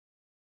mean,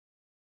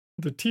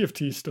 the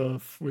TFT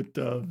stuff with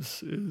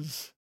devs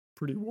is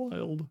pretty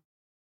wild.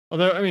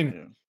 Although, I mean,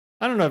 Yeah.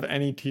 I don't know if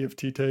any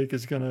TFT take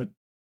is gonna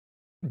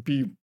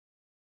be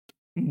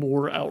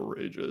more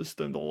outrageous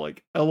than the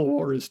like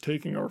LoR is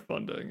taking our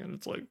funding, and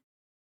it's like,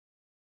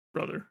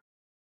 brother.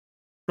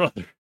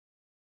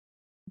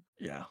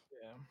 Yeah.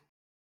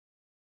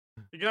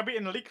 You're gonna be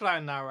in the league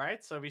line now,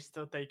 right? So we're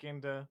still taking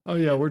the. Oh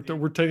yeah, we're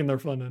taking their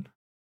funding.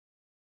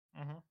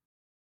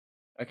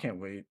 I can't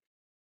wait.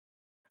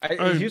 I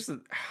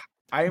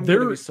am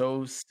gonna be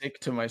so sick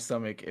to my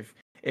stomach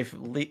if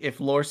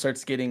LoR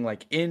starts getting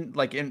like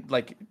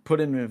put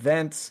in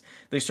events,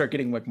 they start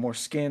getting like more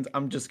skins.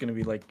 I'm gonna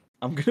be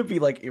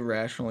like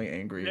irrationally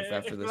angry if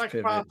after this like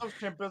pivot. Path of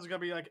Champions gonna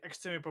be like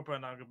extremely popular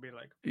now, gonna be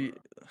like.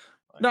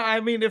 No, I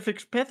mean if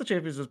Path of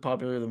Champions is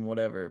popular, then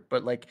whatever.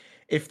 But like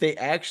if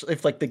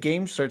like the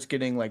game starts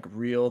getting like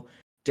real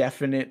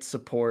definite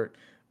support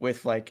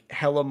with like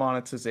hella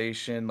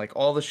monetization, like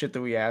all the shit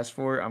that we asked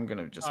for, I'm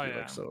gonna just be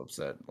like so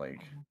upset.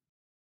 Like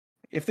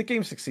if the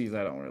game succeeds,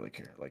 I don't really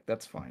care. Like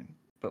that's fine.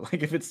 But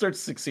like if it starts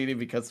succeeding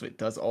because it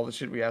does all the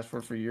shit we asked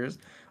for years,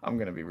 I'm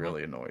gonna be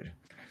really annoyed.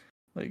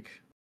 Like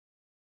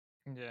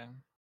yeah,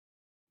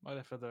 I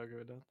definitely agree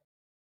with that.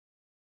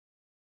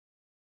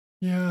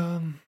 Yeah,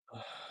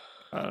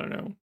 I don't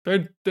know.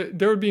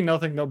 There would be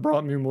nothing that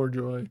brought me more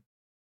joy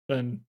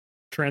than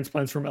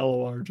transplants from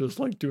LOR just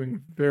like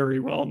doing very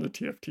well in the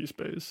TFT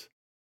space.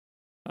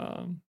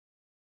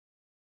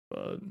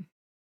 But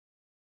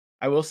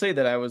I will say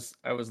that I was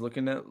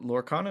looking at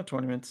Lorcana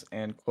tournaments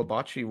and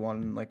Kwabachi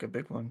won like a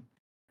big one,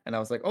 and I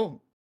was like,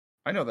 oh,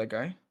 I know that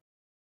guy.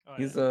 Oh,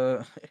 He's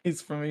yeah.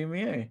 he's from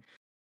EMEA.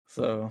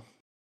 So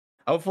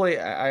hopefully,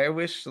 I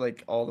wish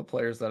like all the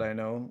players that I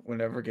know,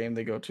 whenever game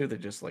they go to, they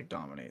just like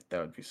dominate. That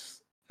would be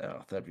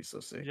that'd be so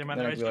sick. Yeah, And man.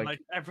 then I could be Imagine like, like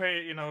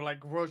every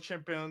like world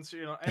champions,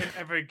 in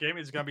every game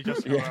is gonna be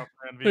just yeah, Europa,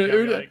 and we It, can it be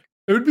would like,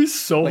 it would be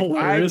so like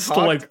hilarious to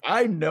like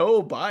I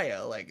know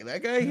BaJA, like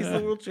that guy. He's the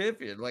uh, world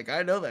champion. Like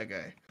I know that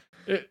guy.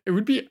 it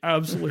would be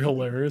absolutely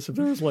hilarious if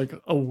there was like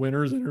a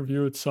winner's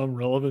interview at some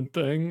relevant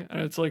thing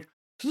and it's like,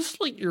 is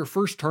this like your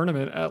first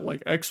tournament at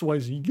like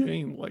XYZ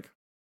game? Like,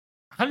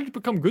 how did you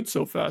become good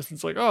so fast?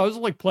 It's like, oh, I was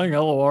like playing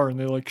LoR and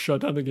they like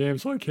shut down the game,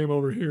 so I came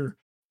over here.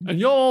 And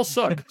y'all all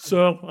suck.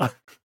 So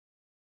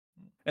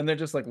And they're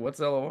just like, what's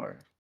LOR?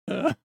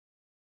 uh,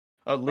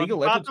 A but League of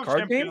Path Legends of card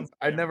game? Champions.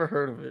 I'd Yeah. never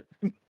heard of it.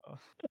 Oh,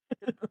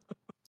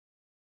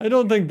 I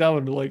don't think that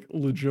would like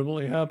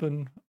legitimately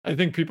happen. I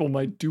think people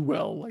might do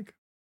well. Like,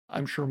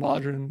 I'm sure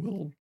Majin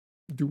will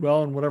do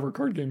well in whatever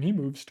card game he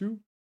moves to.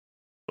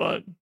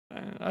 But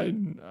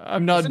I'm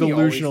not Doesn't he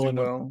always delusional do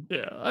enough. well?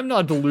 Yeah, I'm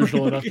not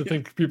delusional enough to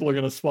think people are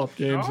gonna swap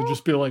games and No?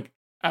 just be like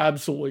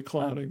absolutely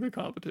clowning the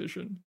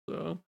competition.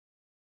 So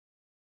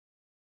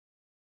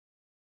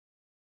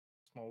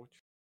Smooch.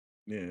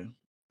 Yeah.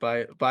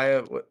 Buy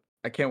a.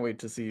 I can't wait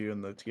to see you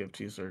in the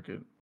TFT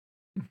circuit.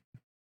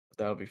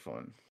 That'll be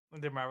fun.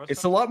 The marathon.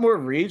 It's a lot more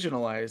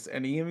regionalized,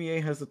 and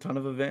EMEA has a ton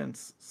of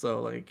events.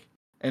 So like,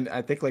 and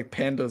I think like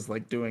Panda's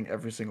like doing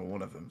every single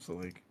one of them. So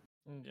like,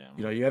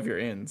 Yeah. you have your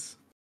ins.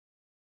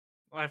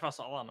 Life was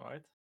Alan,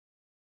 right?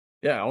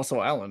 Yeah.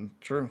 Also, Alan.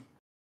 True.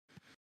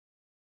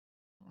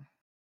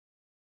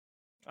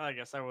 I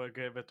guess I will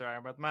agree with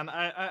Ryan, but man,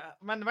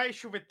 man, my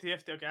issue with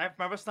TFT. Okay, I have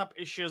my snap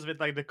issues with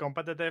like the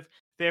competitive.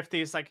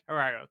 TFT is like a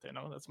riot,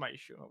 that's my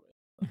issue.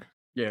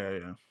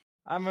 Yeah.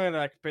 I'm really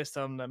like pissed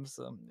on them,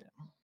 so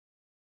yeah.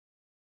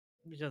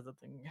 Just the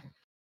thing.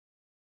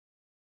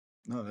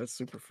 No, that's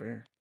super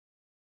fair.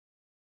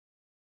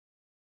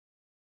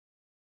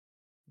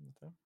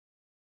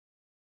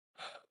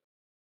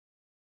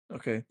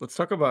 Okay, let's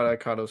talk about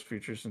Aikado's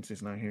future since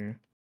he's not here.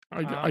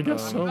 I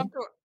guess I'm so. down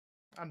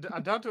to,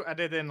 I'm down to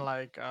edit in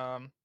like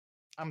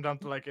I'm down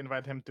to like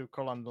invite him to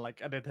call on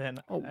like edit in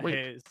Oh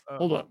wait, his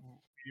hold up.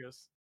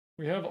 videos.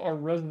 We have our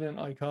resident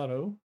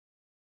Aikado.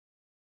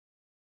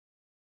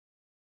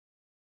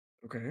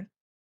 Okay.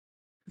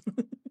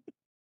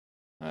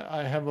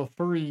 I have a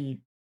furry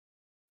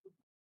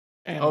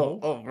animal.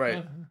 Oh,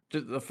 right.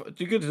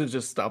 You could have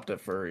just stopped at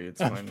furry. It's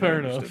fine. We Fair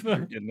understood enough. what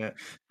you're getting at.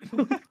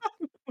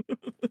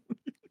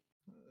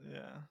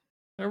 Yeah.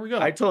 There we go.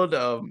 I told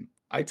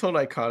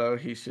Aikado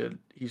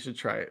he should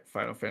try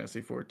Final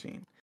Fantasy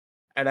 14.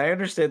 And I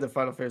understand that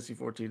Final Fantasy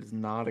 14 is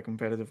not a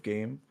competitive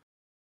game,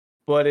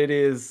 but it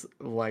is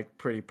like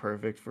pretty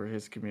perfect for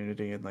his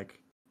community and like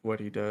what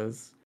he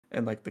does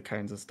and like the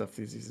kinds of stuff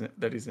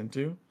that he's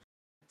into.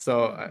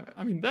 So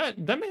I mean that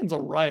man's a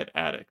riot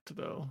addict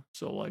though.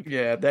 So like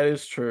yeah, that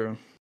is true.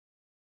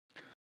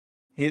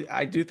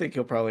 I do think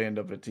he'll probably end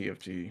up at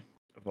TFG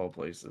of all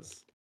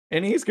places.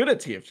 And he's good at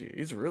TFG.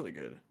 He's really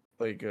good.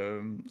 Like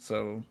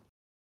so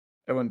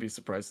I wouldn't be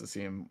surprised to see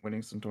him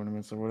winning some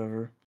tournaments or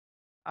whatever.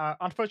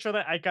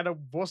 Unfortunately, I kind of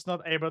was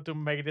not able to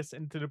make this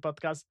into the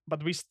podcast,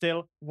 but we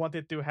still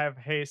wanted to have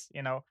his,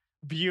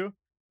 view,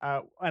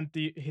 and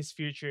his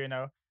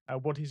future,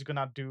 what he's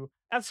gonna do,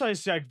 and so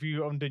his like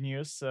view on the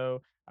news.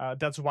 So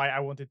that's why I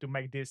wanted to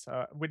make this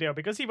video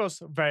because he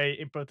was very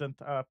important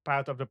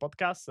part of the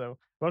podcast. So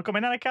welcome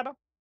in, Aikado.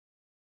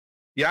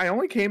 Yeah, I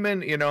only came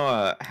in,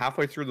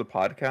 halfway through the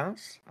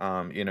podcast.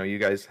 You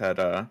guys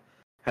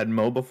had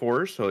Mo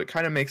before, so it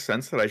kind of makes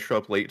sense that I show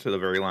up late to the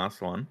very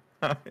last one.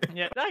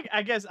 Yeah,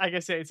 I guess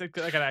yeah, it's like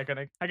an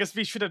iconic. I guess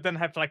we should have then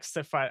have like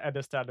Sapphire at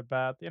the start,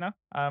 but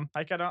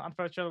Aikado,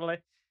 unfortunately,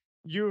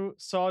 you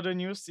saw the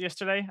news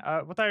yesterday.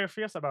 What are your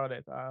fears about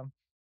it?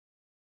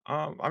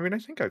 I mean, I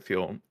think I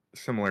feel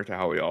similar to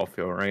how we all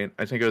feel, right?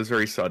 I think it was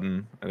very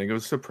sudden. I think it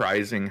was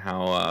surprising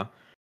how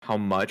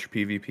much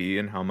PvP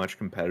and how much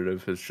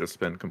competitive has just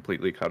been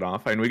completely cut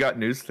off. And we got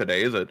news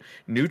today that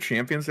new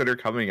champions that are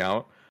coming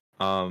out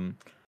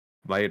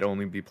might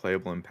only be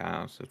playable in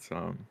pass. It's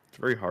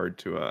very hard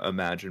to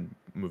imagine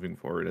moving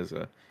forward as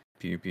a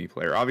PvP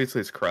player.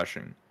 Obviously, it's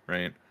crushing,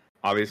 right?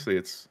 Obviously,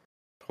 it's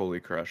totally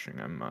crushing.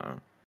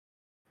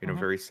 I'm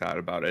very sad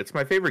about it. It's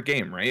my favorite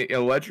game, right?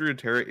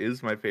 Runeterra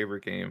is my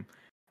favorite game,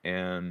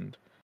 and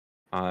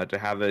to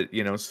have it,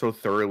 so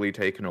thoroughly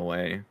taken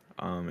away,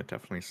 it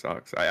definitely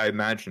sucks. I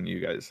imagine you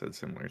guys said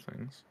similar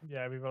things.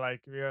 Yeah, we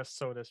were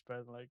so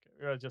desperate. Like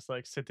we were just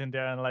like sitting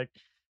there and like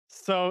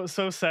so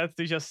sad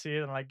to just see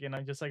it and like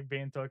just like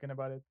being talking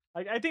about it.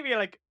 Like I think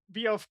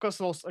we of course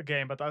lost a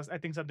game, but I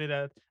think something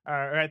that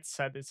Red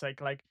said it's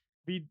like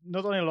we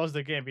not only lost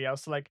the game, we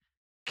also like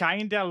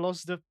kinda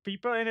lost the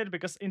people in it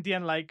because in the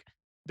end like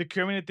the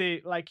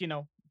community like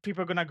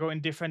people are gonna go in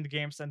different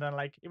games and then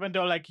like even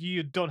though like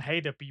you don't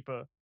hate the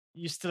people,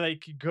 you still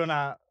like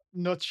gonna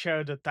not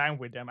share the time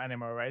with them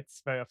anymore, right?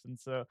 It's very often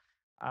so.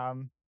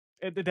 Um,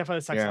 it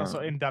definitely sucks Yeah. also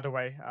in that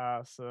way.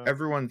 So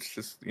Everyone's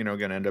just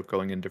gonna end up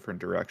going in different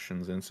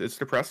directions, and it's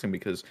depressing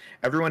because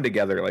everyone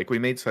together, like, we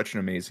made such an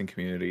amazing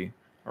community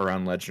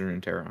around Legend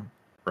and Terra,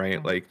 right?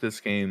 Mhm. Like, this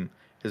game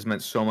has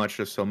meant so much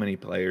to so many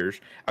players.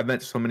 I've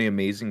met so many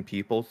amazing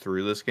people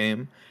through this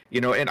game,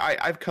 and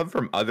I've come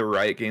from other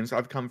Riot games.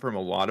 I've come from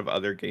a lot of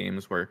other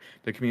games where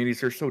the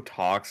communities are so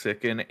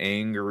toxic and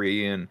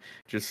angry and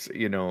just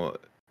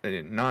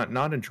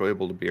not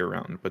enjoyable to be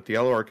around. But the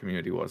LoR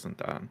community wasn't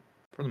that,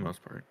 for the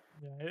most part.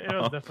 yeah, it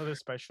was definitely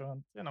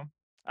special. And,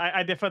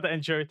 I definitely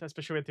enjoyed,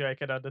 especially with you,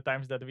 Aikado, the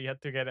times that we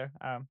had together.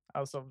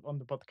 Also on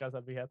the podcast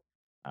that we had.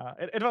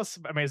 It was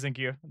amazing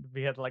year.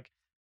 We had like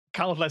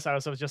countless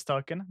hours of just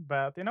talking.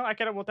 But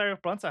Aikado, what are your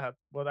plans ahead?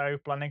 What are you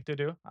planning to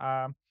do?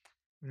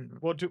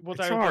 What It's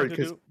are so you hard planning to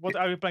because do? What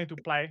are you planning to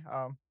play?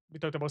 We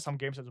talked about some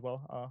games as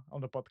well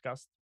on the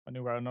podcast when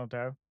you were not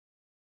there.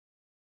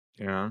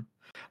 yeah.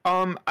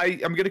 I'm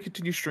gonna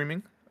continue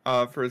streaming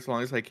for as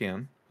long as I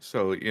can.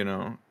 So,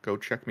 go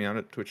check me out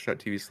at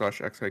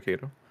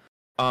twitch.tv/xikado.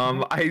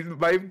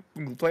 My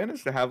plan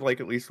is to have like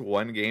at least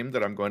one game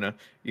that I'm going to,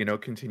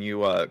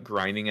 continue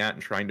grinding at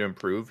and trying to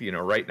improve.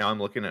 Right now I'm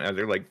looking at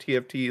either like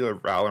TFT or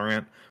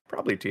Valorant,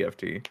 probably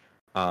TFT.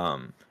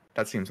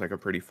 That seems like a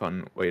pretty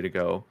fun way to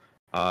go.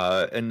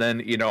 And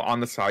then, on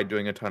the side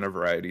doing a ton of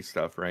variety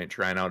stuff, right?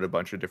 Trying out a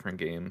bunch of different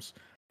games.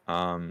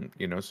 Some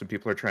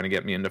people are trying to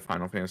get me into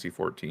Final Fantasy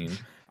 14.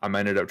 I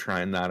ended up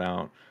trying that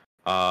out.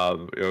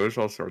 There's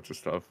all sorts of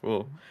stuff.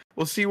 We'll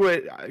see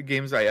what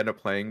games I end up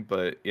playing,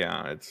 but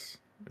yeah, it's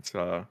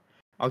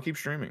I'll keep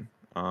streaming.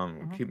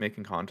 Keep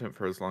making content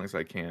for as long as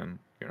I can.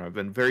 I've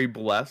been very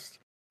blessed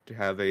to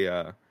have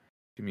a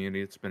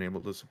community that's been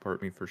able to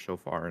support me for so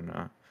far, and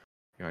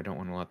I don't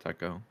want to let that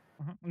go.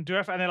 Do you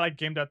have any like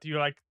game that you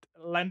like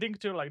landing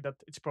to, like that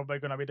it's probably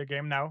gonna be the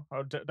game now,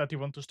 or that you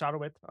want to start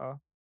with?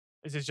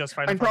 Is it just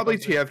Final And probably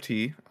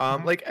Fantasy?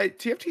 TFT. Like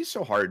TFT is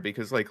so hard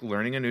because like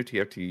learning a new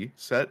TFT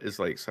set is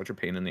like such a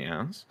pain in the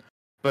ass.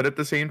 But at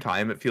the same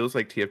time, it feels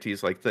like TFT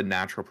is like the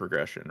natural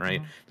progression,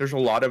 right? There's a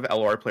lot of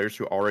LR players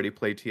who already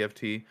play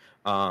TFT.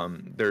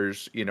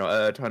 There's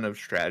a ton of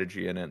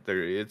strategy in it.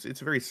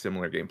 It's a very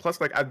similar game.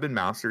 Plus, like I've been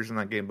masters in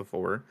that game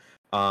before.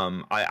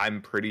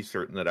 I'm pretty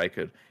certain that I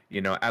could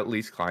at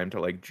least climb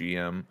to like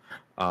GM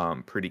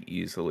pretty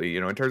easily.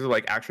 In terms of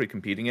like actually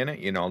competing in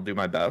it, I'll do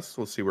my best.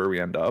 We'll see where we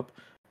end up.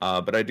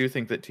 But I do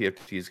think that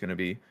TFT is going to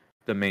be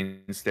the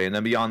mainstay, and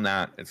then beyond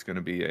that, it's going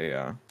to be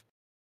a.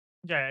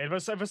 Yeah, it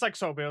was like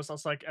so obvious. I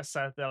was like, I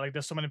said that like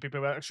there's so many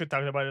people who actually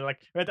talked about it. Like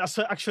it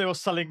actually was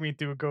selling me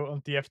to go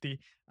on TFT.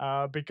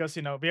 Because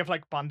we have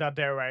like Panda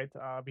there, right?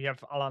 We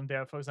have Alan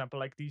there, for example,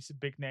 like these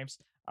big names.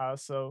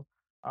 So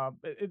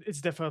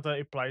it's definitely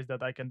a place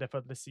that I can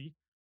definitely see.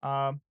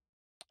 And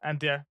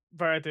yeah,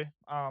 variety.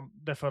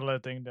 Definitely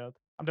think that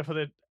I'm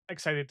definitely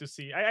excited to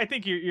see. I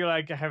think you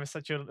like have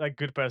such a like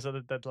good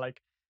person that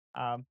like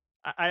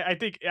I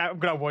think I'm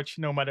gonna watch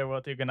no matter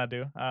what you're gonna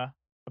do.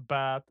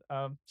 But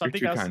You're something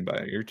too else. kind, by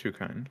it. You're too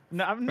kind.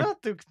 No, I'm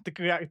not too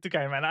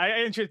kind, man. I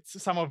enjoyed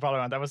some of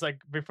Valorant. I was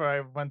like, before I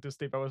went to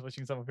sleep, I was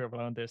watching some of your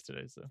Valorant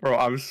yesterday. So, Bro,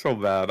 I'm so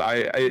bad.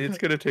 It's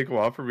gonna take a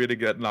while for me to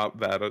get not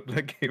bad at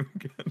that game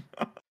again.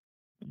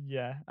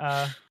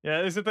 yeah,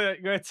 is it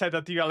you said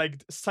that you are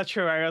like such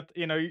a riot?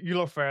 You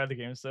love Riot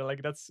games, so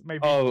like that's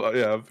maybe. Oh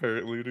yeah,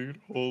 apparently, dude.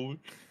 Holy.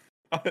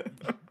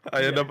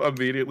 I end up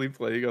immediately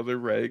playing other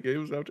Riot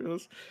games after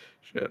this.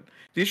 Shit.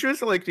 The issue is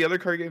that, like, the other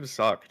card games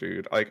suck,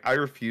 dude. Like, I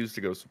refuse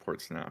to go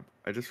support Snap.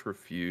 I just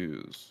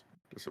refuse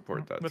to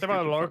support that. What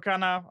about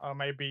Lorcana? Or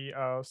maybe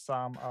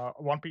some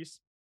One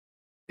Piece.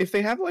 If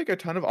they have like a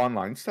ton of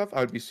online stuff, I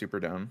would be super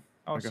down.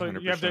 Oh, like so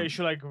 100%. you have the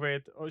issue like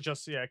with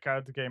just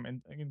card game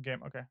in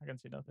game. Okay, I can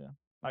see that. Yeah,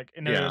 like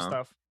in other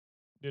stuff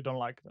you don't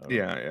like.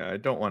 Yeah. I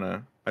don't want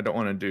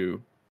to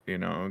do.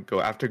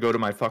 Have to go to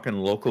my fucking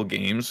local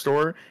game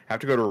store. Have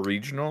to go to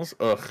regionals.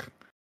 Ugh.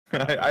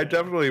 I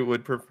definitely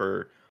would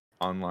prefer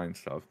online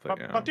stuff,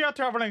 but you are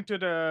traveling to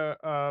the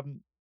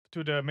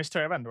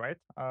Mr. event, right?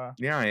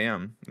 Yeah, I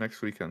am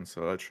next weekend,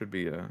 so that should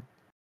be a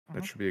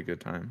good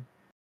time.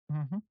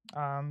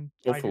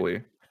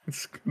 Hopefully,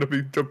 it's gonna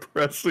be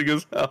depressing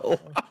as hell.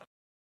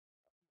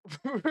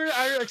 Who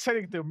are you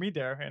excited to meet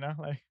there?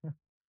 Like,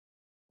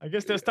 I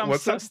guess there's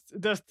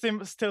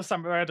still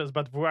some writers,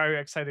 but who are you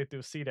excited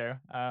to see there?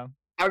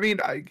 I mean,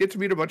 I get to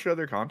meet a bunch of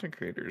other content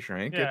creators,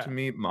 right? Yeah. Get to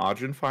meet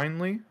Majin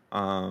finally.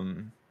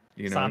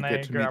 Sunny,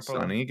 get to meet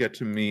Sunny. Get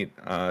to meet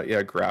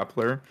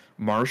Grappler,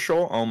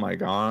 Marshall. Oh my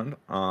god.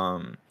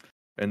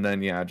 And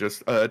then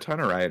just a ton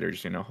of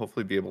writers.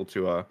 Hopefully be able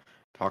to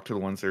talk to the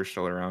ones that are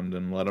still around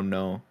and let them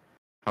know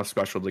how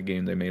special the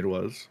game they made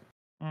was.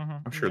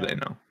 I'm sure they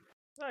know.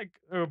 Like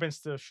Urban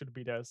still should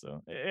be there,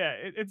 so yeah,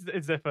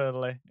 it's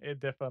definitely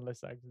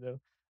sucks though.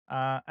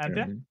 And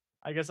then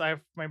I guess I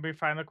have maybe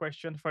final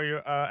question for you,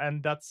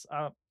 and that's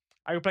are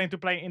you planning to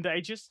play in the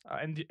Aegis?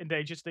 In the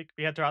Aegis League,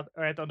 we had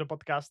right on the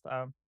podcast.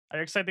 Are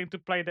you excited to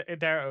play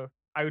there, or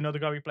are you not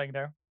gonna be playing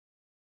there?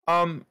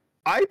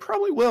 I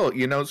probably will.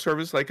 Serve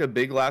as like a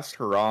big last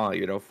hurrah.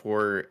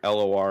 For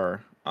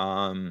LOR.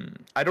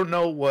 I don't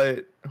know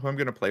who I'm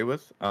gonna play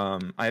with. I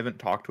haven't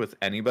talked with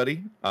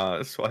anybody,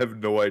 so I have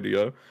no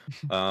idea.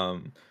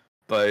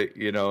 But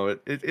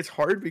it's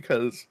hard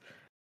because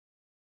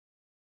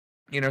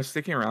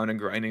sticking around and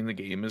grinding the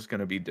game is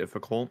gonna be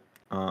difficult.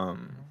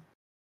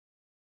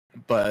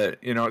 But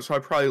so I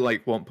probably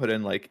won't put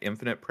in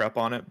infinite prep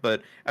on it.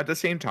 But at the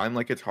same time,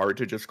 it's hard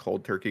to just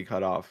cold turkey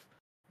cut off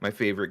my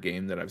favorite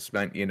game that I've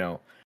spent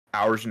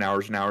hours and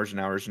hours and hours and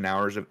hours and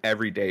hours of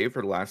every day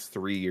for the last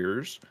 3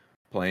 years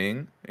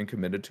playing and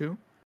committed to.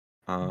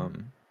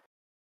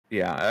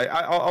 Yeah,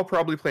 I'll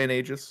probably play an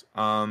Aegis.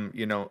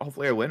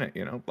 Hopefully I win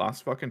it.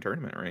 Last fucking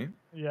tournament, right?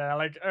 Yeah,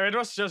 it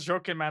was just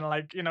joking, man.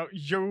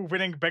 You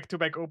winning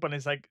back-to-back open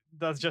is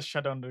that's just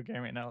shut down the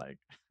game,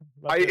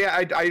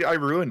 I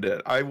ruined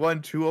it. I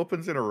won 2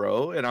 opens in a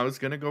row, and I was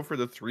gonna go for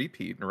the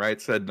 3-peat, and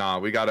Riot said, "Nah,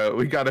 we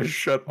gotta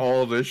shut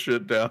all this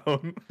shit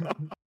down."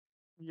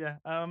 Yeah.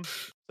 So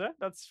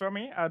that's for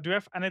me. Do you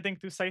have anything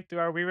to say to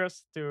our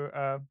viewers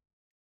to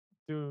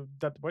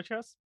that watch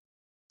us?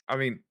 I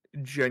mean,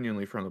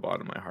 genuinely from the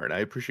bottom of my heart, I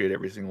appreciate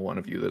every single one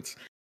of you that's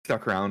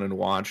stuck around and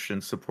watched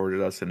and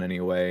supported us in any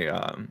way.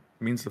 It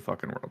means the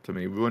fucking world to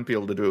me. We wouldn't be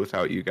able to do it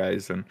without you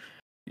guys. And,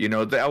 the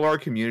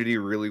LR community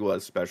really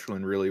was special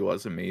and really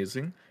was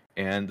amazing.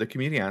 And the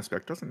community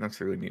aspect doesn't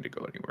necessarily need to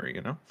go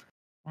anywhere,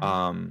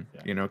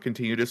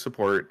 continue to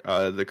support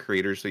the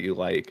creators that you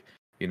like.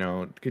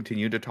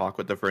 Continue to talk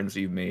with the friends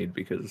you've made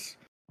because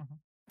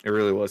it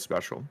really was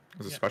special. It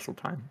was a special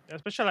time.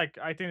 Especially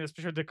I think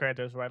especially the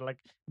creators, right?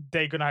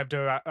 They're gonna have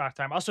the hard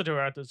time. Also the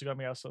writers are gonna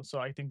be also. So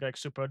I think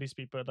support these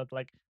people that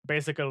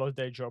basically lost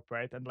their job,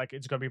 right? And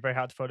it's gonna be very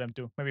hard for them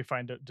to maybe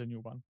find the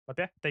new one. But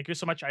yeah, thank you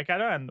so much,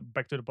 Aikado, and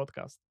back to the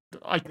podcast.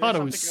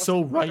 Aikado is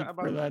so right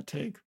for that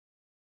take.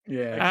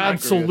 Yeah,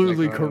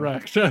 absolutely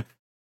correct. Yeah,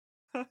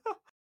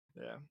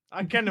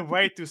 I can't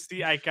wait to see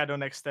Aikado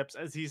next steps,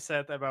 as he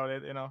said about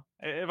it.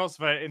 It was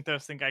very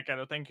interesting,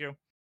 Aikado. Thank you.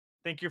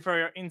 Thank you for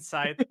your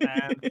insight.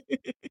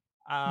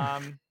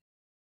 And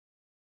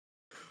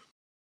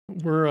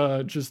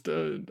we're just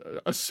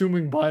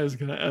assuming BaJA is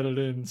going to edit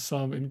in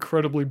some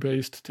incredibly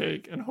based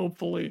take, and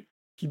hopefully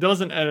he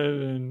doesn't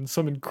edit in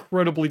some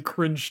incredibly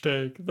cringe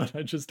take that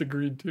I just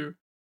agreed to.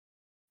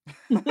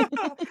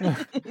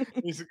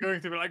 He's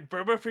going to be like,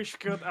 Burberfish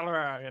killed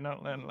LoR, and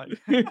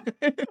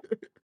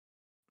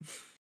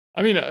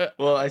I mean,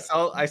 well, I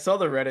saw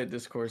the Reddit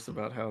discourse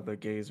about how the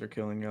gays are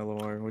killing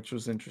LoR, which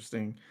was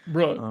interesting.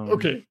 Bro,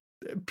 okay.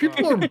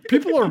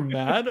 People are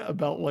mad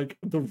about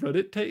the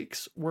Reddit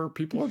takes where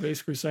people are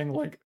basically saying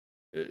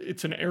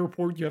it's an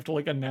airport, you have to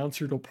announce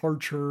your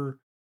departure,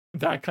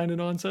 that kind of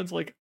nonsense.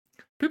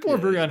 People are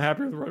very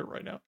unhappy with Reddit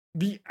right now.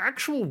 The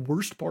actual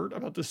worst part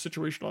about this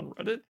situation on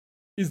Reddit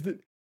is that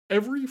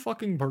every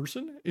fucking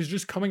person is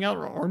just coming out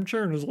of an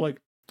armchair and is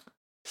like,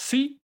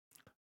 see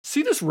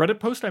this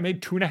Reddit post I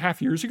made 2.5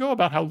 years ago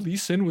about how Lee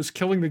Sin was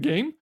killing the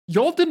game?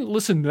 Y'all didn't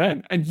listen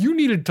then, and you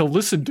needed to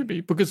listen to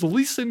me because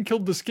Lee Sin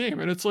killed this game.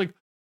 And it's like,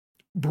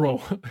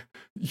 bro,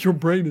 your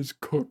brain is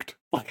cooked.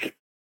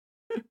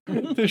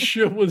 This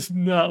shit was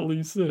not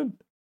Lee Sin.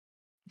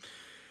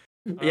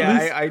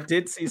 Yeah, I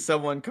did see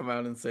someone come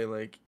out and say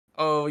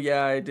oh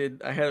yeah, I had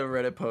a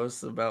Reddit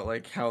post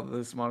about how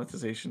this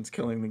monetization's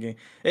killing the game.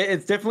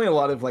 It's definitely a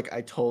lot of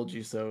I told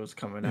you so's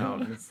coming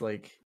out, and it's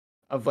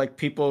of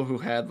people who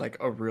had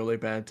a really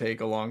bad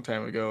take a long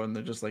time ago, and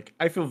they're just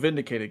I feel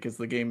vindicated because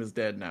the game is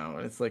dead now.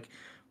 And it's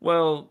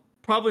well,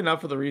 probably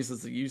not for the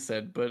reasons that you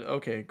said, but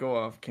okay, go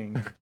off,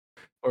 king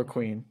or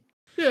queen.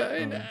 Yeah,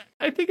 and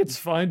I think it's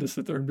fine to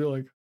sit there and be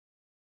like,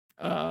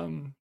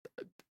 I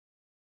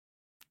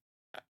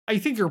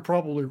think you're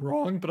probably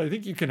wrong, but I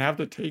think you can have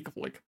the take of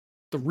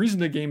the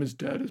reason the game is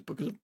dead is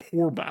because of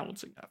poor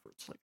balancing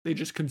efforts. They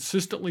just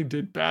consistently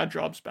did bad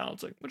jobs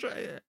balancing, which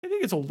I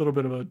think it's a little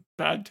bit of a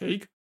bad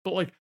take.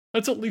 But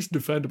that's at least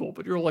defendable.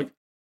 But you're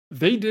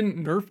they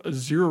didn't nerf a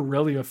Zero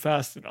Relia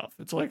fast enough.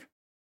 It's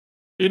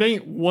it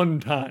ain't one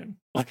time.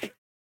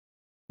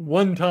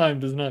 One time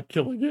does not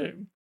kill a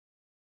game.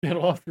 Get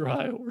off your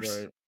high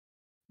horse.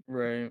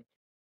 Right.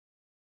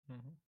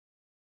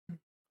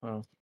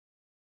 Well,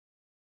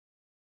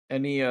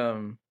 any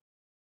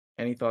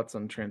thoughts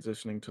on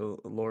transitioning to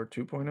LoR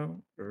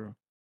 2.0, or are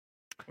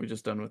we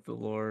just done with the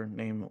LoR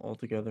name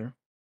altogether?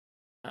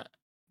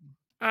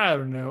 I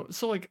don't know.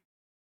 So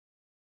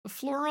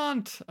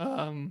Florent,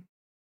 Florent's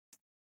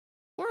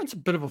a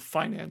bit of a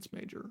finance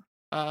major.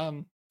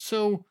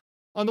 So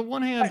on the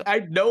one hand, I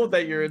know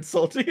that you're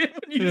insulting him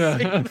when you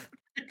say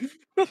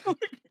that.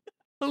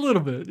 A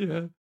little bit,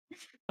 yeah.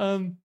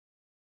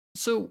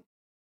 So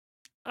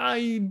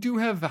I do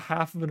have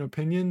half of an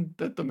opinion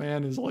that the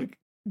man is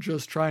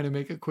just trying to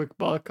make a quick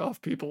buck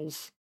off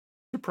people's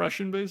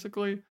depression,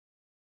 basically.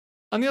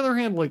 On the other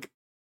hand,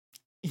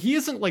 he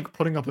isn't like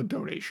putting up a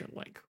donation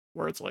link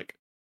where it's like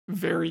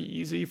very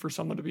easy for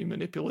someone to be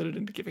manipulated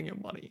into giving him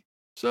money.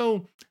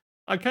 So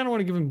I kind of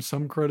want to give him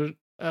some credit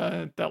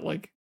that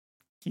like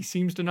he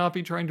seems to not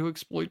be trying to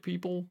exploit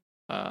people.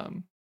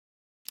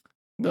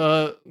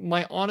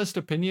 My honest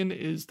opinion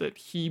is that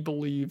he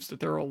believes that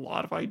there are a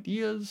lot of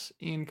ideas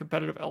in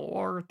competitive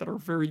LoR that are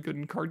very good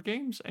in card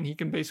games, and he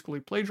can basically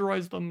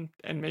plagiarize them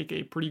and make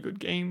a pretty good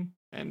game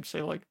and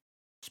say like,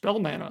 spell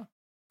mana,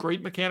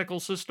 great mechanical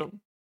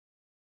system.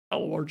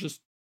 LoR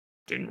just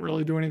didn't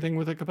really do anything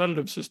with a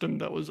competitive system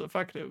that was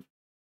effective.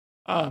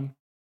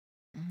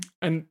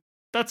 And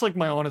that's like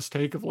my honest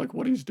take of like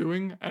what he's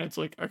doing, and it's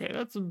like, okay,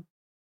 that's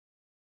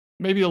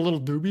maybe a little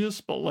dubious,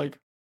 but like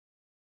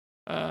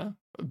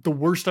the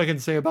worst I can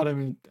say about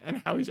him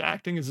and how he's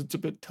acting is it's a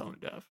bit tone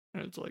deaf.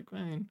 And it's like,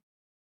 man,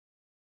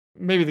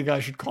 maybe the guy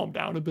should calm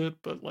down a bit,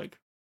 but like,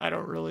 I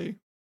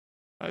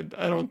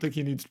don't think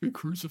he needs to be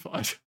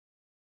crucified.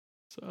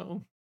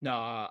 So,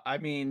 No, I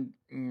mean,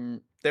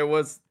 there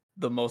was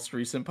the most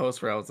recent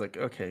post where I was like,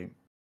 okay,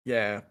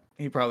 yeah,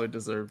 he probably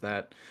deserved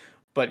that.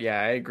 But yeah,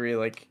 I agree.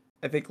 Like,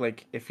 I think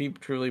like if he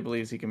truly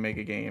believes he can make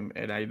a game,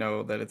 and I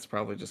know that it's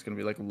probably just gonna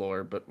be like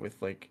lore, but with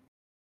like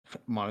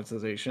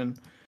monetization,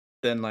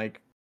 then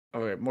like,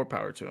 okay, more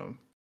power to him.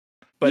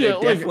 But yeah,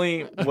 it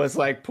definitely was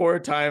like poor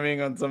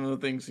timing on some of the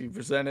things he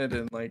presented,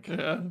 and like,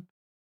 yeah.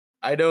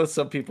 I know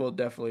some people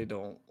definitely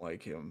don't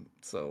like him,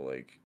 so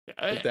like,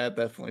 I, but that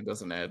definitely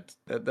doesn't add.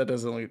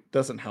 That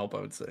doesn't help,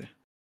 I would say.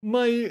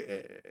 my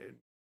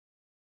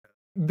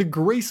the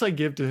grace I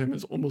give to him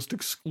is almost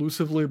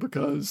exclusively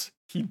because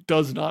he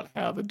does not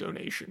have a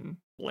donation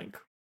link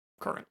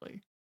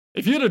currently.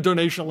 If he had a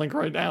donation link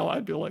right now,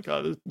 I'd be like,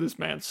 oh, this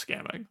man's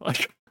scamming,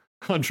 like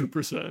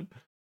 100%.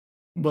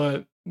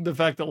 But the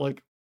fact that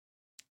like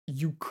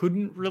you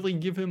couldn't really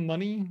give him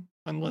money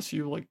unless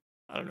you like,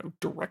 I don't know,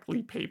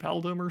 directly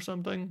PayPal'd him or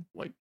something,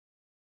 like,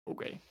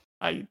 okay.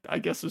 I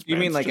guess this You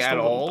mean man's like just at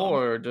a little all, dumb.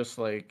 or just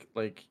like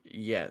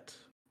yet?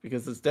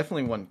 Because there's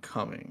definitely one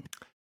coming.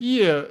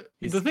 Yeah,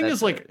 He's the thing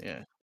is like,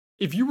 yeah,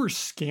 if you were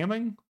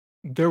scamming,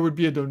 there would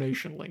be a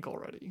donation link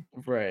already.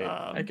 right.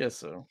 I guess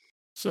so.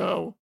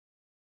 So,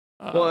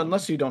 Well,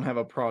 unless you don't have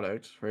a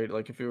product, right?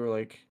 Like if you were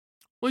like,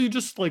 well, you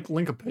just like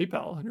link a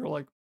PayPal and you're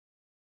like,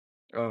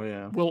 oh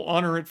yeah, we'll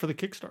honor it for the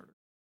Kickstarter.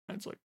 And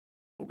it's like,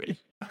 okay.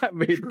 I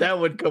mean Sure. that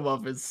would come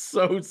off as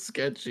so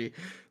sketchy.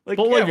 Like,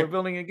 But, yeah, like, we're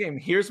building a game.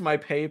 Here's my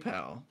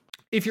PayPal.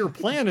 If your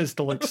plan is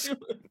to like,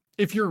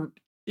 if you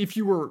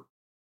were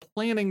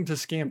planning to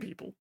scam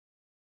people,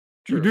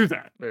 you True. do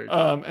that. Very true.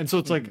 And so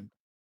it's like,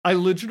 I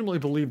legitimately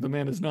believe the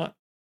man is not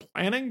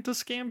planning to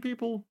scam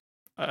people.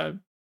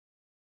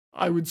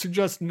 I would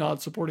suggest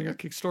not supporting a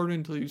Kickstarter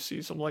until you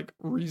see some like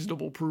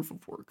reasonable proof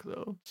of work,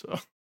 though. So,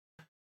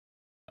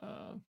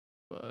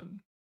 but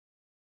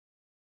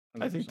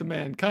I think the 100%.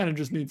 man kind of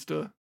just needs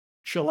to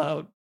chill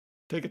out,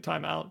 take a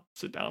time out,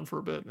 sit down for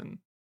a bit, and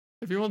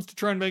if he wants to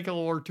try and make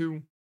LoR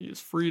 2, he is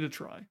free to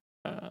try.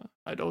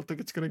 I don't think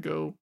it's going to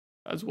go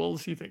as well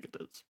as he think it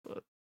is,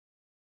 but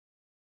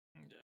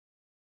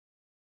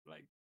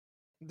Like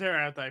their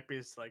ad type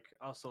is like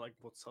also like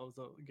what sells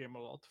the game a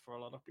lot for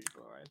a lot of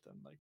people, right? And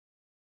like,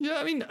 yeah,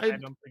 I mean, I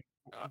don't think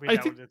we I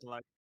know think it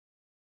like.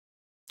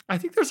 I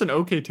think there's an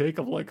okay take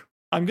of like,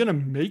 I'm gonna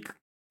make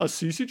a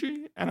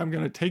CCG and I'm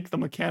gonna take the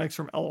mechanics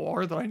from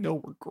LOR that I know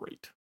were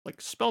great, like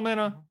spell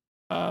mana,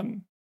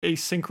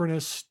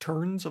 asynchronous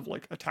turns of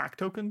like attack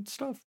token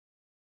stuff.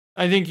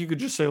 I think you could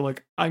just say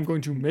like, I'm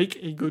going to make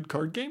a good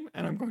card game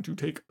and I'm going to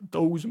take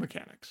those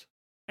mechanics,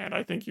 and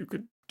I think you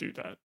could do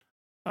that.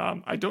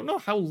 I don't know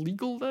how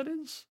legal that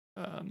is,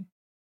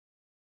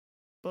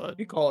 but If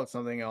you call it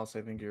something else,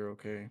 I think you're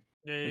okay.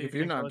 Yeah, Like, you if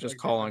you're can call not it just like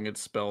calling it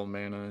spell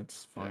mana,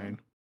 it's Yeah. fine.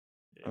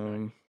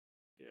 yeah,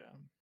 yeah.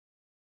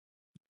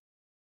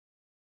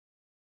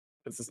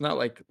 It's not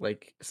like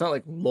it's not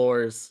like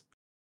lore's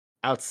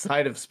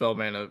outside of spell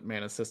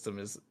mana system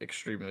is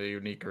extremely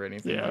unique or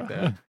anything like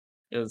yeah. that.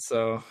 Yeah,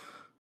 so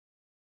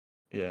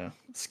yeah,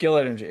 skill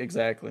energy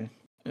exactly,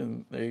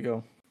 and there you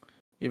go.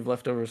 You've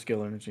leftover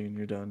skill energy and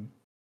you're done.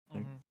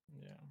 Like,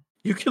 Yeah.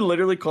 you can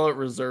literally call it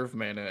reserve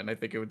mana, and I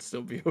think it would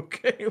still be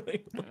okay.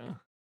 Like, Yeah.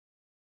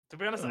 To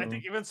be honest, I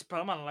think even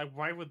Spellman, like,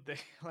 why would they?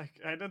 Like,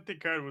 I don't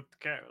think I would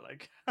care.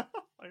 Like,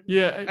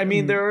 Yeah, I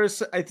mean, there are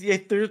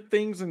there are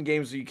things in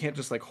games that you can't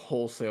just like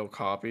wholesale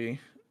copy.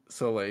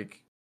 So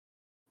like,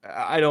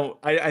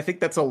 I think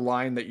that's a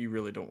line that you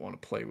really don't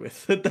want to play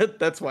with.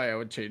 That's why I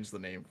would change the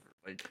name.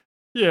 Like,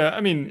 yeah,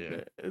 I mean,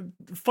 yeah.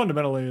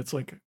 Fundamentally, it's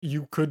like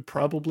you could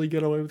probably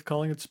get away with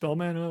calling it spell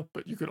mana,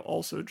 but you could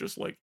also just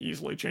like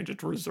easily change it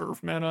to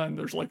reserve mana, and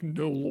there's like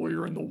no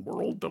lawyer in the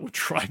world that would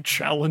try and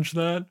challenge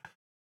that.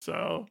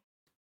 So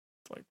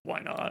it's like, why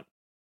not?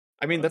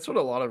 I mean, that's what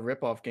a lot of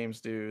rip-off games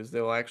do, is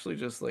they'll actually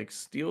just like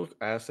steal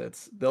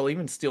assets. They'll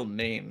even steal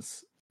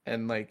names.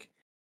 And like,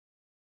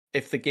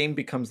 if the game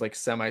becomes like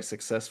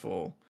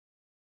semi-successful,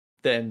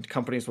 then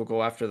companies will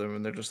go after them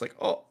and they're just like,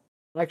 oh,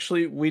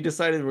 actually, we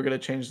decided we're gonna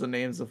change the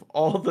names of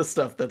all the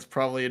stuff that's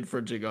probably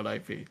infringing on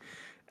IP.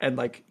 And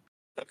like,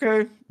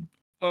 okay,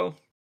 well,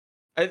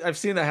 I've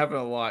seen that happen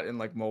a lot in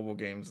like mobile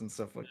games and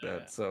stuff like Yeah.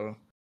 that. So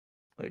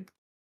like,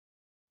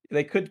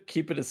 they could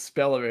keep it as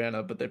spell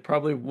mana, but they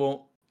probably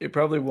won't. It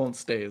probably won't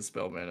stay as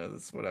spell mana.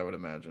 That's what I would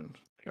imagine.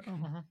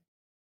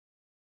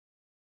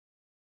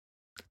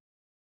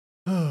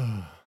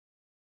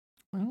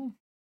 Well,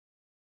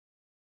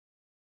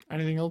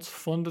 anything else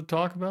fun to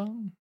talk about?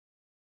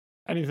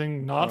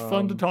 Anything not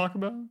fun to talk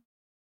about?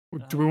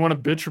 Do we want to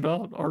bitch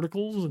about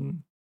articles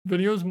and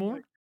videos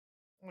more?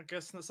 I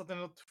guess something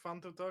not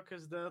fun to talk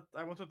is that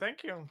I want to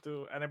thank you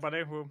to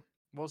anybody who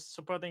was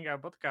supporting our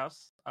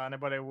podcast,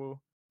 anybody who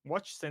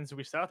watched since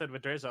we started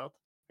with Drisoth.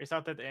 We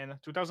started in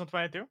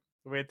 2022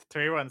 with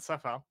Trio and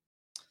Safa.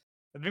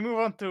 Then we move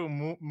on to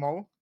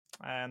Mo,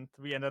 and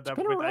we ended up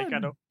been a with ride.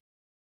 Aikado.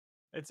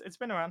 It's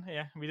been around,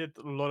 yeah. We did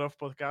a lot of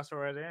podcasts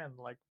already, and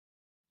like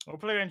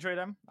hopefully you enjoy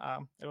them.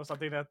 It was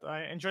something that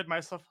I enjoyed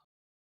myself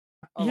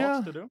a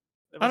lot to do.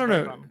 It was I don't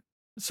very know. fun.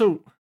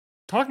 So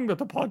talking about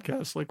the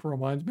podcast like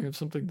reminds me of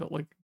something that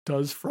like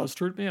does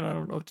frustrate me, and I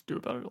don't know what to do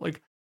about it.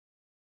 Like,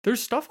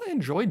 there's stuff I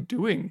enjoy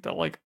doing that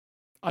like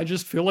I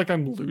just feel like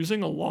I'm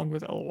losing along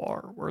with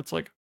LoR, where it's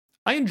like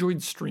I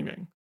enjoyed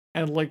streaming,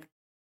 and like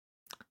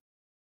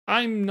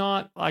I'm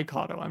not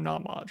Aikado, I'm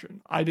not Majin.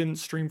 I didn't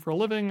stream for a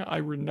living. I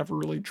never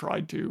really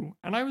tried to,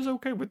 and I was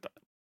okay with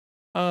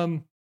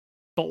that.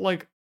 But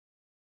like,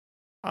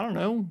 I don't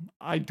know.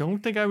 I don't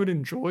think I would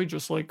enjoy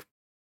just like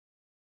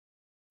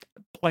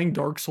playing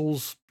Dark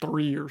Souls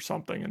 3 or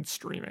something and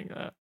streaming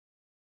that.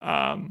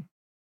 And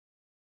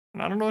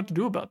I don't know what to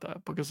do about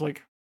that because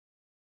like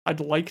I'd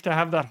like to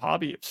have that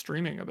hobby of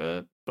streaming a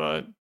bit,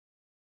 but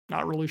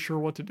not really sure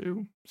what to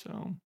do.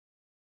 So,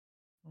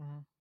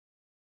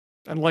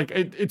 and like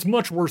it's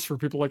much worse for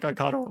people like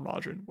Aikado or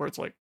Majin, where it's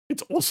like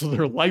it's also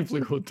their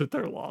livelihood that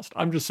they're lost.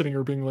 I'm just sitting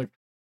here being like,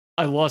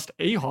 I lost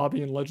a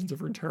hobby in Legends of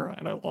Runeterra,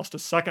 and I lost a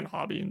second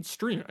hobby in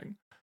streaming.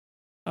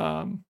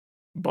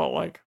 But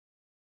like,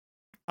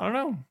 I don't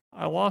know.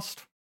 I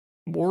lost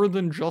more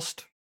than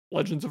just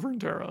Legends of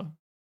Runeterra,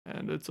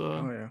 and it's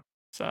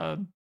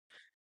sad.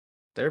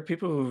 There are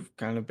people who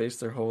kind of base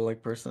their whole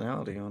like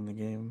personality on the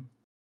game.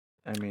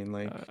 I mean,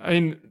 like,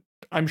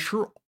 I'm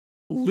sure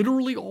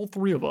literally all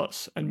three of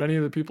us and many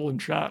of the people in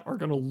chat are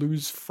going to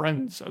lose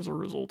friends as a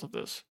result of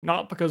this.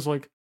 Not because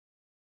like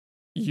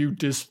you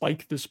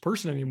dislike this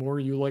person anymore,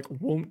 you like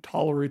won't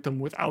tolerate them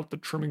without the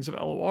trimmings of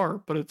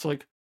LOR, but it's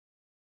like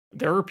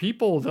there are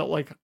people that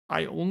like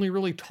I only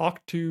really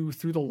talk to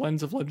through the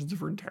lens of Legends of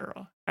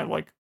Runeterra. And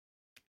like,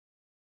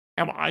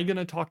 am I going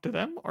to talk to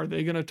them? Are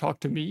they going to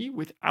talk to me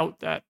without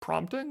that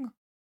prompting?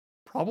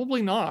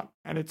 Probably not.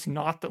 And it's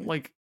not that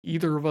like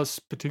either of us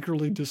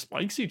particularly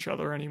dislikes each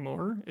other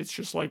anymore. It's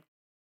just like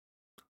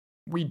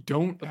we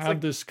don't have like,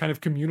 this kind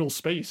of communal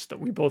space that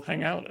we both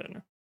hang out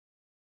in.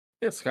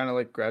 It's kind of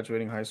like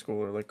graduating high school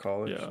or like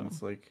college. Yeah. And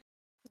it's like,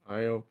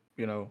 I'm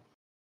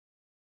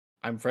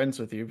friends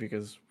with you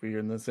because we're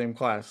in the same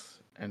class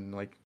and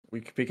like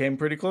we became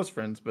pretty close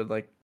friends. But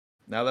like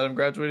now that I'm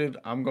graduated,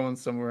 I'm going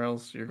somewhere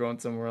else. You're going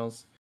somewhere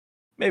else.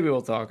 Maybe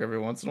we'll talk every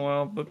once in a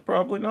while, but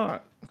probably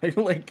not.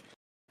 like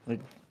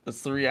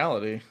that's the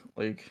reality.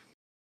 Like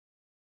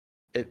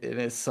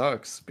it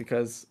sucks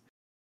because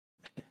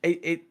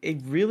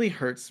it really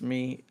hurts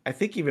me. I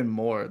think even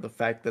more the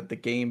fact that the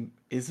game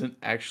isn't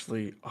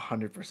actually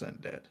 100%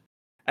 dead.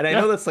 And I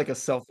know that's like a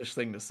selfish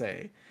thing to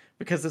say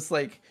because it's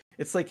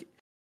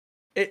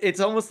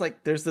almost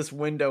like there's this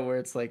window where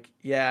it's like,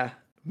 yeah,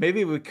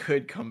 maybe we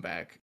could come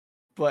back,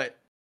 but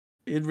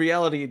in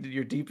reality,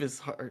 your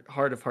deepest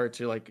heart of hearts,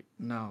 you're like,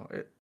 no,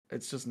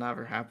 it's just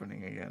never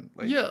happening again.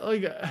 Like, yeah,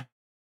 like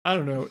I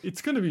don't know.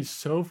 It's gonna be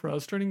so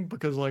frustrating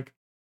because like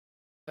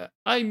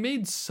I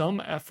made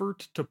some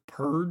effort to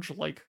purge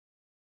like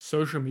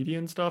social media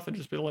and stuff and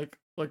just be like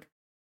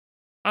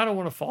I don't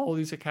want to follow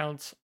these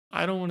accounts.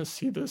 I don't want to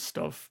see this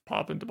stuff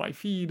pop into my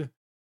feed.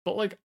 But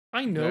like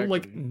I know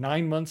like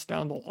 9 months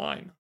down the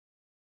line,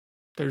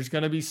 there's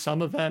going to be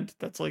some event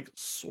that's like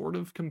sort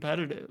of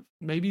competitive.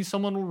 Maybe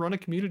someone will run a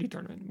community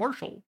tournament.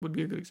 Marshall would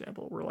be a good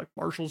example where like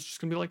Marshall's just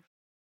going to be like,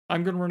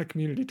 I'm going to run a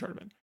community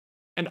tournament.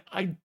 And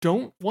I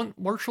don't want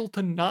Marshall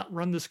to not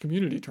run this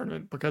community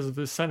tournament because of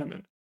this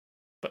sentiment.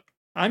 But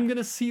I'm going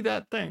to see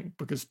that thing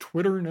because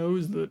Twitter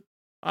knows that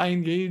I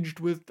engaged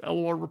with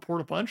LOR Report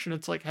a bunch and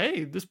it's like,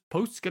 hey, this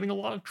post's getting a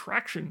lot of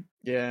traction.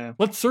 Yeah.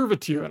 Let's serve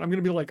it to you. And I'm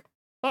going to be like,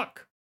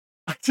 fuck,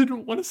 I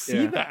didn't want to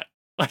see that.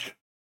 Like,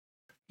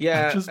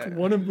 yeah, I just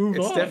want to move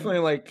on. It's definitely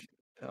like,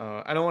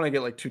 I don't want to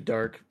get like too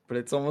dark, but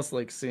it's almost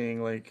like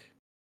seeing like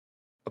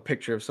a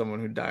picture of someone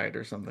who died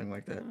or something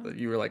like that that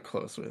you were like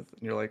close with,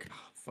 and you're like,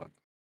 oh, fuck.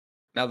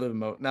 Now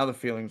the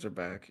feelings are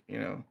back, you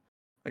know.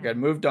 Like I'd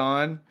moved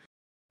on,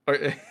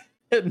 or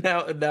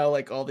now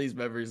like all these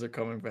memories are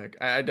coming back.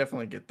 I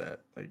definitely get that.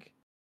 Like,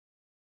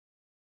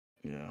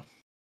 yeah,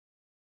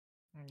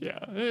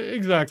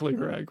 exactly,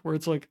 Greg. Where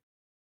it's like,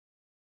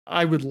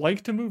 I would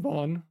like to move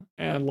on,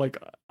 and like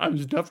I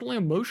was definitely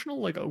emotional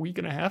like a week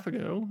and a half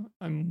ago.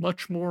 I'm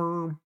much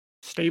more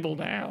stable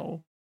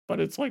now, but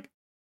it's like,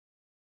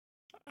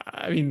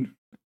 I mean,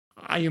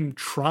 I am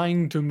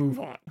trying to move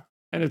on,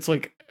 and it's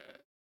like,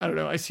 I don't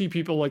know. I see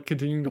people like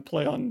continuing to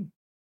play on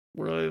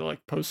where they like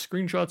post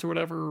screenshots or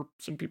whatever.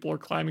 Some people are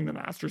climbing the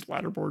Masters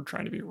ladder board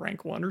trying to be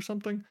rank 1 or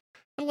something.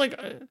 And like,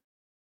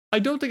 I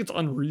don't think it's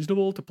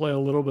unreasonable to play a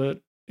little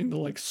bit into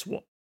like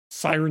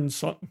Siren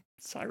Song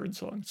siren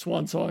song,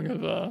 swan song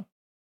of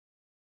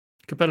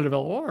competitive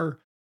LoR,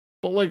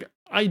 but like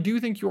I do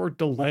think you're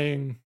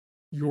delaying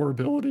your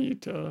ability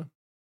to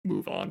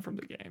move on from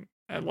the game.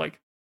 And like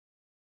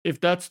if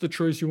that's the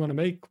choice you want to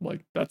make,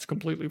 like that's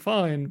completely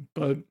fine.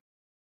 But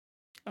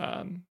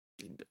um,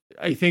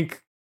 I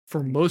think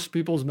for most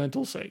people's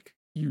mental sake,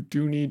 you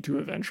do need to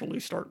eventually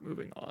start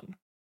moving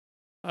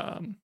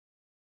on.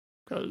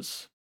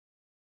 Because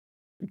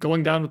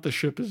going down with the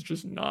ship is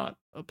just not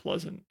a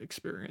pleasant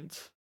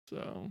experience.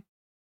 So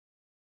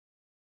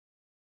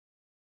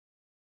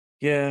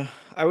Yeah,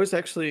 I was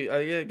actually,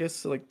 yeah, I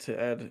guess like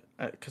to add,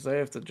 because I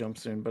have to jump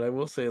soon, but I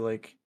will say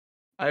like,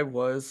 I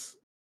was,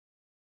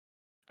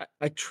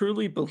 I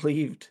truly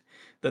believed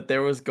that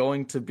there was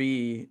going to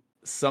be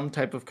some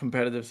type of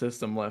competitive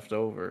system left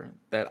over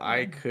that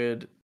I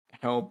could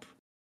help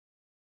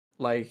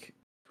like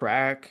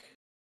track,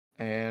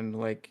 and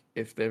like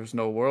if there's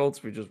no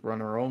worlds, we just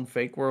run our own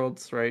fake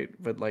worlds, right?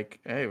 But like,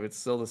 hey, it's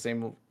still the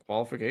same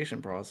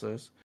qualification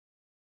process.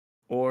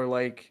 Or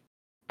like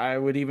I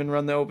would even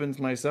run the opens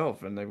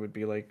myself, and they would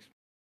be like,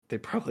 they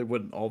probably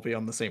wouldn't all be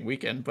on the same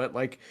weekend, but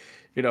like,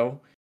 you know,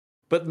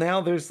 but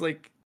now there's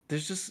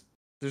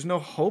no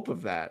hope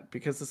of that,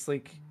 because it's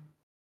like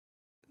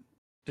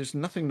there's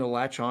nothing to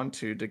latch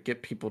onto to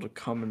get people to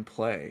come and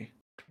play.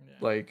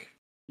 Like,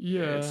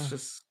 yeah, it's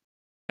just,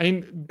 I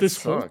mean it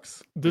this whole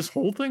sucks. this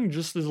whole thing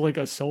just is like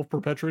a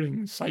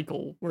self-perpetuating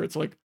cycle where it's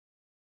like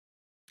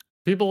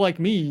people like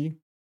me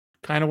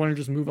kind of want to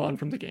just move on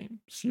from the game.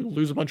 So you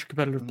lose a bunch of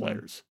competitive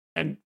players.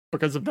 And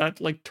because of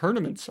that, like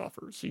tournaments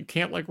suffer. So you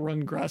can't like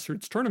run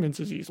grassroots tournaments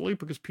as easily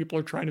because people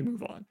are trying to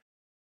move on.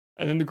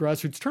 And then the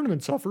grassroots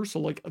tournaments suffer. So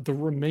like the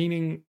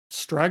remaining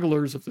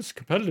stragglers of this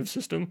competitive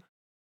system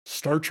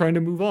start trying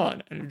to move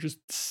on. And it just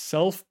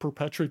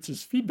self-perpetuates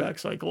this feedback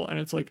cycle. And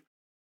it's like,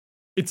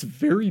 it's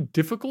very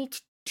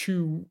difficult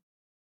to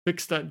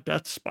fix that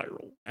death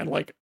spiral. And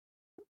like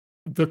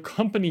the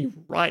company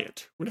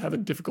Riot would have a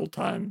difficult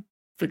time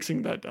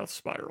fixing that death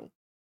spiral.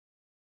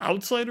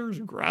 Outsiders,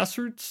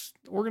 grassroots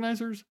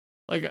organizers,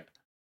 like,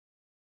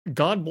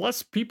 God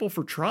bless people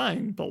for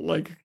trying, but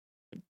like,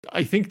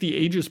 I think the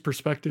Aegis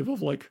perspective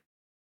of like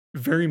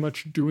very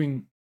much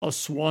doing a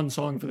swan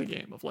song for the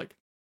game of like,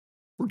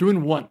 we're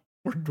doing one.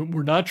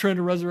 We're not trying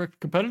to resurrect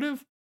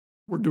competitive.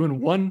 We're doing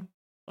one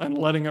and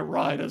letting it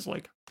ride as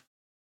like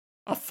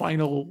a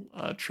final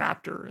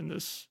chapter in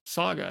this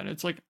saga. And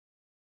it's like,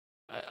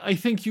 I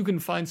think you can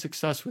find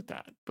success with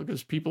that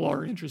because people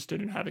are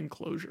interested in having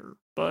closure.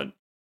 But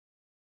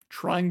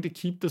trying to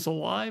keep this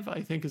alive,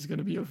 I think, is going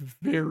to be a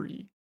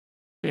very,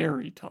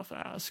 very tough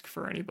ask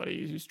for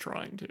anybody who's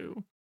trying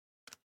to.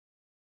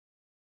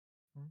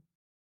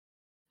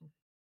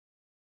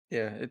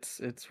 Yeah,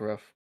 it's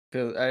rough.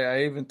 Cause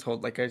I even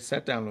told, like, I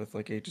sat down with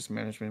like Aegis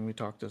management and we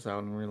talked this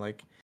out, and we're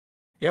like,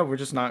 yeah, we're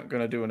just not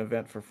gonna do an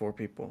event for 4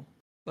 people.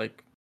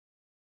 Like,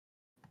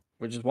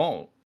 we just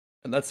won't.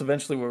 And that's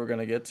eventually what we're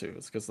gonna get to.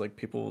 It's because like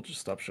people will just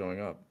stop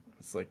showing up.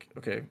 It's like,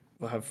 okay,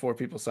 we'll have 4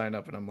 people sign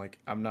up, and I'm like,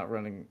 I'm not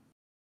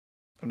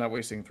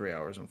wasting 3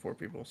 hours on 4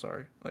 people.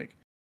 Sorry, like.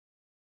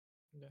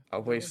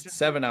 I'll waste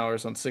 7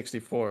 hours on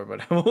 64,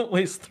 but I won't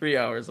waste 3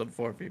 hours on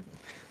 4 people.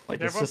 Like,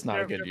 it's just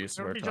not a good use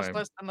of our There will be just time.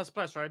 less and less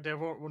players, right? There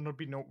will not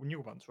be no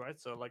new ones, right?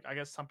 So like, I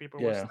guess some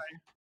people will Yeah. stay,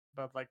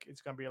 but like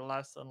it's gonna be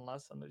less and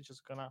less, and it's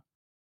just gonna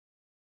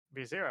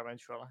be zero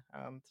eventually.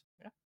 And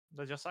yeah,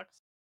 that just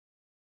sucks.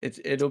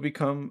 It'll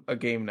become a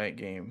game night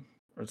game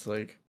where it's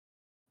like,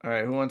 all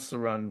right, who wants to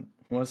run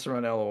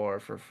LOR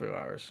for a few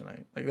hours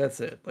tonight? Like, that's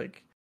it.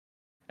 Like,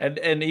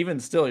 and even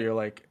still, you're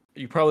like,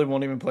 you probably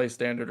won't even play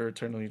standard or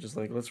eternal. You just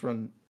like, let's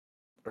run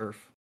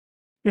Earth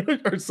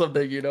or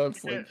something. You know,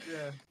 it's like,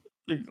 Yeah.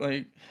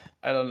 like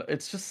I don't know. It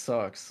just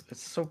sucks.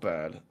 It's so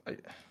bad.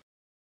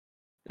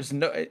 There's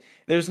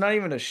not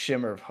even a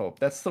shimmer of hope.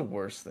 That's the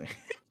worst thing.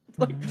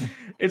 Like,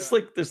 it's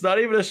like there's not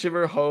even a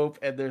shimmer of hope,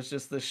 and there's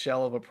just the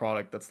shell of a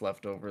product that's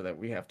left over that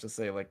we have to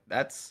say like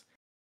that's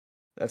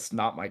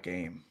not my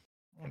game.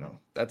 You know,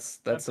 that's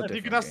a different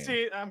You're gonna game.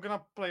 see it. I'm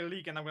gonna play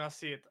League, and I'm gonna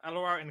see it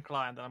LOR in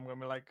client, and I'm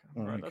gonna be like,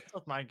 bro, Like, that's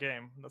not my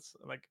game. That's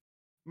like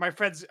my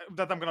friends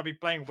that I'm gonna be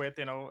playing with,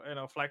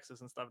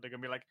 flexes and stuff. They're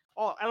gonna be like,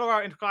 oh,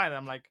 LOR in client.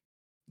 I'm like,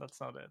 that's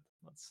not it.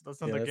 That's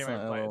not yeah, the that's game I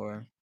not played.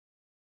 LOR.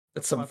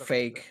 That's That's some part of it.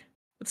 fake.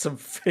 It's some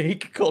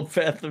fake called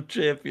Path of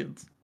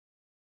Champions.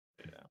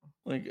 Yeah.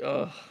 Like,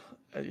 yeah,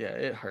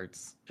 it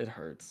hurts. It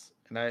hurts,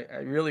 and I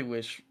really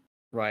wish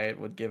Riot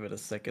would give it a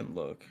second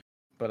look,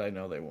 but I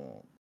know they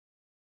won't.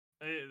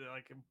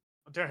 Like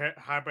their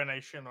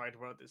hibernation, right?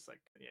 Word is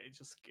like, yeah, it's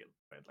just killed,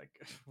 right? Like,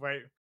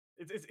 right?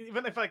 It's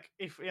even if like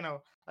if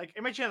like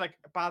imagine like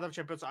Path of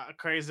Champions are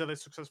crazily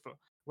successful.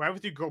 Why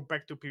would you go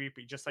back to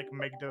PvP? Just like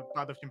make the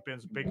Path of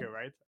Champions bigger,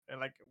 right? And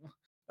like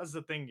that's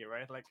the thing here,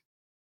 right? Like,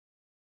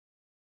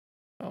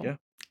 Well, Yeah.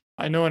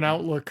 I know an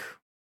Outlook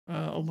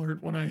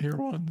alert when I hear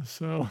one.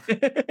 So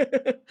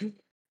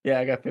Yeah,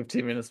 I got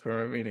 15 minutes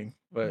for my meeting,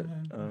 but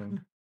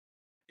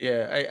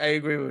yeah, I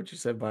agree with what you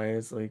said, BaJA.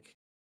 It's like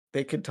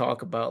they could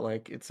talk about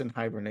like it's in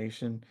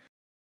hibernation,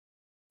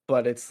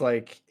 but it's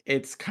like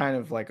it's kind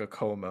of like a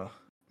coma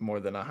more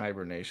than a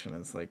hibernation.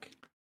 It's like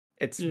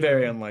it's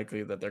very Yeah.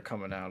 unlikely that they're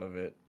coming out of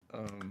it.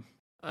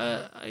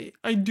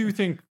 I do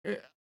think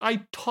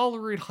I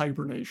tolerate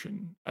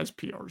hibernation as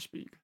PR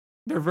speak.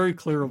 They're very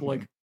clear of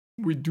like,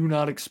 we do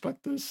not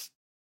expect this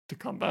to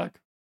come back,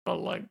 but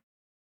like,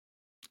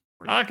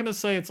 we're not gonna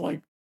say it's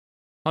like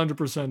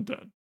 100%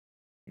 dead.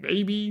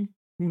 Maybe,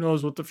 who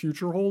knows what the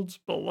future holds,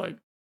 but like,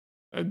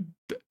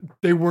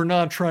 they were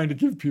not trying to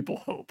give people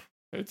hope.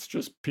 It's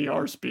just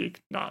PR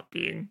speak not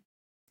being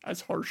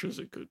as harsh as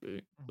it could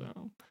be.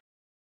 So,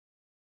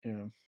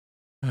 Yeah.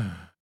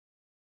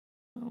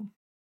 so,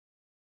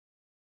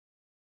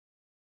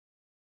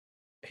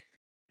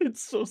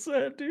 It's so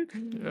sad, dude.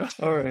 yeah.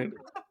 All right.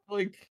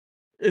 Like,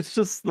 it's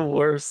just the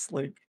worst.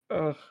 Like,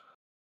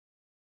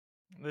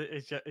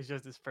 It's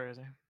just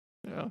disparaging.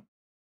 Yeah.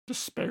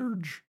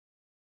 Disparage.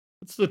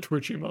 It's the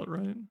Twitch emote,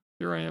 right?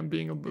 Here I am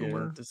being a yeah,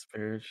 boomer.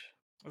 disparage.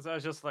 So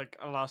it's just like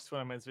a last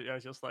tournament video,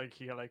 just like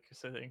here, like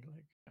sitting,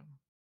 like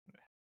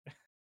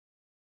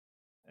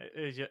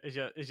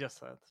it's just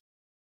sad.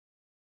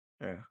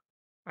 Yeah.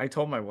 I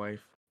told my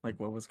wife like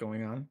what was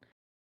going on,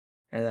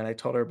 and then I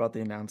told her about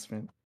the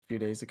announcement a few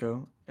days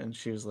ago, and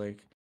she was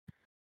like,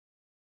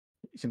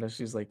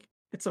 she's like,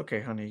 "It's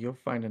okay, honey. You'll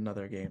find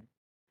another game."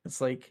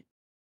 It's like,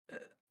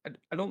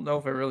 I don't know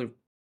if I really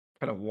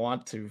kind of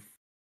want to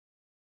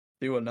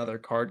do another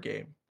card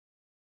game.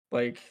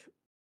 Like,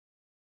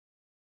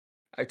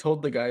 I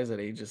told the guys at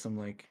Aegis, I'm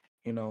like,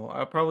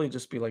 I'll probably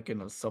just be like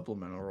in a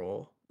supplemental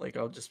role. Like,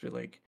 I'll just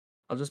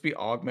be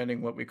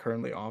augmenting what we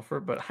currently offer,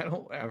 but I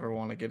don't ever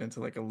want to get into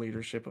like a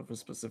leadership of a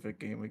specific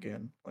game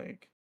again.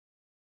 Like,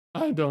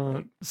 I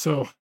don't.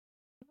 So,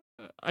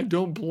 I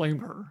don't blame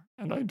her,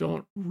 and I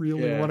don't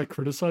really Yeah. want to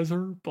criticize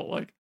her, but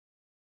like,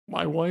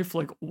 my wife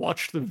like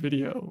watched the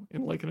video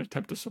in like an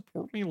attempt to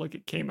support me. Like,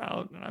 it came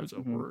out, and I was at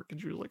Mhm. work,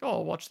 and she was like, "Oh,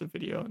 I'll watch the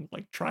video and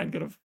like try and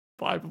get a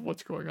vibe of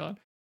what's going on."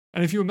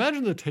 And if you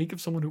imagine the take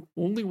of someone who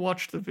only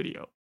watched the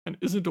video and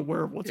isn't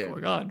aware of what's Yeah.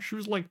 going on, she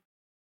was like,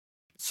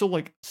 "So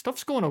like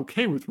stuff's going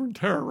okay with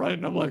Runeterra, right?"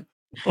 And I'm like,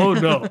 "Oh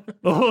no,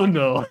 oh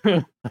no."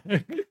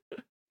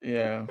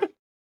 Yeah.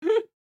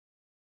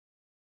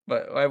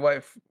 But my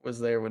wife was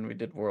there when we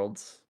did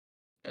Worlds,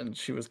 and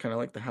she was kind of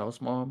like the house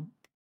mom,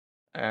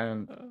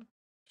 and Uh,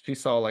 she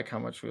saw like how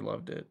much we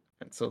loved it,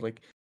 and so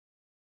like,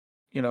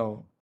 you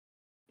know,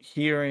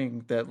 hearing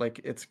that like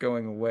it's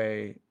going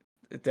away,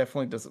 it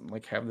definitely doesn't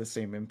like have the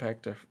same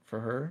impact for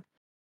her.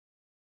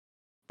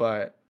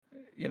 But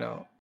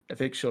I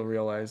think she'll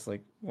realize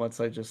like once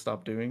I just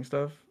stop doing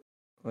stuff,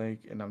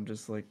 like, and I'm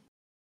just like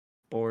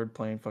bored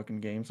playing fucking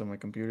games on my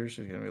computer,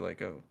 she's gonna be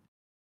like, "Oh,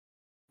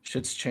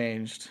 shit's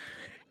changed."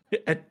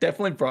 It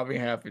definitely brought me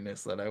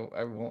happiness that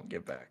I won't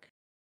get back.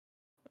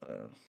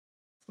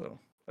 So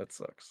that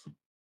sucks.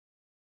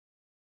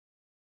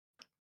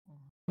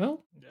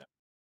 well, Yeah,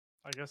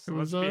 I guess it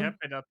let's was be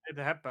happy that it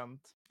happened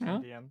yeah,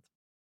 in the end.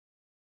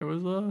 it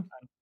was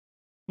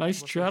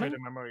nice Let's enjoy chatting. the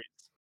memories.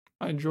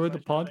 I enjoyed the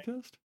nice chatting.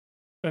 podcast.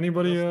 If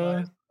anybody It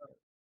was nice.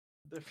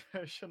 The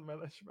version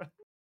management.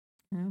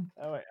 yeah,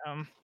 Anyway,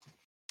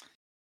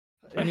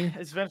 Any-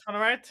 it's been fun,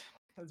 right?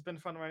 It's been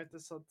fun, right?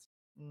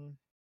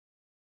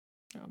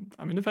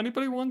 I mean, if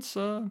anybody wants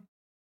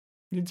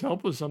needs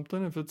help with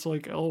something, if it's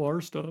like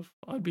LOR stuff,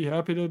 I'd be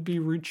happy to be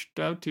reached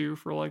out to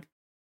for like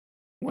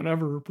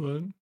whenever,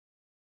 but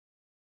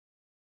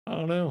I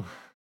don't know.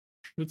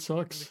 It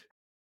sucks.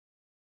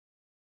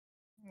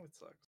 It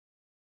sucks.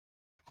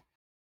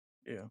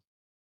 Yeah.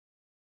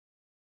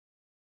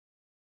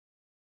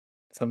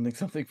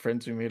 Something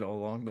friends we made all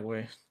along the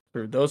way.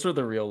 Those are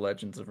the real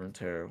legends of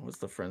Runeterra, was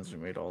the friends we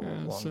made all Yeah,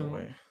 along the so-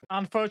 way.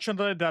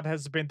 Unfortunately, that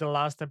has been the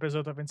last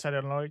episode of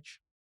Insider Knowledge.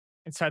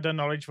 Insider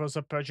Knowledge was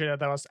a project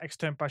that I was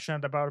extremely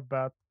passionate about,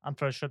 but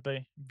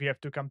unfortunately, we have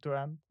to come to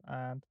an end.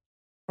 And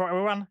for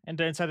everyone in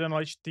the Insider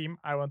Knowledge team,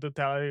 I want to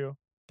tell you,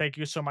 thank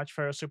you so much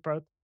for your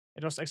support.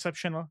 It was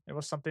exceptional. It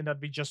was something that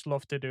we just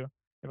love to do.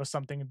 It was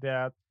something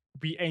that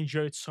we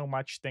enjoyed so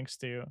much thanks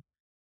to you.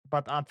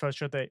 But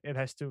unfortunately, it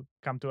has to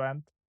come to an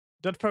end.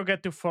 Don't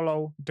forget to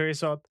follow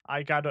Drisoth,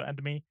 Aikado,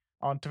 and me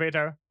on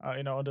Twitter,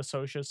 on the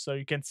socials, so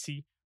you can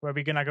see where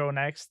we're gonna go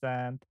next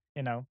and,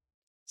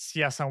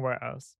 see us somewhere else.